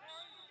shot.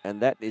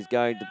 And that is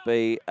going to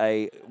be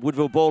a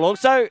Woodville ball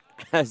also.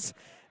 As,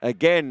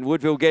 again,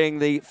 Woodville getting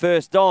the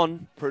first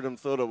on. Pridham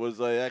thought it was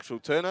an actual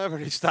turnover.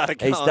 He started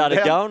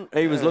going.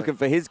 He was looking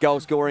for his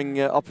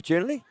goal-scoring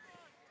opportunity.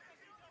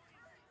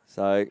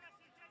 So,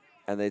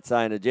 and they're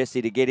saying to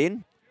Jesse to get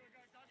in.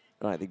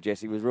 I don't think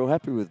Jesse was real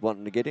happy with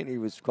wanting to get in. He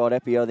was quite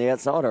happy on the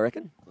outside, I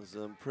reckon. Was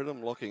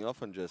Pridham locking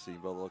off on Jesse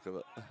by the look of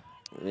it?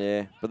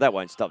 Yeah, but that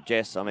won't stop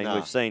Jess. I mean,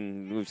 we've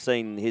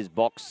seen his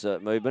box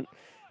movement,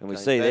 and we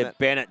see that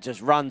Bennett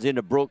just runs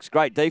into Brooks.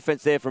 Great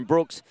defense there from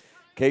Brooks.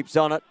 Keeps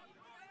on it.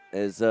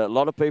 There's a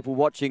lot of people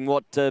watching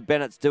what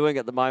Bennett's doing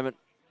at the moment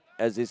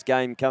as this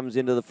game comes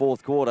into the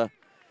fourth quarter.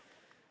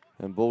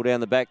 And ball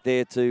down the back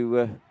there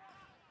to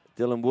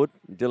Dylan Wood.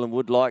 Dylan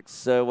Wood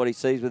likes what he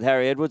sees with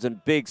Harry Edwards,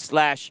 and big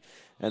slash.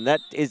 And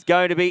that is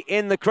going to be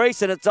in the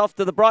crease, and it's off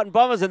to the Brighton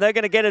Bombers, and they're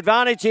going to get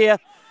advantage here.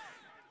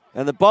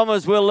 And the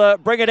Bombers will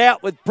bring it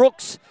out with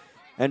Brooks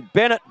and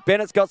Bennett.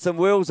 Bennett's got some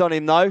wheels on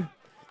him, though.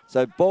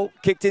 So ball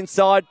kicked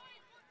inside.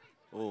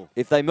 Ooh.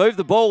 If they move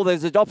the ball,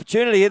 there's an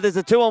opportunity here. There's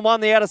a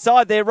 2-on-1 the outer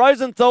side there.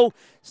 Rosenthal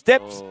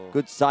steps.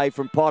 Good save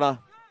from Potter.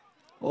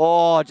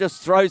 Oh,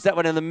 just throws that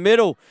one in the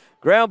middle.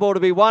 Ground ball to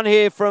be won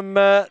here from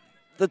the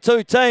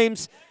two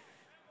teams.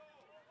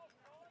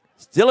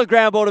 Still a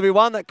ground ball to be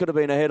won. That could have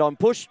been a head-on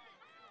push.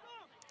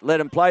 Let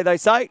him play, they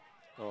say.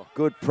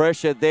 Good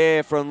pressure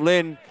there from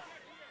Lynn.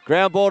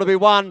 Ground ball to be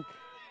won.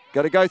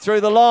 Got to go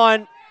through the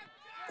line.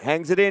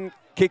 Hangs it in,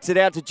 kicks it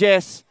out to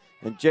Jess.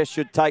 And Jess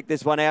should take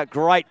this one out.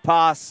 Great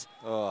pass.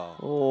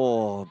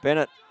 Oh,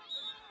 Bennett.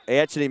 He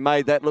actually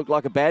made that look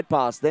like a bad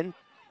pass then.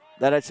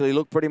 That actually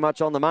looked pretty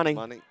much on the money.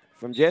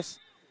 From Jess.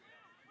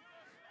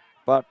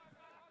 But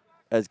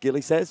as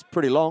Gilly says.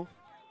 Pretty long.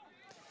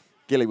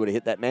 Gilly would have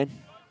hit that man.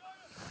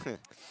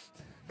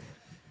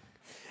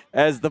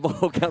 As the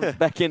ball comes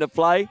back into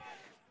play.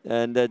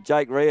 And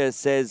Jake Rhea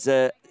says,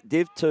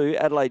 Div 2,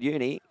 Adelaide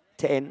Uni,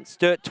 10,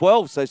 Sturt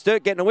 12. So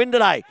Sturt getting a win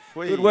today.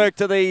 Good work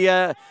to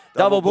the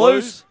Double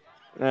Blues.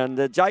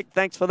 And Jake,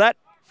 thanks for that.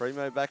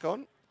 Fremo back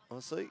on, I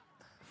see.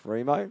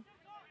 Fremo.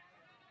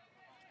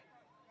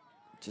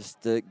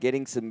 Just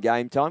getting some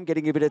game time,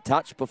 getting a bit of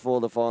touch before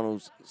the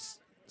finals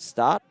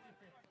start.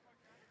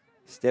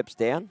 Steps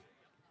down.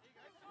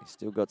 He's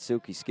still got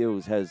silky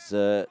skills, has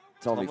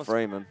Tommy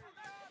Freeman.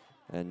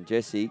 And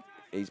Jesse,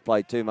 he's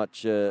played too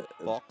much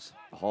box,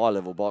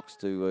 high-level box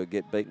to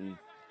get beaten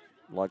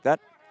like that.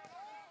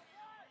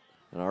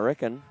 And I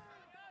reckon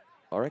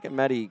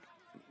Matty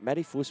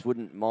Fuss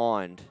wouldn't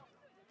mind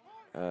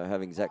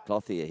having Zach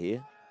Clothier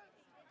here.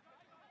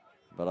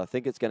 But I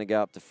think it's going to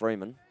go up to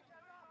Freeman.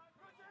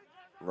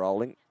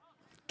 Rolling.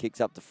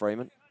 Kicks up to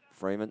Freeman.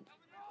 Freeman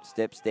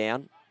steps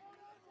down.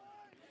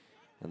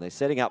 And they're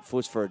setting up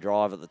Fuss for a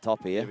drive at the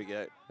top here. Here we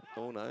go.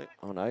 Oh, no.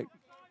 Oh, no.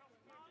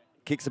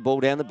 Kicks the ball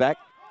down the back.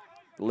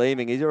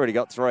 Leeming, he's already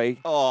got 3.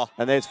 Oh.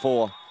 And there's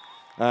 4.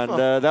 And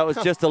that was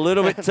just a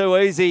little bit too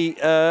easy,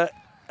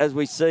 as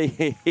we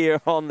see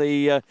here on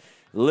the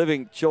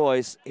Living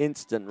Choice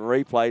instant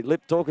replay.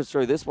 Lip, talk us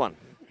through this one.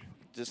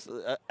 Just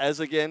as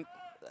again,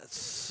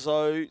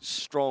 so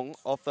strong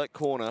off that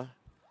corner.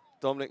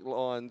 Dominic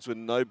Lyons with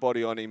no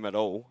body on him at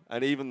all.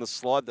 And even the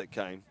slide that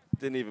came,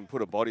 didn't even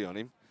put a body on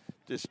him.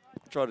 Just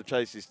tried to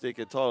chase his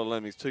sticker. Tyler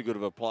Lemming's too good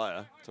of a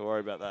player to worry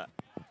about that.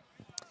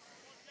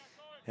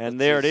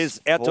 And there it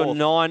is, out to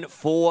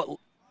 9-4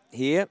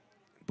 here.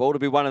 Ball to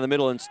be one in the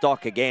middle, and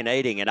Stock again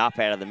eating it up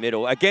out of the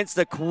middle against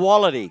the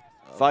quality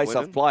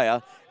face-off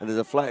player. And there's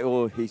a flag.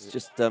 Oh, he's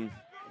just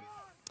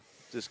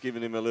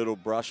giving him a little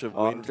brush of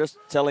I'm wind. just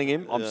telling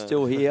him, I'm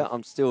still here.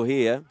 I'm still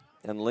here.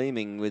 And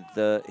Leeming with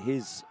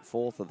his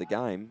 4th of the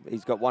game.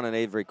 He's got 1 in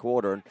every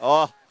quarter. And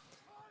oh,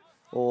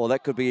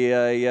 that could be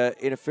a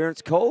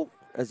interference call,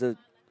 as it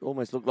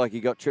almost looked like he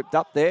got tripped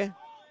up there.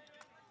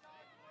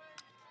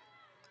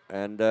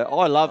 And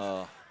I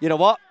love, you know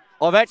what?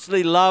 I've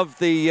actually loved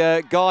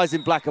the guys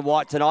in black and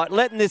white tonight,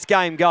 letting this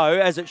game go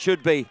as it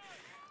should be.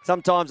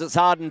 Sometimes it's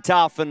hard and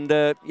tough and,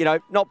 you know,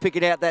 not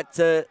picking out that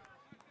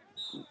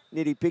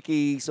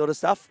nitty-picky sort of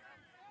stuff.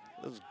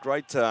 It was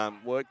great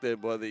work there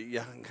by the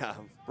young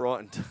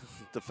Brighton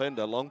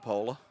defender,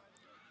 Longpoler.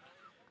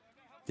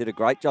 Did a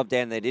great job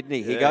down there, didn't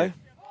he, Higo?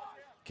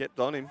 Kept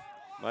on him,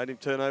 made him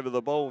turn over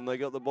the ball, and they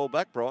got the ball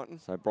back, Brighton.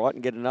 So Brighton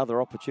get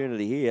another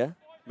opportunity here.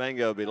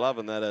 Mango will be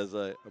loving that as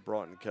a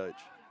Brighton coach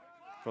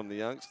from the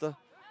youngster.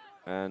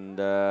 And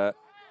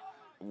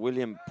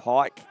William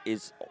Pike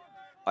is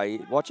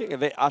watching.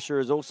 Yvette Usher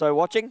is also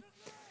watching.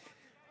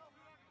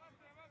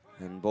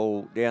 And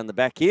ball down the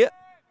back here.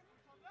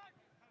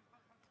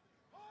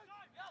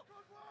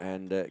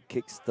 And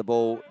kicks the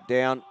ball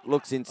down,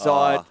 looks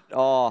inside.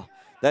 Oh,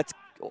 that's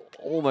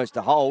almost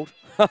a hold.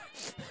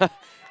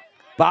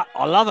 But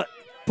I love it.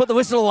 Put the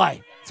whistle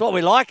away. That's what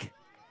we like.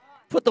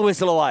 Put the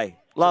whistle away.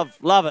 Love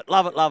it, love it,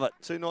 love it.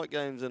 2 night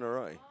games in a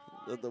row.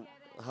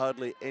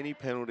 Hardly any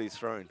penalties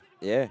thrown.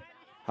 Yeah.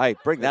 Hey,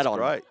 bring that on.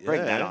 Great.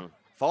 Bring that on.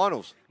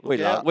 Finals. We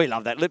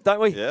love that lip,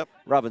 don't we? Yep.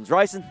 Rubbin's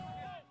racing.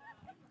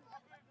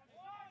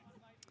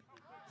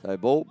 So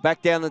ball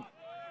back down the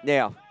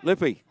now.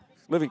 Lippy,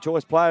 Living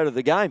Choice player of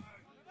the game.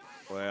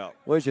 Wow.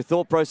 Where's your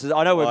thought process?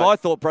 I know where my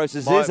thought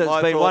process is.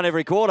 It's been one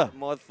every quarter.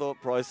 My thought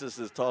process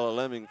is Tyler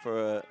Lemming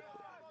for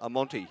a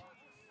Monty.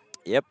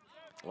 Yep,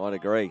 I'd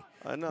agree.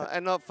 And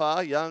not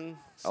far, young.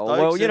 Oh,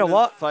 well, you know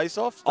what? Face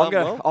off.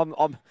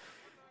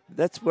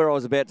 That's where I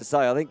was about to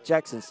say. I think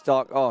Jackson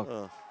Stock.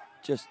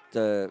 Just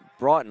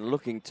Brighton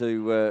looking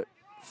to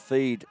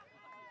feed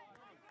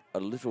a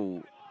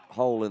little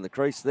hole in the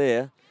crease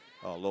there.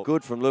 Oh, look.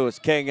 Good from Lewis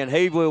King, and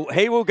he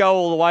will go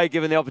all the way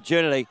given the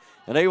opportunity,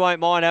 and he won't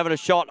mind having a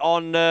shot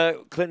on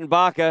Clinton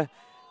Barker,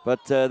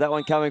 but that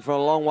one coming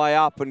from a long way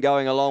up and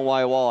going a long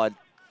way wide.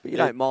 But you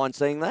don't mind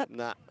seeing that?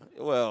 Nah.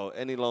 Well,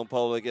 any long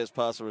pole that gets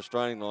past the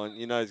restraining line,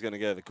 you know he's going to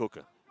go the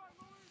cooker.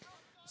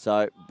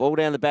 So ball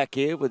down the back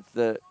here with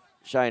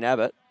Shane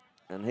Abbott,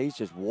 and he's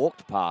just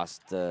walked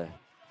past Doug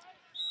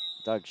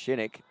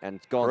Shinnick and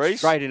gone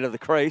straight into the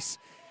crease.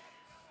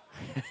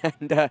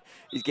 And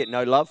he's getting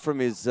no love from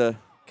his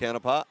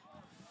counterpart.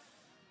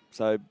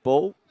 So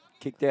ball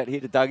kicked out here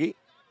to Dougie.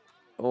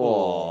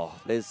 Oh,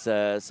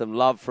 there's some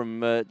love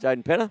from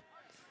Jaden Penner.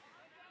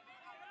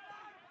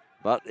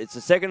 But it's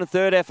the second and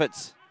third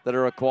efforts that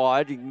are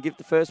required. You can give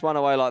the first one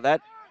away like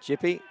that.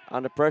 Chippy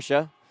under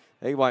pressure.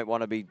 He won't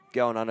want to be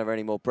going under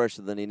any more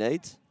pressure than he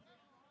needs.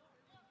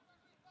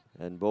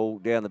 And ball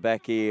down the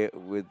back here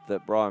with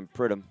Brian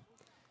Pridham.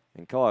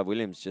 And Kai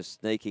Williams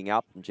just sneaking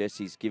up, and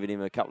Jesse's giving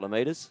him a couple of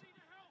metres.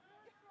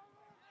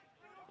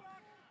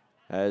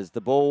 As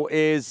the ball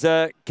is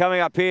coming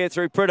up here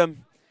through Pridham.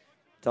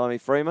 Tommy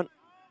Freeman.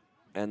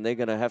 And they're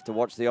going to have to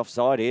watch the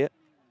offside here.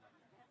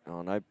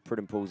 Oh no,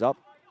 Pridham pulls up.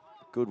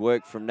 Good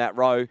work from Nat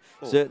Rowe.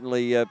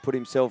 Certainly put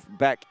himself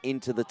back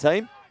into the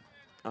team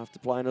after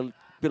playing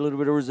a little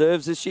bit of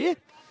reserves this year.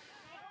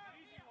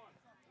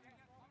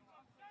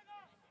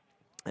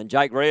 And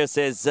Jake Rea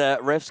says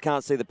refs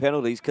can't see the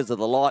penalties because of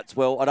the lights.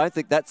 Well, I don't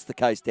think that's the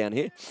case down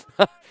here.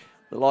 The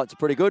lights are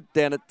pretty good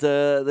down at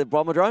the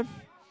Bomberdrome.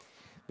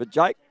 But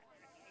Jake,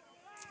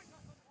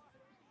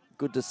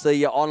 good to see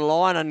you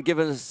online and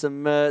giving us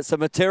some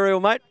material,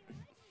 mate.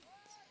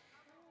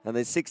 And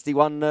there's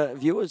 61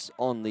 viewers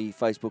on the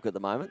Facebook at the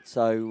moment.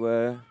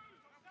 So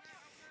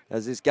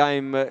as this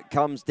game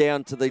comes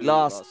down to the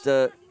last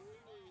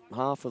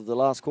half of the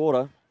last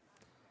quarter.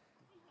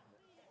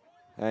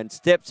 And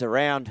steps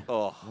around.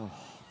 Oh.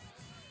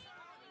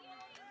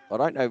 I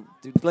don't know.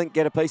 Did Link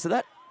get a piece of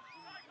that?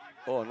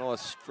 Oh,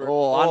 nice strip.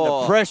 Oh,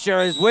 under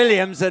pressure is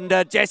Williams. And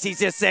Jesse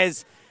just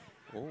says,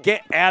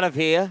 get out of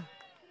here.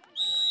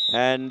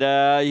 And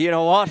you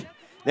know what?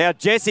 Now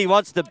Jesse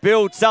wants to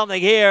build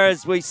something here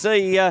as we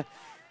see our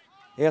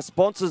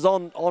sponsors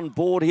on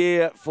board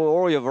here for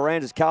all your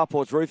verandas,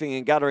 carports, roofing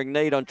and guttering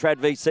need on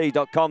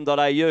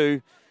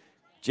tradvc.com.au.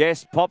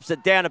 Jess pops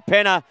it down to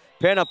Penner.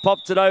 Penner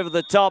pops it over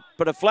the top,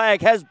 but a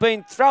flag has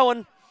been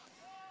thrown.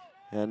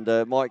 And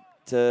might...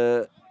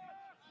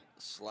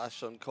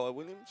 slash on Kai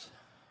Williams.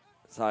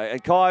 So,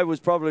 and Kai was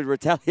probably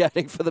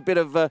retaliating for the bit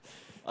of... little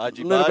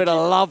bit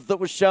of love that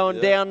was shown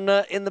down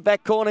in the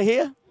back corner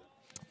here.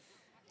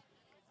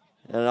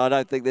 And I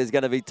don't think there's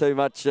going to be too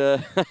much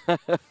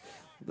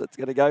that's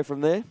going to go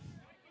from there.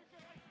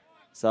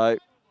 So,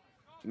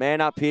 man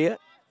up here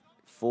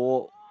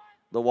for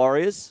the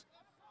Warriors.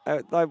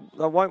 They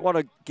won't want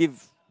to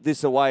give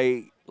this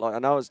away. Like I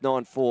know it's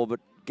 9-4, but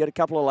get a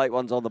couple of late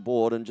ones on the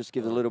board and just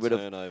give a little bit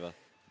of turnover.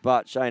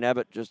 But Shane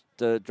Abbott just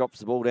drops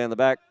the ball down the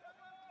back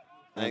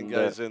and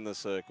goes in the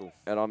circle.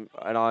 And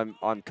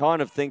I'm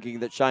kind of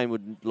thinking that Shane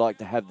would like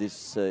to have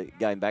this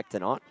game back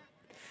tonight.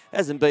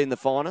 Hasn't been the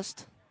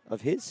finest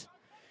of his.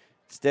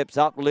 Steps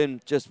up,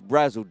 Lynn just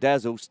razzle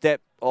dazzle.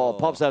 Step,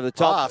 pops over the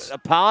top.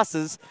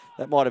 Passes.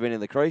 That might have been in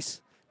the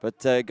crease,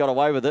 but got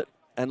away with it.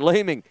 And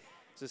Leeming.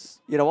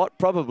 You know what?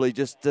 Probably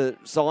just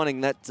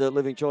signing that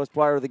Living Choice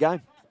Player of the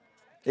Game.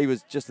 He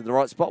was just in the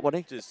right spot,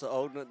 wasn't he? Just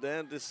holding it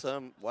down, just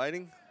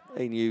waiting.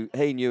 He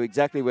knew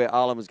exactly where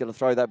Arlen was going to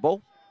throw that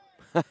ball.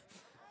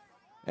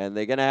 And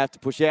they're going to have to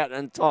push out.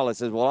 And Tyler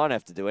says, well, I don't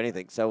have to do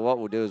anything. So what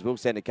we'll do is we'll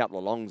send a couple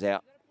of longs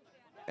out.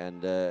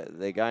 And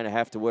they're going to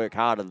have to work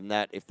harder than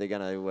that if they're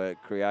going to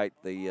create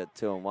the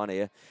 2-on-1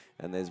 here.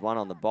 And there's one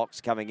on the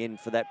box coming in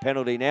for that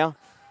penalty now.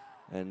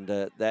 And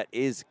that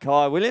is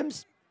Kai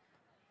Williams.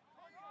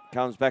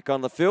 Comes back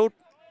on the field.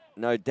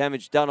 No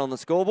damage done on the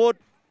scoreboard.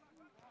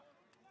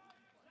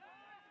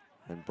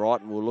 And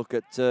Brighton will look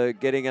at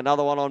getting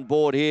another one on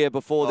board here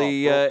before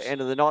the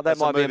end of the night. That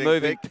might be a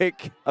moving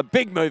pick. A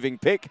big moving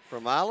pick.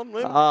 From Arlen.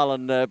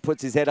 Arlen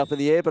puts his head up in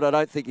the air, but I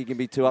don't think he can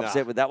be too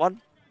upset with that one.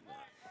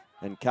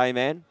 And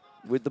K-Man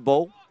with the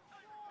ball.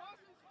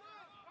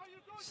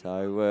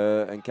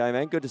 So, and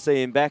K-Man, good to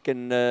see him back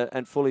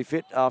and fully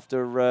fit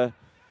after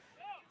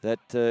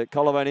that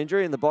collarbone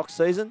injury in the box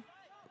season.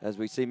 As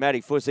we see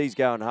Matty Fuss, he's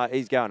going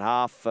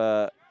half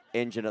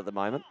engine at the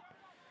moment.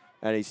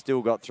 And he's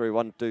still got through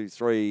 1, 2,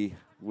 3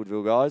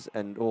 Woodville guys.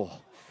 And,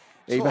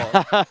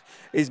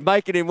 he's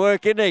making him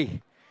work, isn't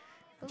he?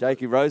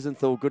 Jakey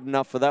Rosenthal, good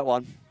enough for that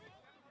one.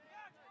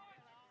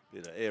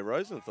 Bit of Air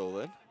Rosenthal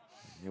then.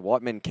 Yeah,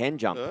 white men can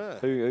jump. Yeah.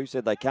 Who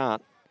said they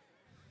can't?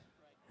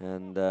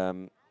 And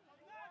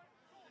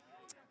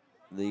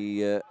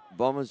the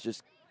Bombers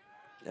just...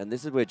 And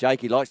this is where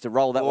Jakey likes to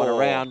roll that one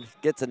around.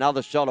 Gets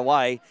another shot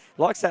away.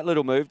 Likes that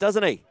little move,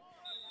 doesn't he?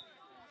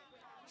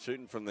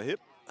 Shooting from the hip.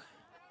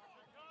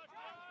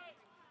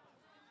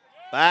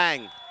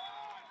 Bang.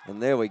 And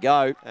there we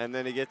go. And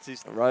then he gets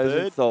his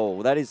Rosenthal.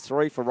 third. That is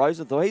 3 for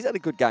Rosenthal. He's had a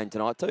good game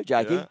tonight too,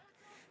 Jakey. Yeah.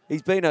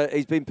 He's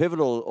been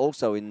pivotal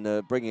also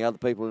in bringing other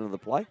people into the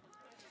play.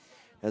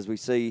 As we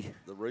see...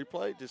 The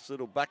replay, just a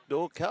little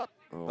backdoor cut.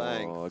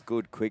 Bang. Oh, a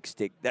good quick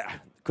stick.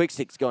 Quick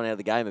stick's gone out of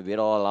the game a bit.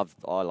 I love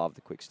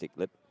the quick stick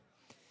lip.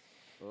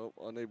 Well,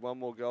 I need one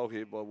more goal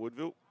here by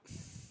Woodville.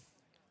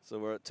 So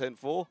we're at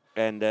 10-4.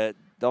 And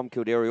Dom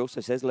Kildare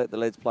also says, let the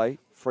lads play.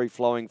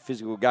 Free-flowing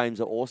physical games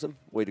are awesome.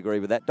 We'd agree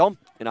with that. Dom,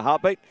 in a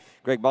heartbeat.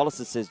 Greg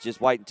Bollison says,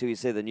 just wait until you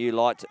see the new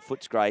lights at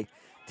Footscray.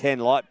 10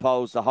 light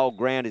poles. The whole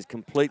ground is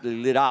completely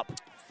lit up.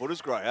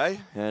 Footscray, eh?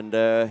 And,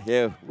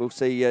 yeah, we'll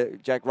see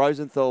Jack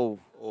Rosenthal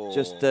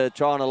just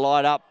trying to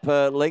light up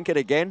Lincoln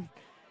again.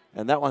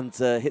 And that one's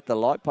hit the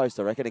light post,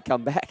 I reckon, and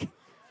come back.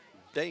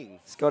 Dang.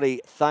 Scotty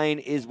Thane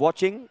is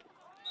watching.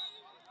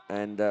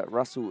 And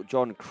Russell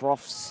John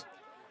Crofts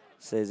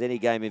says any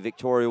game in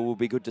Victoria will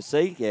be good to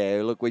see.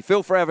 Yeah, look, we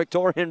feel for our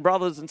Victorian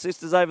brothers and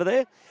sisters over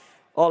there.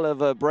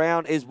 Oliver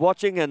Brown is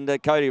watching, and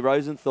Cody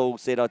Rosenthal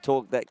said, I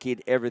taught that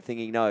kid everything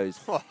he knows.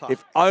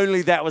 If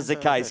only that was the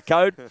case,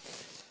 Code.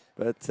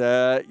 But,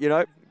 you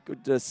know,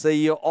 good to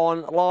see you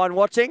online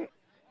watching.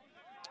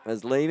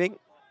 As Leeming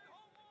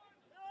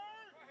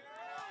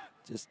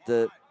just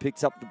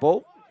picks up the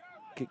ball,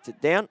 kicks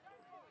it down.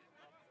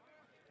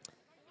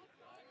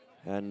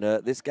 And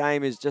this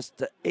game is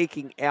just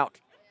eking out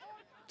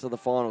to the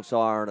final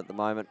siren at the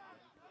moment.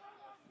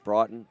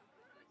 Brighton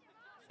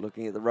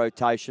looking at the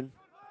rotation.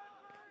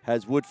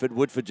 Has Woodford.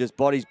 Woodford just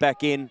bodies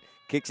back in,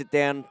 kicks it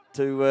down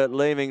to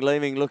Leeming.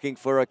 Leeming looking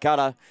for a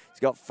cutter. He's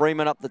got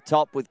Freeman up the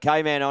top with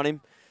K-Man on him.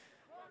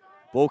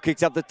 Ball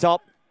kicks up the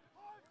top.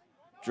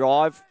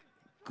 Drive.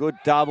 Good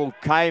double.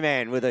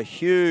 K-Man with a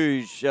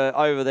huge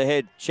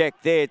over-the-head check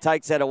there.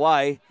 Takes that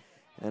away.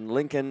 And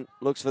Lincoln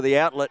looks for the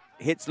outlet.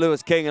 Hits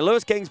Lewis King. And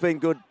Lewis King's been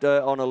good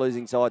on a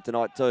losing side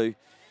tonight too.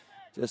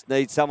 Just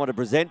needs someone to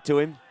present to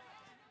him,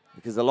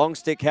 because the long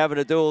stick having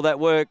to do all that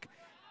work.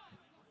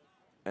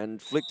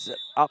 And flicks it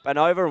up and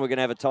over, and we're going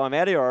to have a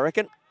timeout here, I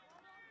reckon,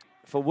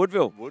 for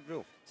Woodville.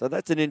 Woodville. So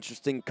that's an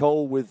interesting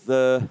call with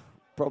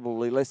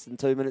probably less than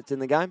 2 minutes in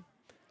the game.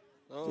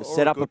 Just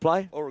set up a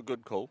play. Or a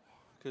good call,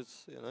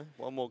 because,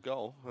 one more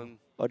goal. And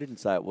I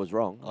didn't say it was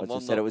wrong. I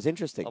just said it was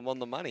interesting. I'm on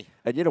the money.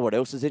 And you know what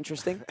else is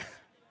interesting?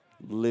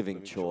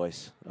 Living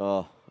choice.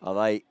 Oh, are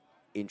they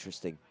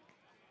interesting?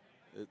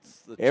 It's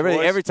the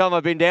every time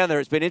I've been down there,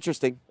 it's been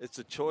interesting. It's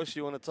a choice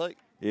you want to take.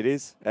 It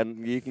is.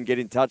 And you can get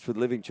in touch with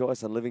Living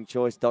Choice on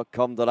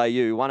livingchoice.com.au.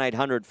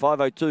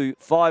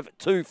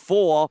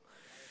 1-800-502-524.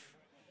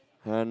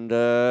 And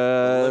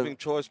Living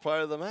Choice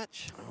player of the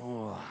match.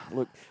 Oh,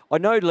 look, I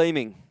know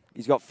Leeming.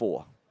 He's got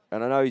 4.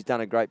 And I know he's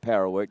done a great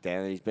power of work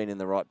down there. He's been in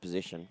the right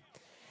position.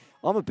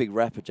 I'm a big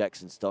rapper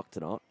Jackson Stock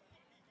tonight.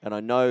 And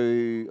I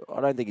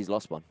don't think he's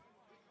lost one.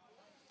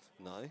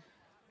 No.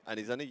 And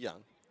he's only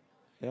young.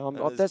 Yeah,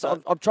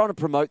 I'm trying to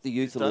promote the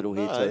youth a little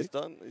here too.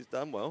 He's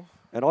done well.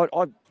 And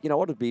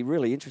it'd be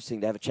really interesting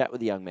to have a chat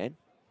with the young man.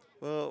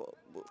 Well,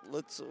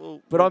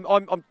 but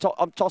I'm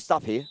tossed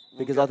up here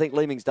because I think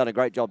Leeming's done a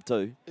great job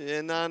too.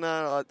 Yeah,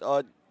 no,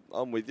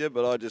 I'm with you,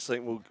 but I just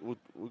think we'll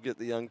get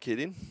the young kid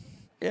in.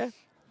 Yeah.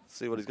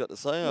 See what he's got to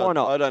say. Why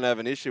not? I don't have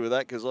an issue with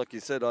that because, like you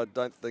said, I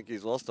don't think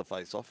he's lost a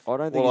face-off. I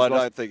don't think. I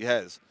don't think he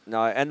has.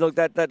 No, and look,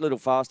 that little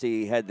fasty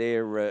he had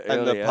there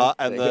earlier,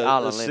 and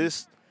the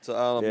assist to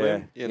Arlen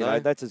Lim, you know,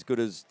 that's as good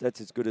as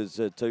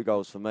 2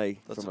 goals for me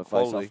from a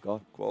face-off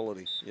guy.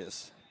 Quality,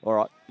 yes. All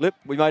right, Lip,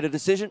 we made a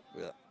decision.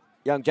 Yeah.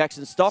 Young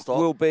Jackson Stock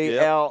will be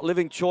our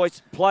Living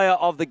Choice player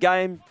of the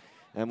game,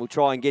 and we'll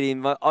try and get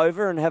him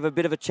over and have a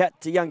bit of a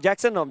chat to young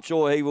Jackson. I'm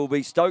sure he will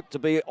be stoked to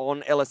be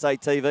on LSA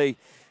TV,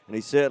 and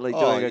he's certainly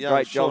doing a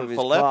great job of his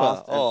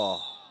craft.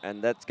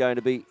 And that's going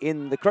to be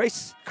in the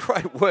crease.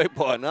 Great work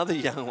by another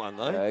young one,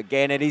 though.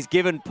 Again, and he's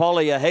given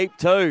Polly a heap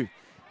too.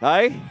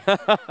 Hey?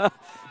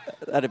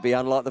 That'd be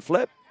unlike the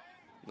flip.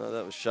 No,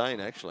 that was Shane,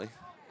 actually.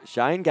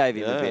 Shane gave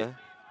him a bit.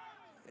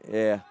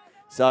 Yeah.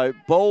 So,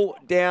 ball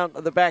down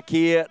the back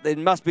here. There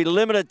must be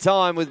limited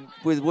time with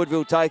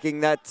Woodville taking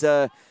that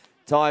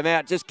time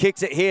out. Just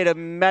kicks it here to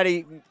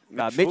Mitch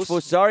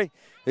Fuss,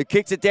 who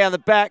kicks it down the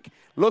back.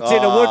 Looks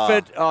into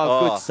Woodford.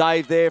 Good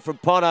save there from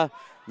Potter.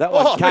 That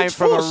one came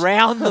from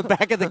around the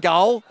back of the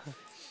goal.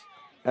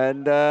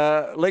 And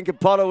Lincoln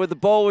Potter with the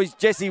ball. Is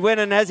Jesse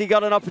Winnan. Has he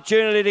got an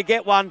opportunity to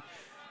get one?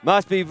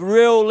 Must be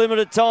real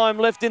limited time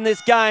left in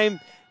this game.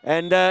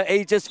 And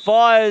he just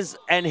fires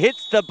and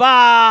hits the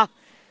bar.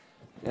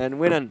 And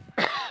Winnan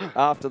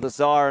after the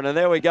siren. And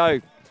there we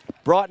go.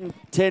 Brighton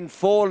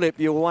 10-4, Lip.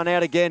 You're one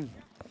out again.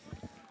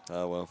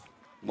 Oh, well.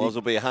 Might as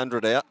well be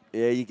 100 out.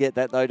 Yeah, you get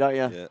that though, don't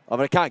you? Yeah. I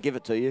mean, I can't give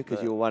it to you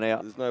because you're one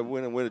out. There's no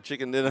winner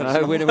chicken dinner.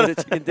 No winner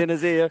chicken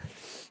dinners here.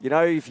 You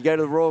know, if you go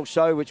to the Royal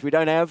Show, which we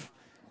don't have,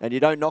 and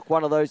you don't knock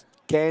one of those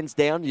cans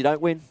down, you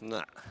don't win.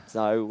 Nah.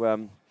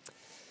 So,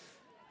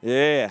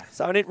 yeah.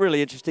 So, a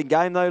really interesting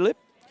game though, Lip.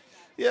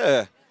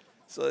 Yeah.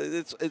 So,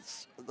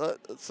 it's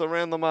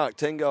around the mark.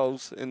 10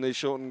 goals in these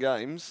shortened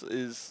games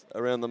is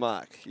around the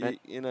mark.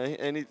 You know,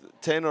 any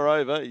 10 or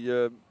over,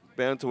 you're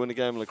bound to win a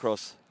game of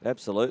lacrosse.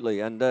 Absolutely.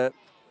 And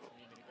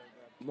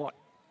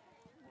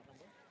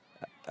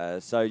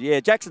so, yeah,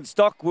 Jackson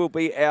Stock will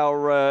be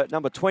our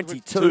number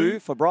 22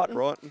 for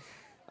Brighton.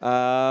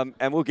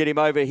 And we'll get him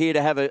over here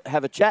to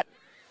have a chat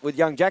with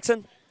young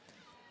Jackson.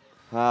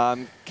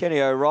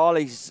 Kenny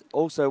O'Reilly's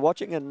also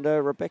watching, and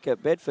Rebecca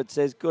Bedford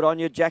says, good on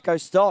you, Jacko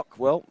Stock.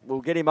 Well,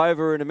 we'll get him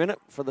over in a minute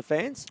for the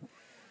fans.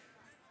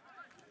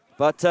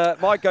 But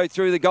might go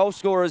through the goal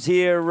scorers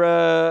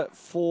here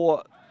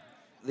for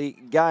the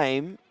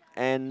game.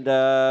 And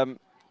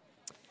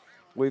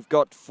we've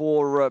got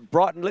for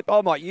Brighton, Lip. I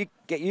might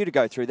get you to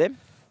go through them.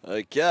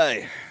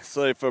 Okay.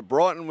 So for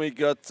Brighton, we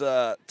got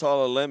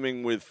Tyler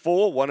Lemming with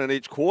 4, 1 in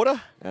each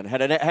quarter. And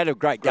had a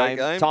great game.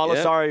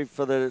 Tyler, sorry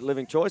for the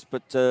Living Choice,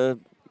 but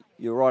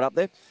you're right up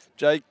there.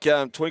 Jake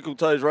Twinkle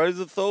Toes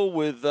Rosenthal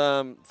with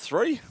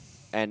 3.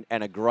 And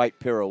a great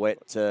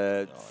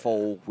pirouette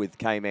fall with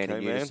K-Man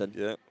in unison.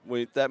 Yeah,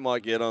 that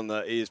might get on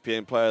the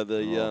ESPN Player of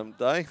the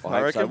Day,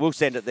 I reckon. So. We'll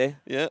send it there.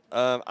 Yeah,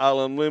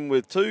 Arlen Lim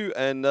with 2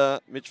 and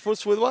Mitch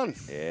Fuss with 1.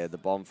 Yeah, the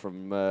bomb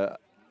from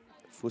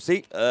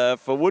Fussy.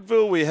 For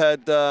Woodville, we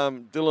had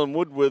Dylan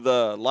Wood with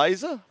a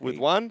laser with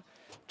 1,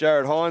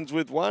 Jared Hines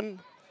with 1,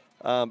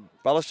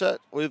 Balashat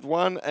with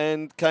 1,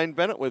 and Kane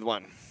Bennett with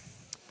 1.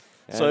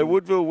 So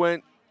Woodville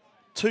went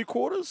 2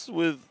 quarters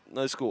with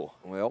no score.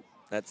 Well,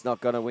 that's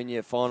not going to win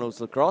you finals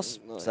lacrosse.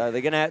 No. So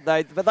they're going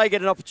to, but they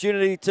get an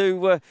opportunity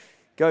to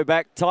go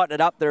back, tighten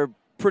it up. They're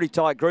pretty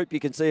tight group. You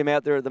can see them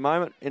out there at the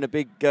moment in a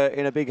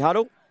big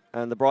huddle,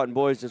 and the Brighton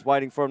boys just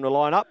waiting for them to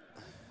line up.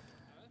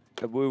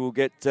 And we will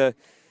get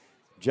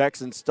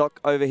Jackson Stock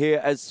over here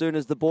as soon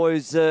as the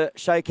boys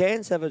shake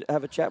hands, have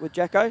a chat with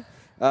Jacko.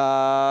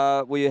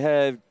 We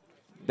have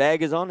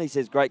Baggers on. He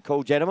says, great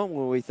call, gentlemen.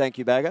 Well, we thank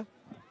you, Bagger.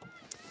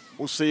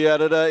 We'll see you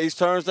out at East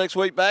Torrens next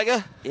week,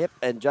 Bagger. Yep,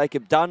 and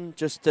Jacob Dunn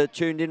just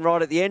tuned in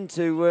right at the end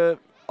to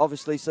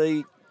obviously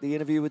see the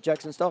interview with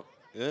Jackson Stock.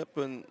 Yep,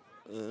 and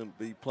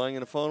be playing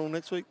in a final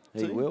next week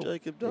too, He will.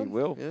 Jacob Dunn. He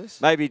will. Yes.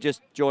 Maybe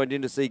just joined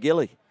in to see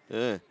Gilly.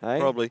 Yeah, Hey?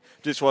 probably.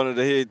 Just wanted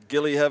to hear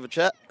Gilly have a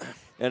chat.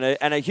 And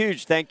a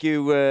huge thank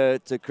you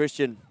to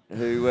Christian,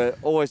 who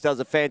always does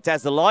a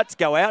fantastic. The lights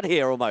go out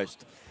here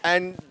almost.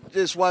 And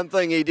just one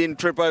thing, he didn't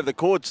trip over the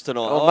cords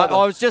tonight. Oh,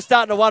 I was just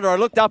starting to wonder. I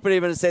looked up at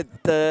him and said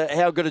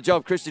how good a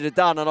job Christian had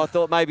done, and I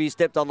thought maybe he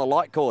stepped on the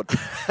light cord.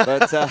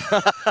 But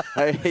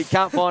he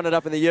can't find it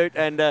up in the ute.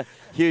 And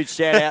huge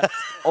shout out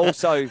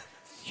also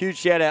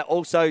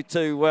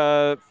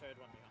to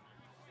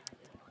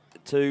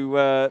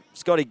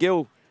Scotty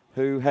Gill,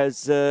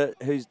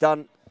 who's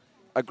done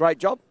a great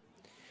job.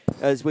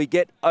 As we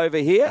get over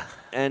here,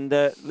 and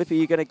Lippy,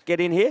 you going to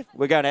get in here?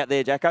 We're going out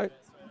there, Jacko.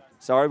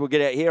 Sorry, we'll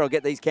get out here. I'll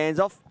get these cans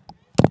off.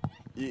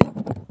 Yeah.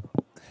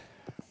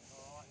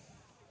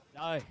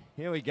 No,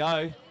 here we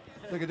go.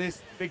 Look at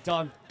this, big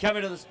time. Come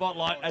into the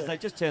spotlight as they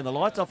just turned the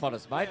lights off on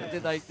us, mate.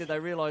 Yeah. Did they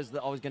realise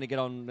that I was going to get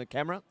on the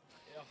camera?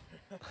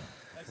 Yeah.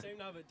 They seem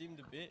to have it dimmed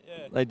a bit,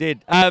 yeah. They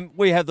did.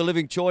 We have the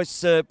living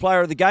choice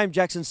player of the game,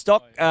 Jackson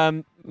Stock.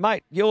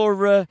 Mate,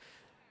 you're...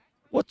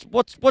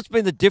 What's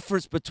been the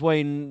difference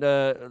between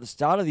the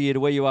start of the year to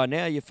where you are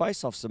now? Your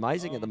face-off's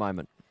amazing at the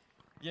moment.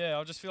 Yeah,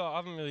 I just feel like I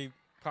haven't really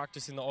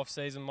practiced in the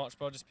off-season much,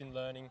 but I've just been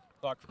learning,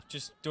 like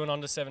just doing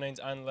under-17s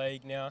and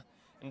league now,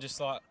 and just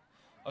like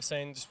I've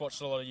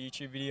watched a lot of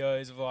YouTube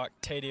videos of like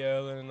TD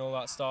Erlin and all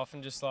that stuff,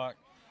 and just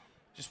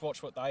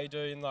watch what they do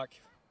and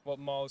like what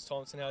Miles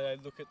Thompson, how they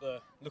look at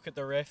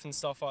the ref and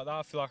stuff like that.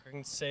 I feel like I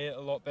can see it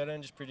a lot better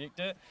and just predict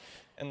it,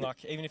 and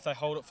like even if they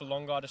hold it for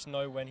longer, I just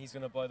know when he's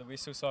going to blow the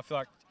whistle. So I feel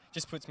like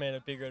just puts me at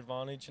a bigger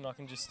advantage, and I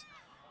can just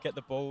get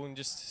the ball and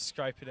just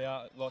scrape it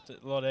out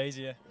a lot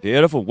easier.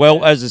 Beautiful. Well,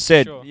 yeah, as I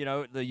said, sure. you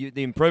know,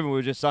 the improvement we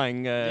were just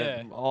saying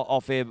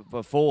off air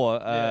before,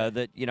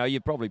 that, you know,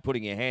 you're probably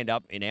putting your hand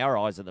up in our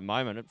eyes at the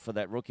moment for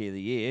that Rookie of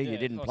the Year. Yeah, you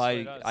didn't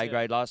play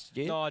A-grade last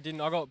year? No, I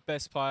didn't. I got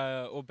best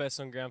player or best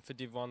on ground for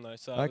Div 1 though.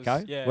 So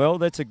Okay. Well,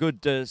 that's a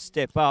good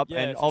step up. Yeah,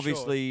 and for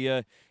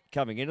obviously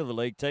coming into the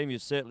league team,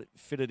 you've certainly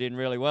fitted in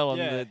really well,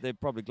 and they're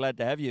probably glad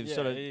to have you. Yeah,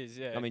 it is,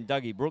 yeah. I mean,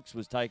 Dougie Brooks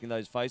was taking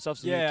those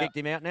face-offs, and Yeah. you kicked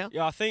him out now?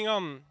 Yeah, I think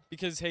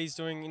because he's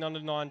doing in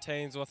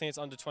under-19s, or I think it's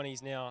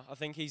under-20s now, I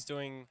think he's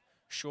doing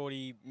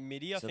shorty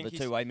midi. I So think the he's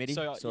two-way midi?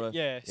 So, sort of?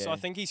 yeah, so I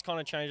think he's kind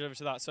of changed over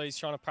to that. So he's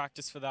trying to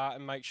practice for that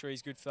and make sure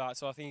he's good for that.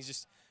 So I think he's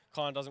just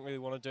kind of doesn't really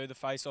want to do the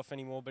face-off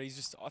anymore, but I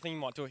think he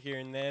might do it here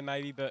and there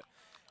maybe, but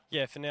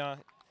yeah, for now,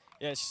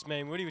 yeah, it's just me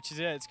and Woody, which is,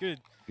 it's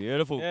good.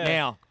 Beautiful. Yeah.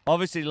 Now,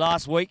 obviously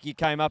last week you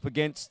came up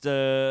against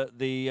the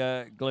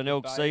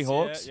Glenelg Bays,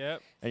 Seahawks, yeah.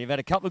 and you've had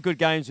a couple of good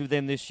games with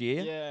them this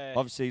year. Yeah.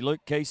 Obviously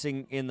Luke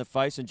Keesing in the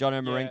face and John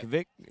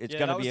Marinkovic. It's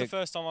going to that be was the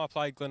first time I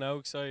played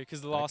Glenelg, so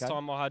because the last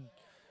time I had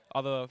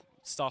other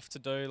stuff to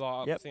do,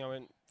 like I think I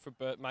went for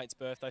mate's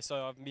birthday,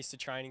 so I've missed a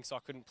training, so I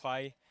couldn't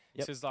play.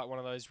 This is like one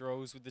of those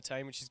rules with the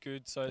team, which is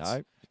good. So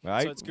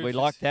it's good. We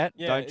like that.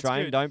 Yeah, don't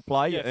train, don't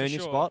play. You earn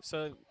your spot.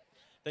 So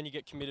then you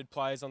get committed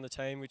players on the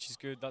team, which is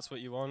good. That's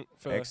what you want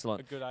for Excellent.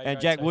 a good A-grade And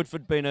Jack team.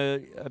 Woodford been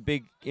a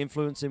big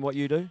influence in what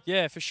you do?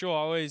 Yeah, for sure. I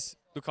always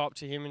look up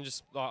to him and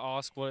just like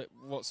ask what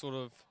sort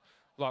of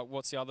like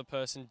what's the other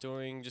person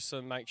doing, just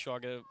to make sure I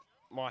get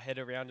my head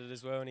around it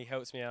as well. And he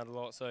helps me out a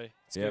lot, so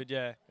it's good.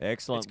 Yeah,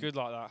 excellent. It's good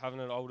like that,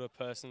 having an older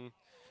person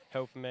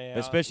helping me out.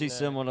 Especially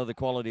someone of the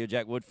quality of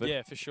Jack Woodford.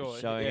 Yeah, for sure.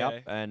 Showing up,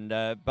 and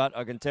but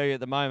I can tell you at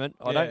the moment,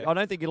 I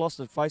don't think you lost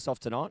a face-off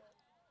tonight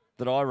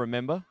that I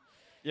remember.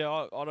 Yeah,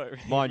 I don't really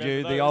Mind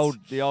you, those.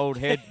 the old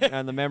head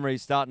and the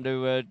memory's starting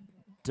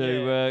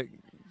to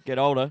get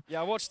older.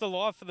 Yeah, I watched the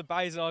live for the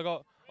Bays and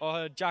I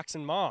heard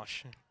Jackson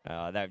Marsh.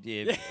 I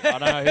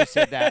don't know who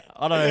said that.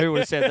 I don't know who would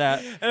have said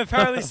that. And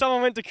apparently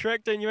someone went to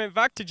correct it and you went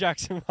back to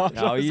Jackson Marsh.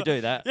 No, you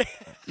do that. Yeah.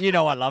 You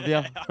know I love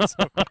you.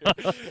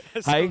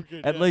 Hey,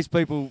 at least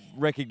people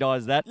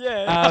recognise that.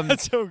 Yeah,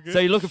 that's all good. So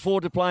you're looking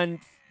forward to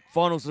playing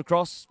finals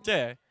lacrosse?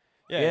 Yeah.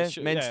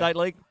 Men's state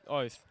league?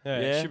 Oath. Yeah,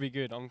 it should be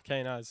good. I'm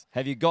keen as.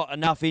 Have you got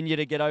enough in you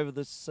to get over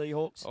the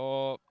Seahawks?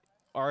 Oh,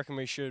 I reckon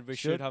we should. We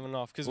should have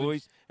enough because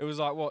it was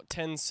like what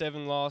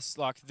 10-7 last,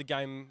 like the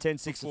game.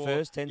 10-6 the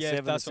first, 10-7 that's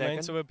the what second. I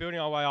mean. So we're building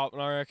our way up,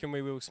 and I reckon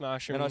we will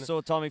smash them. And I saw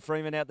Tommy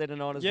Freeman out there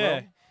tonight as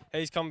well. Yeah,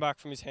 he's come back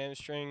from his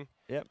hamstring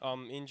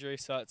injury,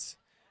 so it's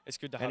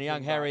good to have. And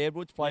young Harry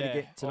Edwards played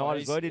again tonight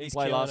as well. Didn't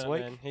play last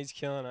week. Man. He's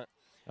killing it.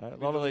 A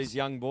lot of these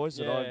young boys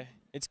that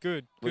it's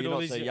good. Well, you're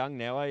not so young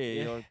now, are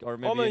you? Yeah. I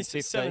remember you in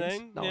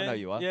 17. No, I know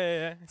you are.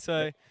 Yeah.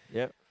 So,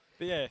 Yep.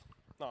 But yeah,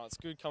 No, it's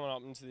good coming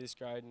up into this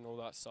grade and all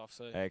that stuff.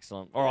 So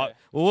Excellent. All right.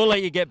 Well, we'll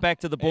let you get back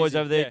to the boys Easy.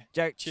 over there. Yeah.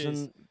 Jackson,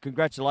 Cheers.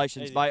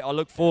 congratulations, Easy. mate. I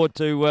look forward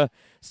to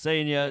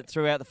seeing you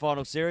throughout the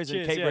final series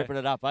Cheers, and keep ripping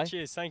it up, eh?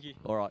 Cheers, thank you.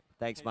 All right.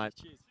 Thanks, mate.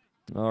 Cheers.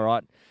 All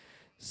right.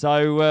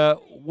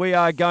 So we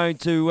are going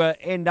to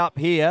end up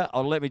here.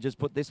 Oh, let me just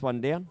put this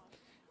one down.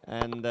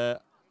 And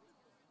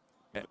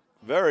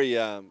Very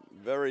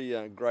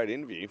great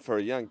interview for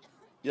a young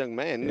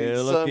man. Yeah,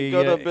 He's look, he,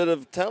 got a bit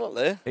of talent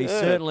there. he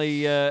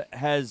certainly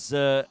has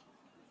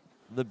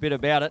the bit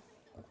about it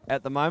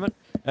at the moment.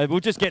 We'll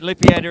just get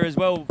Lippy out here as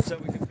well so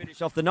we can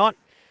finish off the night.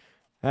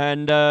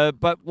 And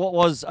but what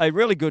was a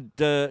really good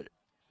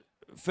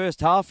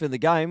first half in the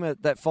game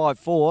at that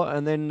 5-4,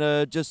 and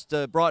then just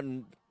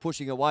Brighton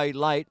pushing away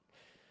late.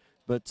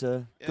 But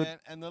good.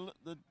 And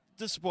the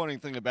disappointing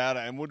thing about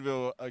it, and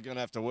Woodville are going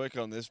to have to work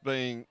on this,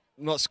 being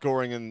not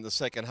scoring in the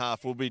second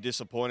half will be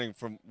disappointing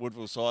from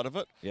Woodville's side of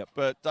it. Yep.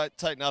 But don't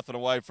take nothing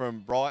away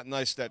from Brighton.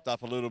 They stepped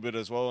up a little bit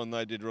as well, and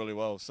they did really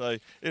well. So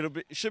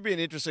it should be an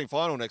interesting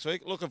final next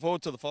week. Looking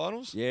forward to the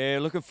finals. Yeah,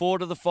 looking forward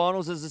to the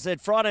finals. As I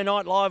said, Friday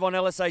night live on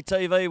LSA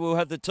TV, we'll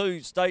have the 2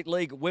 State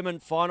League women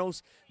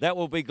finals. That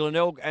will be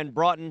Glenelg and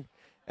Brighton.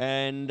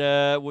 And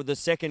with the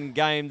second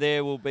game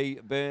there will be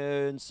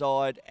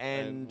Burnside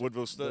and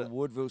Woodville Sturt.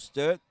 Woodville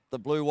Sturt, the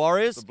Blue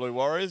Warriors. The Blue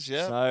Warriors,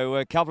 yeah. So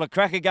a couple of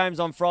cracker games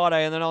on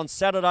Friday, and then on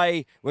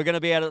Saturday we're going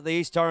to be out at the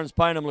East Torrens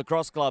Paynham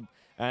Lacrosse Club,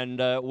 and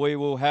we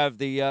will have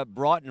the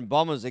Brighton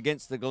Bombers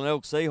against the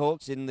Glenelg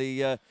Seahawks in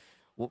the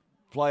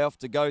playoff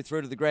to go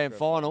through to the grand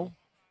final.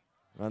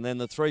 And then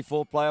the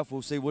 3-4 playoff,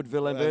 we'll see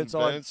Woodville and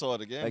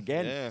Burnside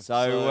again. Yeah.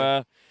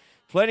 So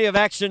plenty of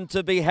action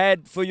to be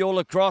had for your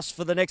lacrosse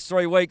for the next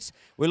 3 weeks.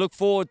 We look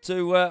forward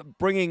to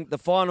bringing the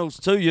finals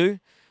to you.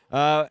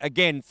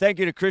 Again, thank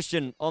you to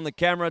Christian on the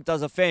camera.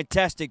 Does a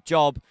fantastic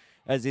job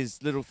as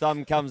his little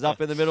thumb comes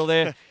up in the middle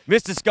there.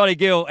 Mr. Scotty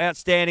Gill,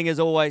 outstanding as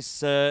always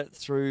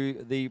through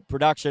the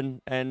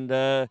production. And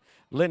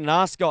Linton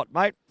Arscott,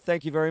 mate,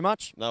 thank you very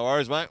much. No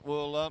worries, mate.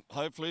 We'll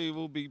hopefully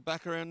we'll be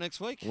back around next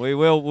week. We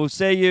will. We'll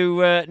see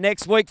you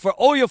next week for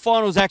all your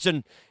finals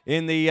action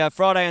in the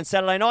Friday and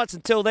Saturday nights.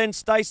 Until then,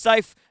 stay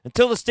safe.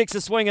 Until the sticks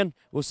are swinging,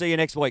 we'll see you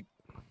next week.